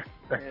simple. Yeah,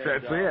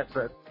 that's it.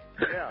 But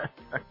yeah.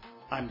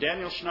 I'm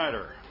Daniel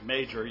Schneider,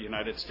 Major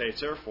United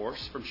States Air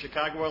Force from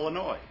Chicago,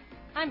 Illinois.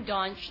 I'm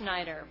Dawn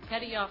Schneider,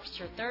 Petty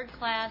Officer 3rd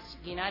Class,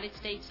 United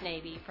States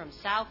Navy from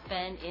South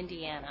Bend,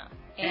 Indiana.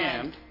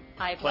 And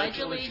I pledge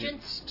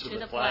allegiance to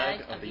the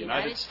flag of the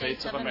United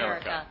States of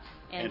America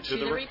and to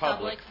the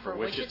republic for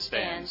which it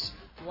stands,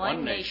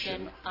 one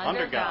nation,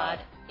 under God,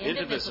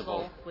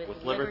 indivisible,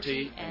 with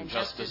liberty and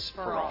justice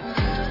for all.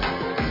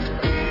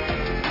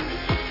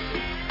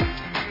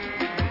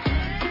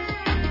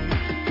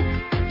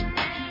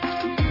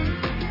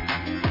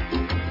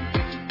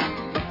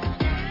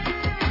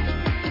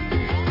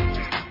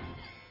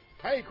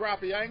 Hey,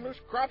 crappie anglers,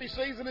 crappie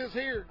season is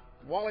here.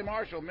 Wally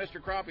Marshall, Mr.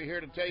 Crappie,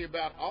 here to tell you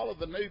about all of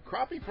the new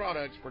crappie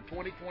products for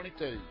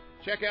 2022.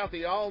 Check out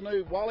the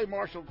all-new Wally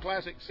Marshall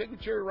Classic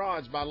Signature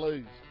Rods by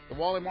Lew's. The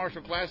Wally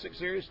Marshall Classic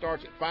Series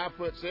starts at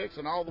 5'6"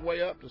 and all the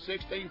way up to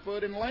 16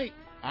 foot in length.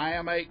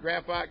 IM8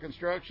 graphite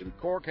construction,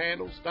 cork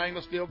handles,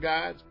 stainless steel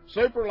guides,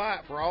 super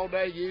light for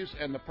all-day use,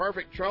 and the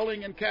perfect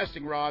trolling and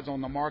casting rods on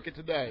the market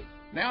today.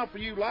 Now for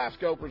you live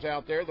scopers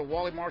out there, the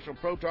Wally Marshall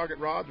Pro Target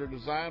rods are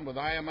designed with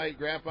IM8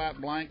 graphite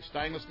blanks,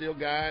 stainless steel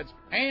guides,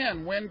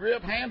 and wind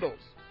grip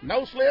handles.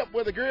 No slip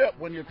with a grip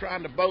when you're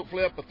trying to boat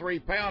flip a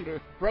 3-pounder.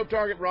 Pro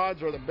Target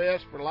rods are the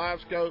best for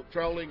live scope,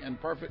 trolling,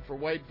 and perfect for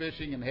wade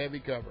fishing and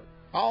heavy cover.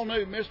 All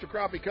new Mr.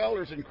 Crappie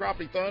colors in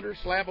Crappie Thunder,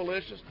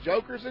 Slabalicious,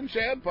 Jokers, and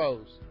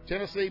Shadpoes.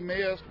 Tennessee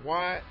Mist,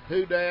 White,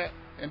 Whodat,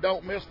 and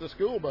don't miss the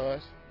school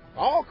bus.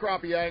 All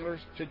crappie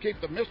anglers should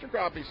keep the Mr.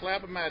 Crappie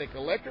Slab-O-Matic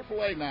electric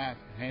fillet knife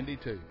handy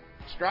too.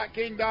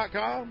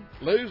 StrikeKing.com,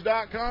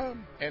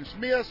 Lew's.com, and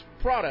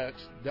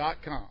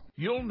SmithsProducts.com.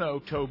 You'll know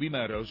Toby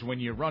Meadows when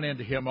you run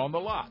into him on the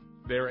lot.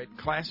 They're at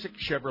Classic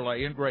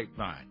Chevrolet in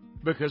Grapevine,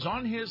 because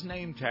on his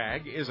name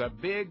tag is a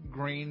big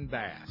green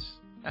bass.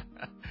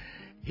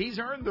 He's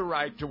earned the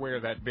right to wear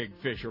that big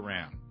fish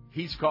around.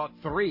 He's caught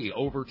 3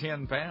 over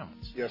 10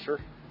 pounds. Yes, sir.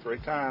 3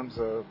 times.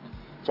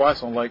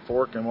 Twice on Lake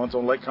Fork and once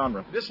on Lake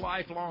Conroe. This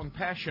lifelong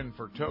passion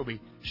for Toby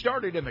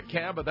started in the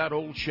cab of that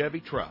old Chevy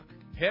truck,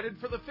 headed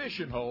for the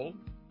fishing hole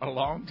a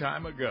long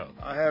time ago.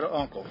 I had an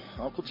uncle.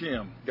 Uncle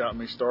Jim got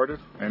me started,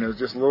 and it was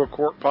just a little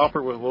cork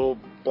popper with little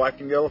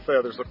black and yellow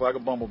feathers, looked like a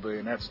bumblebee,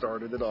 and that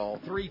started it all.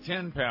 3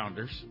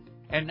 10-pounders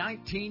and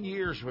 19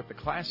 years with the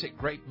Classic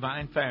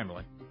Grapevine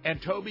family, and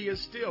Toby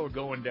is still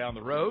going down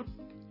the road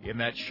in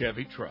that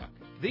Chevy truck.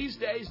 These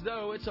days,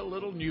 though, it's a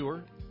little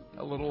newer,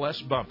 a little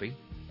less bumpy,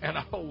 and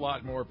a whole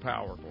lot more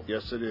powerful.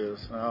 Yes, it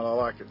is. I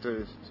like it,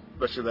 too,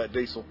 especially that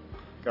diesel.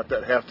 Got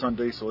that half-ton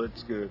diesel.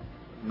 It's good.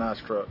 Nice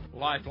truck.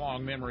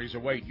 Lifelong memories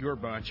await your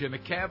bunch in the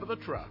cab of the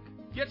truck.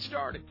 Get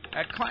started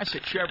at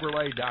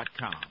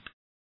ClassicChevrolet.com.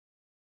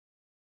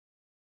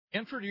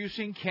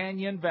 Introducing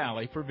Canyon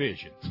Valley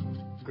Provisions.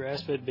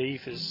 Grass-fed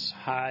beef is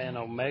high in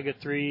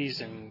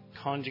omega-3s and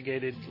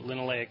conjugated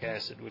linoleic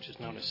acid, which is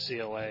known as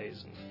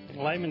CLAs.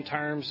 In layman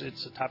terms,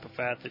 it's a type of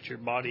fat that your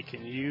body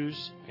can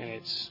use, and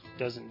it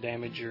doesn't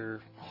damage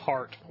your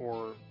heart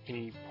or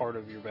any part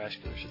of your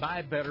vascular system.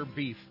 Buy better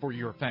beef for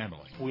your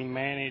family. We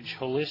manage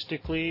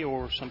holistically,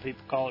 or some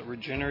people call it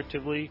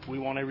regeneratively. We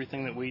want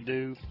everything that we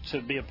do to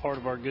be a part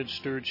of our good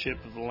stewardship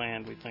of the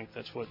land. We think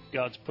that's what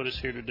God's put us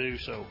here to do,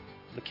 so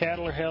the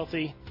cattle are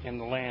healthy and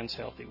the land's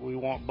healthy. We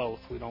want both.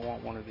 We don't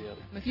want one or the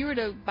other. If you were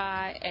to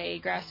buy a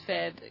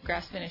grass-fed,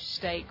 grass-finished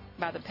steak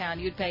by the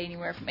pound, you'd pay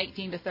anywhere from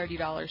 $18 to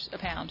 $30 a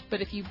pound.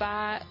 But if you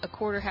buy a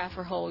quarter, half,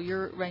 or whole,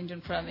 you're ranging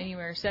from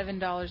anywhere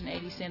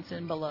 $7.80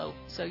 and below.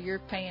 So you're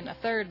paying a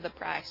third of the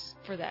price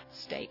for that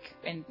steak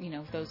and,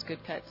 those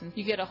good cuts. And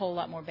you get a whole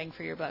lot more bang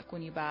for your buck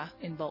when you buy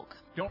in bulk.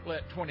 Don't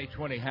let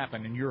 2020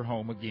 happen in your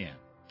home again.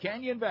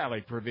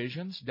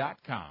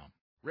 CanyonValleyProvisions.com.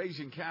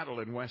 Raising cattle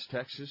in West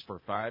Texas for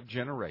 5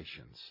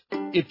 generations.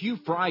 If you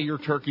fry your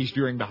turkeys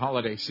during the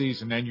holiday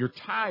season and you're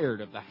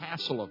tired of the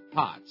hassle of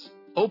pots,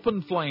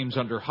 open flames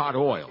under hot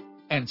oil,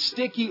 and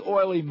sticky,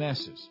 oily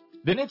messes,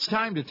 then it's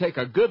time to take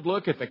a good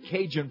look at the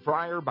Cajun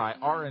Fryer by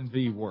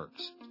R&V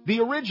Works. The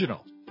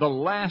original, the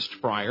last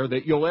fryer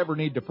that you'll ever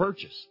need to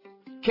purchase.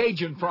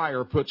 Cajun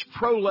Fryer puts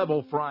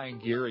pro-level frying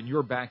gear in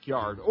your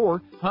backyard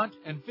or hunt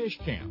and fish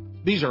camp.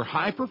 These are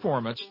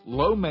high-performance,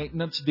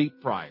 low-maintenance deep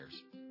fryers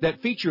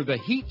that feature the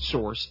heat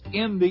source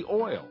in the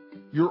oil.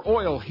 Your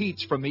oil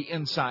heats from the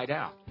inside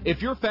out.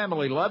 If your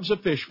family loves a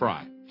fish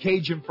fry,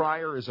 Cajun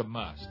Fryer is a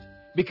must.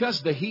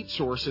 Because the heat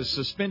source is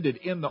suspended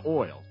in the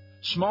oil,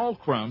 small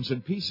crumbs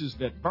and pieces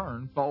that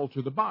burn fall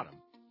to the bottom.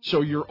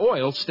 So your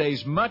oil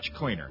stays much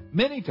cleaner,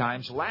 many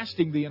times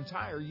lasting the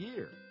entire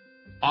year.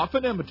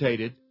 Often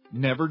imitated,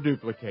 never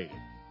duplicated.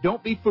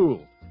 Don't be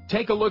fooled.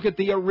 Take a look at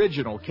the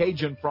original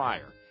Cajun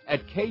Fryer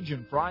at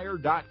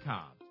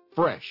CajunFryer.com.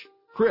 Fresh,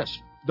 crisp,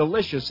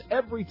 delicious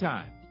every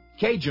time.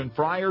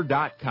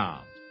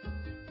 CajunFryer.com.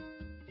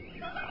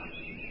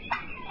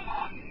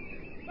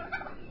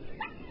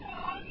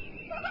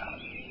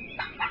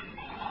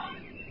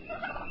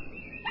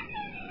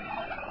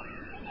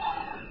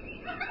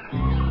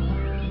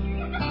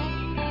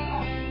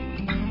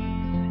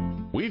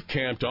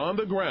 camped on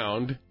the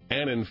ground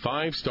and in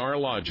 5-star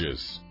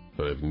lodges,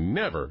 but have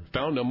never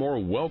found a more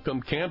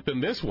welcome camp than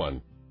this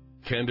one,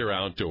 Kinder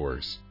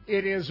Outdoors.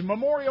 It is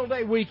Memorial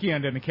Day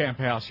weekend in the Camp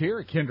House here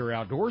at Kinder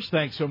Outdoors.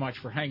 Thanks so much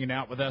for hanging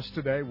out with us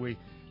today. We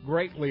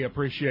greatly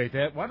appreciate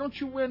that. Why don't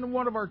you win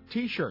one of our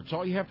T-shirts?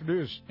 All you have to do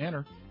is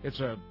enter.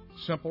 It's a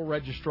simple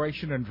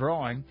registration and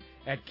drawing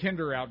at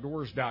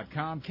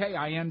kinderoutdoors.com,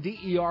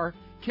 Kinder,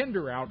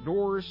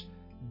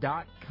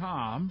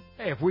 kinderoutdoors.com.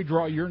 Hey, if we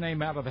draw your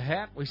name out of the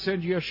hat, we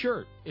send you a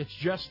shirt. It's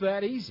just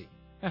that easy.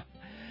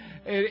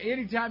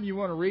 Anytime you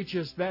want to reach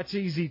us, that's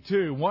easy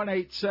too.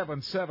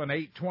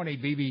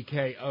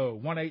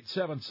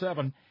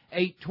 1-877-820-BBKO,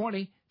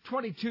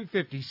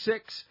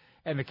 1-877-820-2256,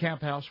 and the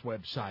Camp House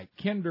website,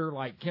 Kinder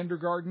like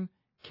kindergarten,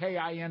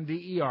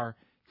 Kinder,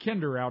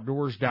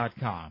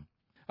 kinderoutdoors.com.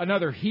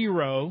 Another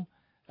hero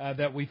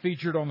that we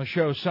featured on the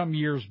show some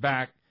years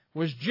back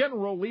was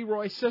General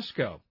Leroy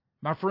Sisco.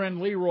 My friend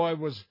Leroy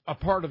was a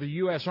part of the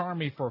U.S.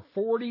 Army for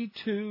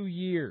 42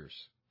 years.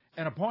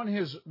 And upon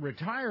his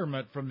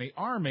retirement from the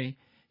Army,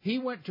 he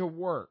went to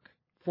work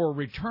for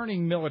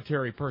returning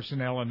military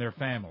personnel and their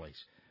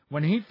families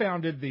when he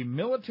founded the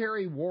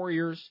Military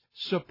Warriors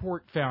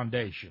Support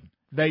Foundation.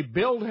 They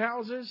build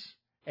houses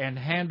and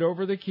hand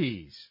over the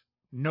keys.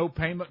 No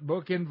payment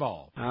book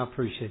involved. I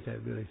appreciate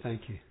that, Billy.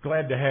 Thank you.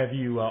 Glad to have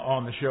you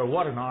on the show.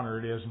 What an honor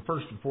it is. And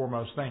first and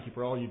foremost, thank you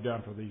for all you've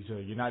done for these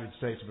United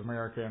States of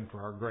America and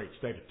for our great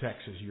state of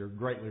Texas. You're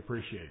greatly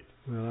appreciated.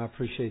 Well, I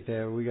appreciate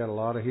that. We got a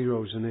lot of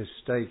heroes in this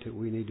state that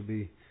we need to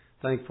be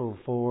thankful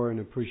for and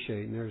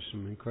appreciate. And there's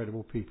some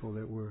incredible people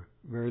that we're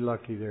very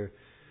lucky they're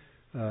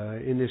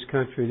in this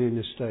country and in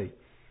this state.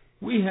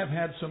 We have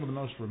had some of the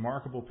most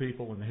remarkable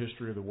people in the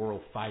history of the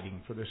world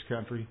fighting for this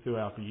country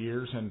throughout the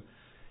years. And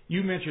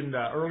you mentioned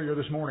earlier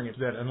this morning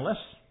that unless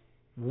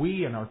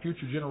we and our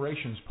future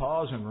generations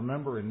pause and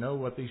remember and know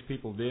what these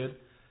people did,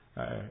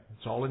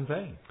 it's all in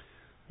vain.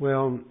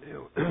 Well,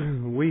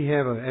 we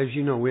have, as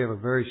you know, we have a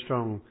very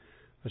strong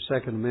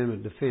Second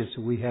Amendment defense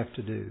that we have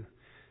to do.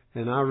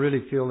 And I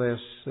really feel this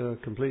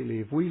completely.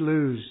 If we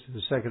lose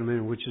the Second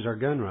Amendment, which is our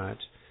gun rights,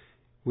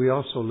 we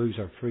also lose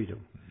our freedom.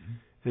 Mm-hmm.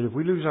 And if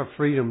we lose our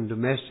freedom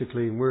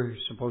domestically, and we're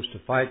supposed to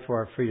fight for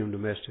our freedom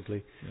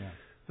domestically,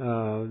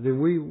 then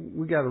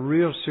we got a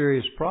real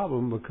serious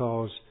problem,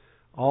 because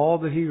all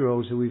the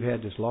heroes that we've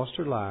had that's lost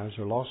their lives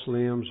or lost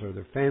limbs or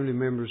their family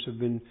members have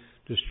been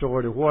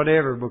destroyed or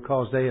whatever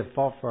because they have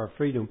fought for our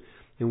freedom,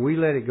 and we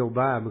let it go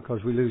by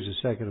because we lose the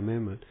Second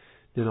Amendment,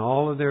 then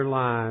all of their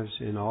lives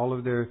and all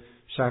of their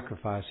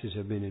sacrifices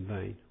have been in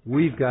vain.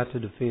 We've got to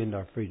defend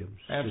our freedoms.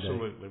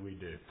 Absolutely, we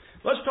do.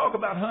 Let's talk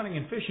about hunting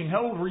and fishing.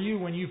 How old were you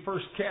when you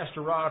first cast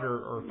a rod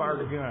or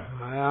fired a gun?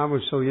 I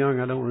was so young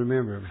I don't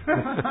remember.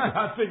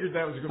 I figured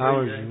that was going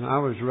to be I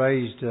was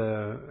raised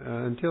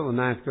until the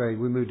 9th grade.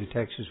 We moved to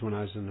Texas when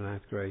I was in the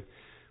 9th grade.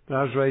 But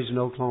I was raised in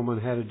Oklahoma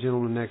and had a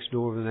gentleman next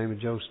door by the name of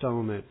Joe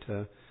Stone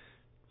that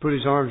put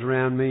his arms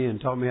around me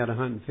and taught me how to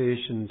hunt and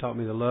fish and taught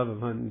me the love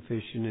of hunting and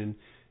fishing, and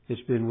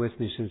it's been with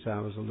me since I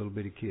was a little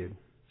bitty kid.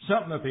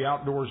 Something that the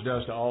outdoors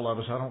does to all of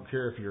us. I don't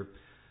care if you're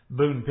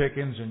Boone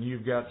Pickens and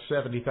you've got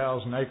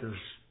 70,000 acres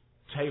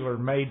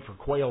tailor-made for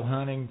quail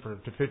hunting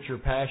to fit your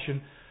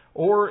passion,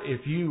 or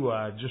if you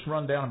just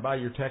run down and buy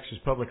your Texas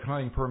public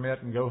hunting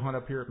permit and go hunt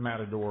up here at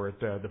Matador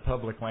at the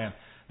public land.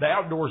 The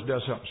outdoors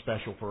does something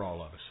special for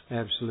all of us.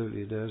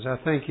 Absolutely it does. I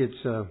think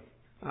it's,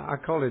 I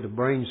call it a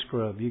brain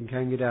scrub. You can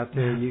kind of get out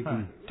there and you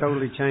can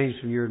totally change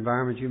from your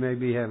environment you may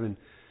be having.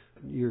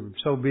 You're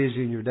so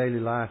busy in your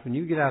daily life, and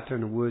you get out there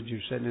in the woods,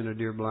 you're sitting in a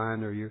deer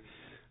blind, or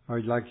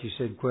like you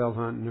said, quail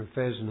hunting or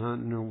pheasant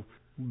hunting or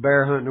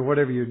bear hunting or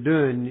whatever you're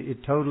doing,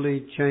 it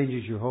totally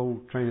changes your whole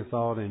train of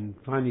thought, and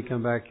finally you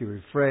come back, you're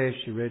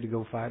refreshed, you're ready to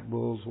go fight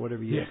bulls,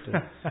 whatever you have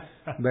to,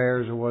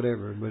 bears or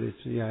whatever. But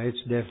it's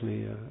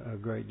definitely a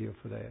great deal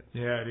for that.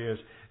 Yeah, it is.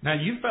 Now,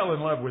 you fell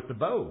in love with the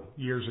bow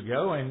years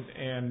ago,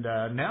 and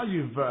now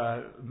you've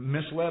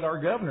misled our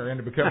governor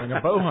into becoming a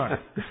bow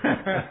hunter.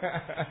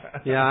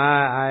 Yeah,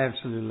 I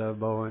absolutely love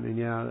bow hunting.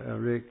 Yeah,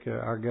 Rick,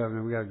 our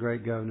governor, we got a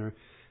great governor.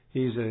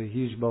 He's a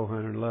huge bow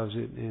hunter and loves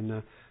it.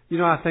 And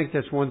I think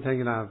that's one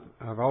thing that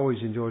I've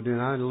always enjoyed doing.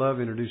 I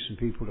love introducing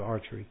people to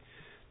archery.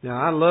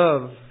 Now, I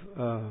love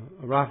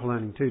rifle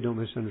hunting too, don't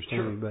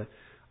misunderstand me, but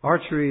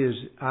archery is,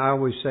 I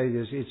always say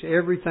this, it's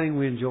everything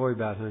we enjoy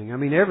about hunting. I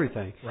mean,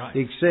 everything, right,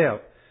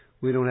 except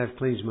we don't have to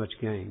clean as much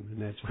game,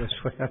 and that's the best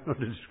way I know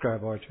to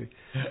describe archery.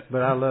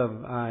 But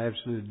I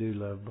absolutely do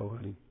love bow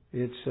hunting.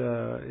 It's,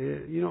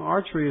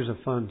 archery is a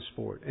fun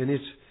sport, and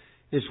it's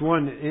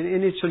one,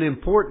 and it's an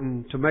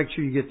important to make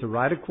sure you get the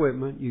right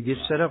equipment, you get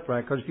set up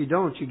right, because if you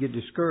don't, you get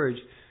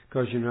discouraged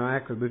because you're not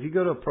accurate. But if you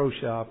go to a pro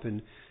shop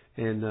and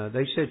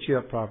they set you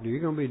up properly, you're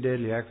going to be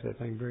deadly accurate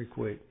that thing very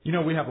quick.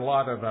 We have a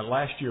lot of,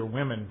 last year,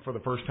 women for the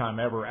first time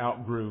ever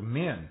outgrew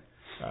men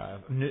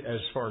as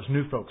far as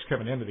new folks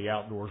coming into the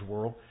outdoors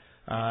world.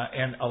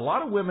 And a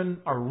lot of women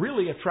are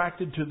really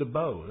attracted to the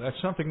bow. That's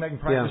something they can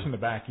practice in the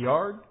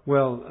backyard.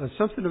 Well,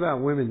 something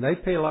about women, they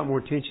pay a lot more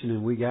attention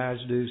than we guys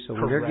do. So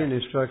when they're getting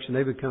instruction,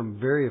 they become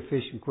very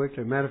efficient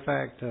quickly. Matter of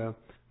fact,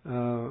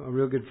 a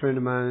real good friend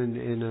of mine,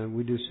 and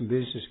we do some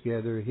business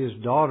together. His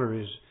daughter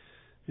is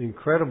an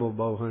incredible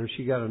bow hunter.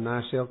 She got a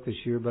nice elk this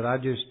year, but I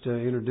just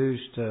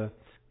introduced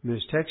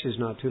Miss Texas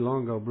not too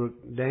long ago,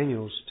 Brooke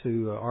Daniels,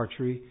 to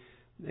archery.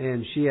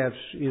 And she has,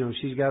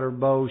 she's got her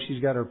bow,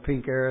 she's got her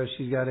pink arrow,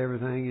 she's got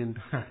everything,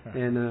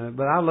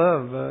 but I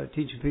love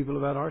teaching people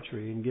about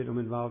archery and getting them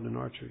involved in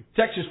archery.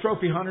 Texas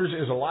Trophy Hunters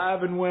is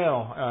alive and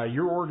well.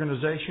 Your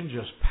organization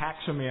just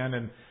packs them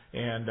in,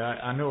 and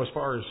I know as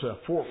far as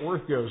Fort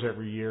Worth goes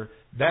every year,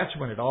 that's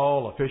when it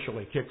all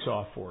officially kicks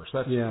off for us.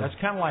 That's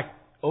kind of like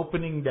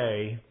opening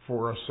day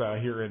for us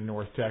here in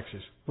North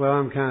Texas. Well,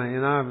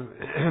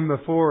 I'm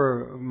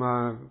before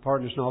my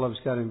partners and all of us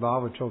got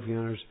involved with Trophy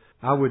Hunters,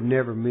 I would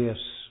never miss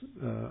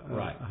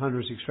a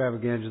Hunters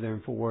Extravaganza there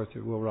in Fort Worth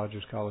at Will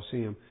Rogers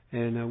Coliseum.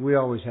 And we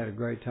always had a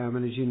great time.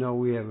 And as you know,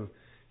 we have a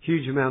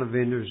huge amount of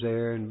vendors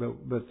there,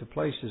 but the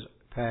place is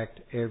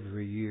packed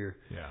every year.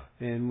 Yeah.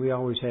 And we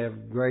always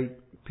have great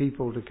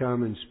people to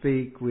come and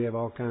speak. We have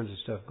all kinds of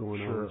stuff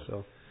going on.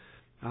 So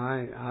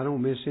I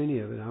don't miss any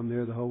of it. I'm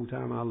there the whole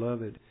time. I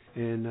love it.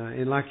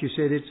 And like you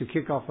said, it's a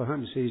kickoff of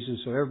hunting season,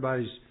 so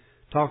everybody's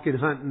talking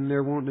hunting.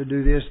 They're wanting to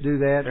do this, do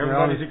that.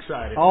 Everybody's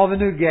excited. All the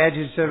new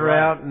gadgets that are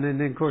out, and then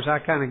of course I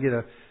kind of get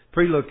a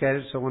pre-look at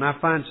it. So when I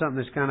find something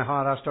that's kind of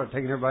hot, I start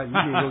taking everybody.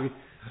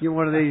 Get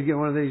one of these, get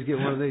one of these, get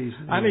one of these.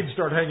 I need to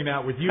start hanging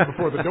out with you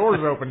before the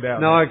doors open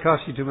down. No, it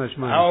costs you too much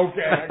money.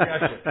 Okay, I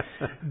got you.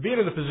 Being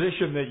in the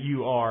position that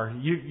you are,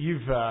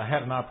 you've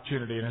had an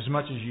opportunity, and as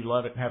much as you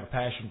love it and have a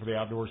passion for the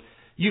outdoors,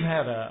 you've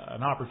had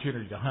an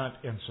opportunity to hunt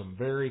in some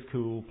very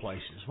cool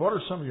places. What are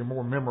some of your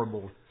more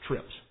memorable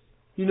trips?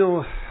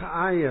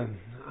 I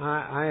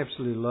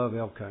absolutely love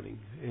elk hunting,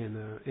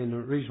 and the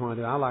reason why I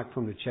do, I like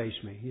for them to chase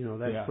me.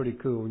 That's pretty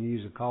cool when you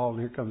use a call and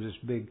here comes this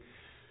big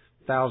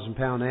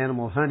 1,000-pound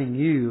animal hunting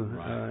you.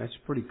 It's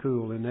pretty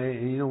cool. And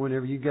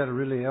whenever you got a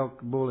really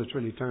elk bull that's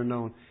really turned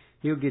on,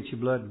 he'll get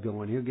your blood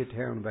going. He'll get the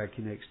hair on the back of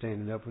your neck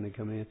standing up when they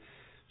come in.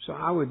 So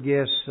I would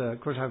guess,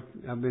 of course,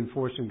 I've been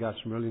fortunate and got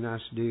some really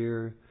nice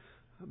deer,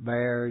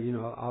 bear,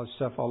 all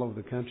stuff all over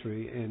the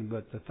country.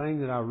 But the thing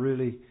that I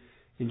really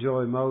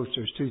enjoy most,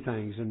 there's two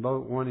things, and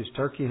one is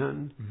turkey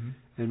hunting,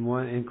 and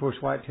of course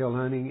whitetail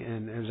hunting,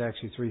 and there's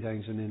actually three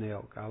things, and then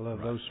elk. I love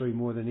those three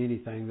more than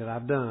anything that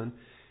I've done,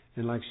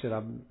 and like I said,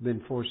 I've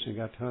been fortunate and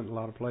got to hunt in a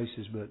lot of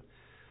places, but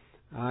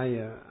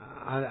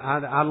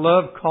I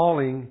love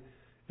calling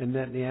and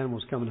letting the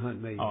animals come and hunt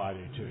me. Oh, I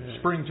do too.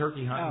 Spring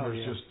turkey hunting,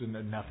 there's just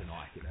nothing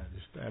like it.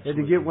 And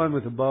to get one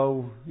with a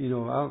bow,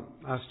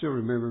 I still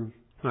remember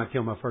when I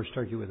killed my first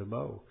turkey with a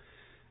bow.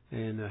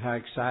 And how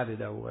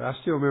excited I was. I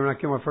still remember when I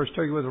killed my first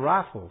turkey with a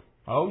rifle.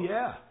 Oh,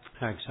 yeah.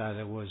 How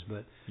excited I was.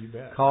 But you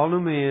bet. Calling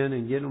them in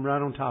and getting them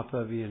right on top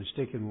of you and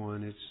sticking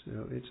one, it's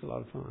a lot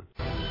of fun.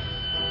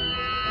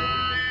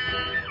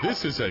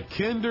 This is a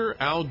Kinder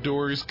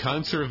Outdoors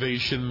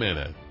Conservation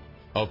Minute,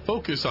 a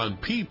focus on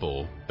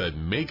people that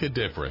make a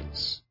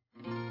difference.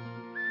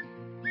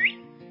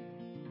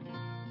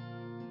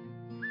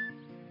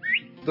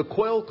 The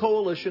Quail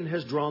Coalition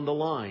has drawn the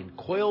line.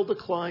 Quail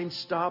decline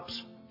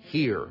stops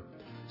here.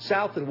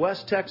 South and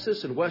West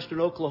Texas and Western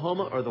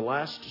Oklahoma are the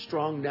last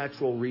strong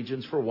natural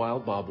regions for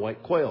wild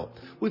bobwhite quail.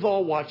 We've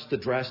all watched the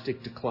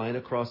drastic decline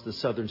across the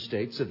southern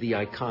states of the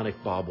iconic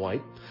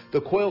bobwhite.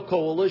 The Quail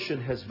Coalition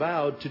has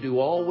vowed to do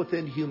all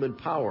within human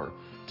power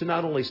to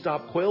not only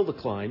stop quail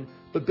decline,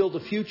 but build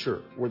a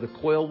future where the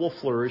quail will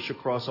flourish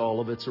across all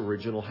of its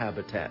original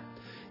habitat.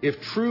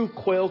 If true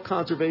quail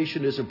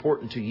conservation is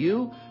important to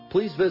you,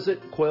 please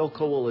visit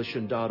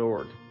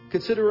quailcoalition.org.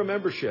 Consider a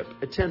membership,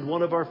 attend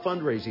one of our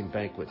fundraising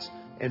banquets,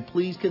 and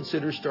please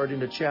consider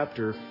starting a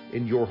chapter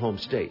in your home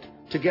state.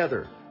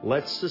 Together,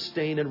 let's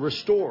sustain and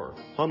restore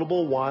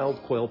huntable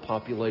wild quail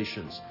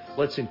populations.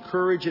 Let's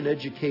encourage and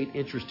educate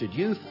interested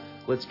youth.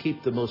 Let's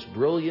keep the most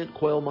brilliant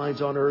quail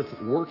minds on earth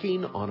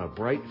working on a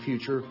bright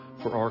future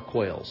for our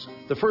quails.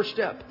 The first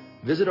step,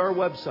 visit our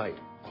website,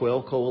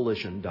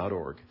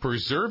 quailcoalition.org.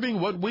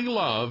 Preserving what we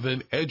love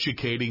and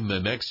educating the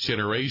next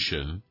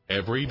generation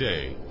every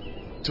day.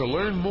 To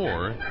learn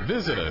more,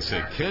 visit us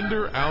at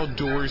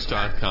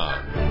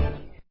kinderoutdoors.com.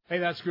 Hey,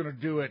 that's going to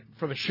do it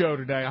for the show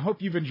today. I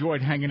hope you've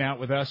enjoyed hanging out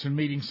with us and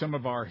meeting some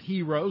of our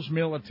heroes,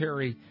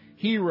 military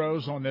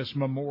heroes, on this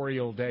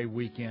Memorial Day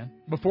weekend.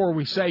 Before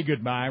we say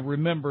goodbye,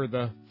 remember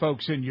the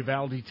folks in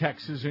Uvalde,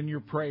 Texas, in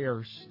your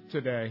prayers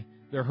today.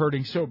 They're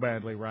hurting so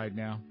badly right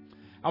now.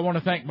 I want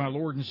to thank my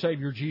Lord and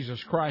Savior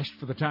Jesus Christ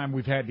for the time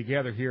we've had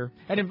together here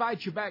and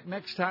invite you back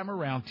next time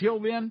around. Till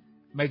then,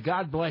 may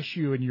God bless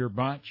you and your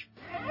bunch.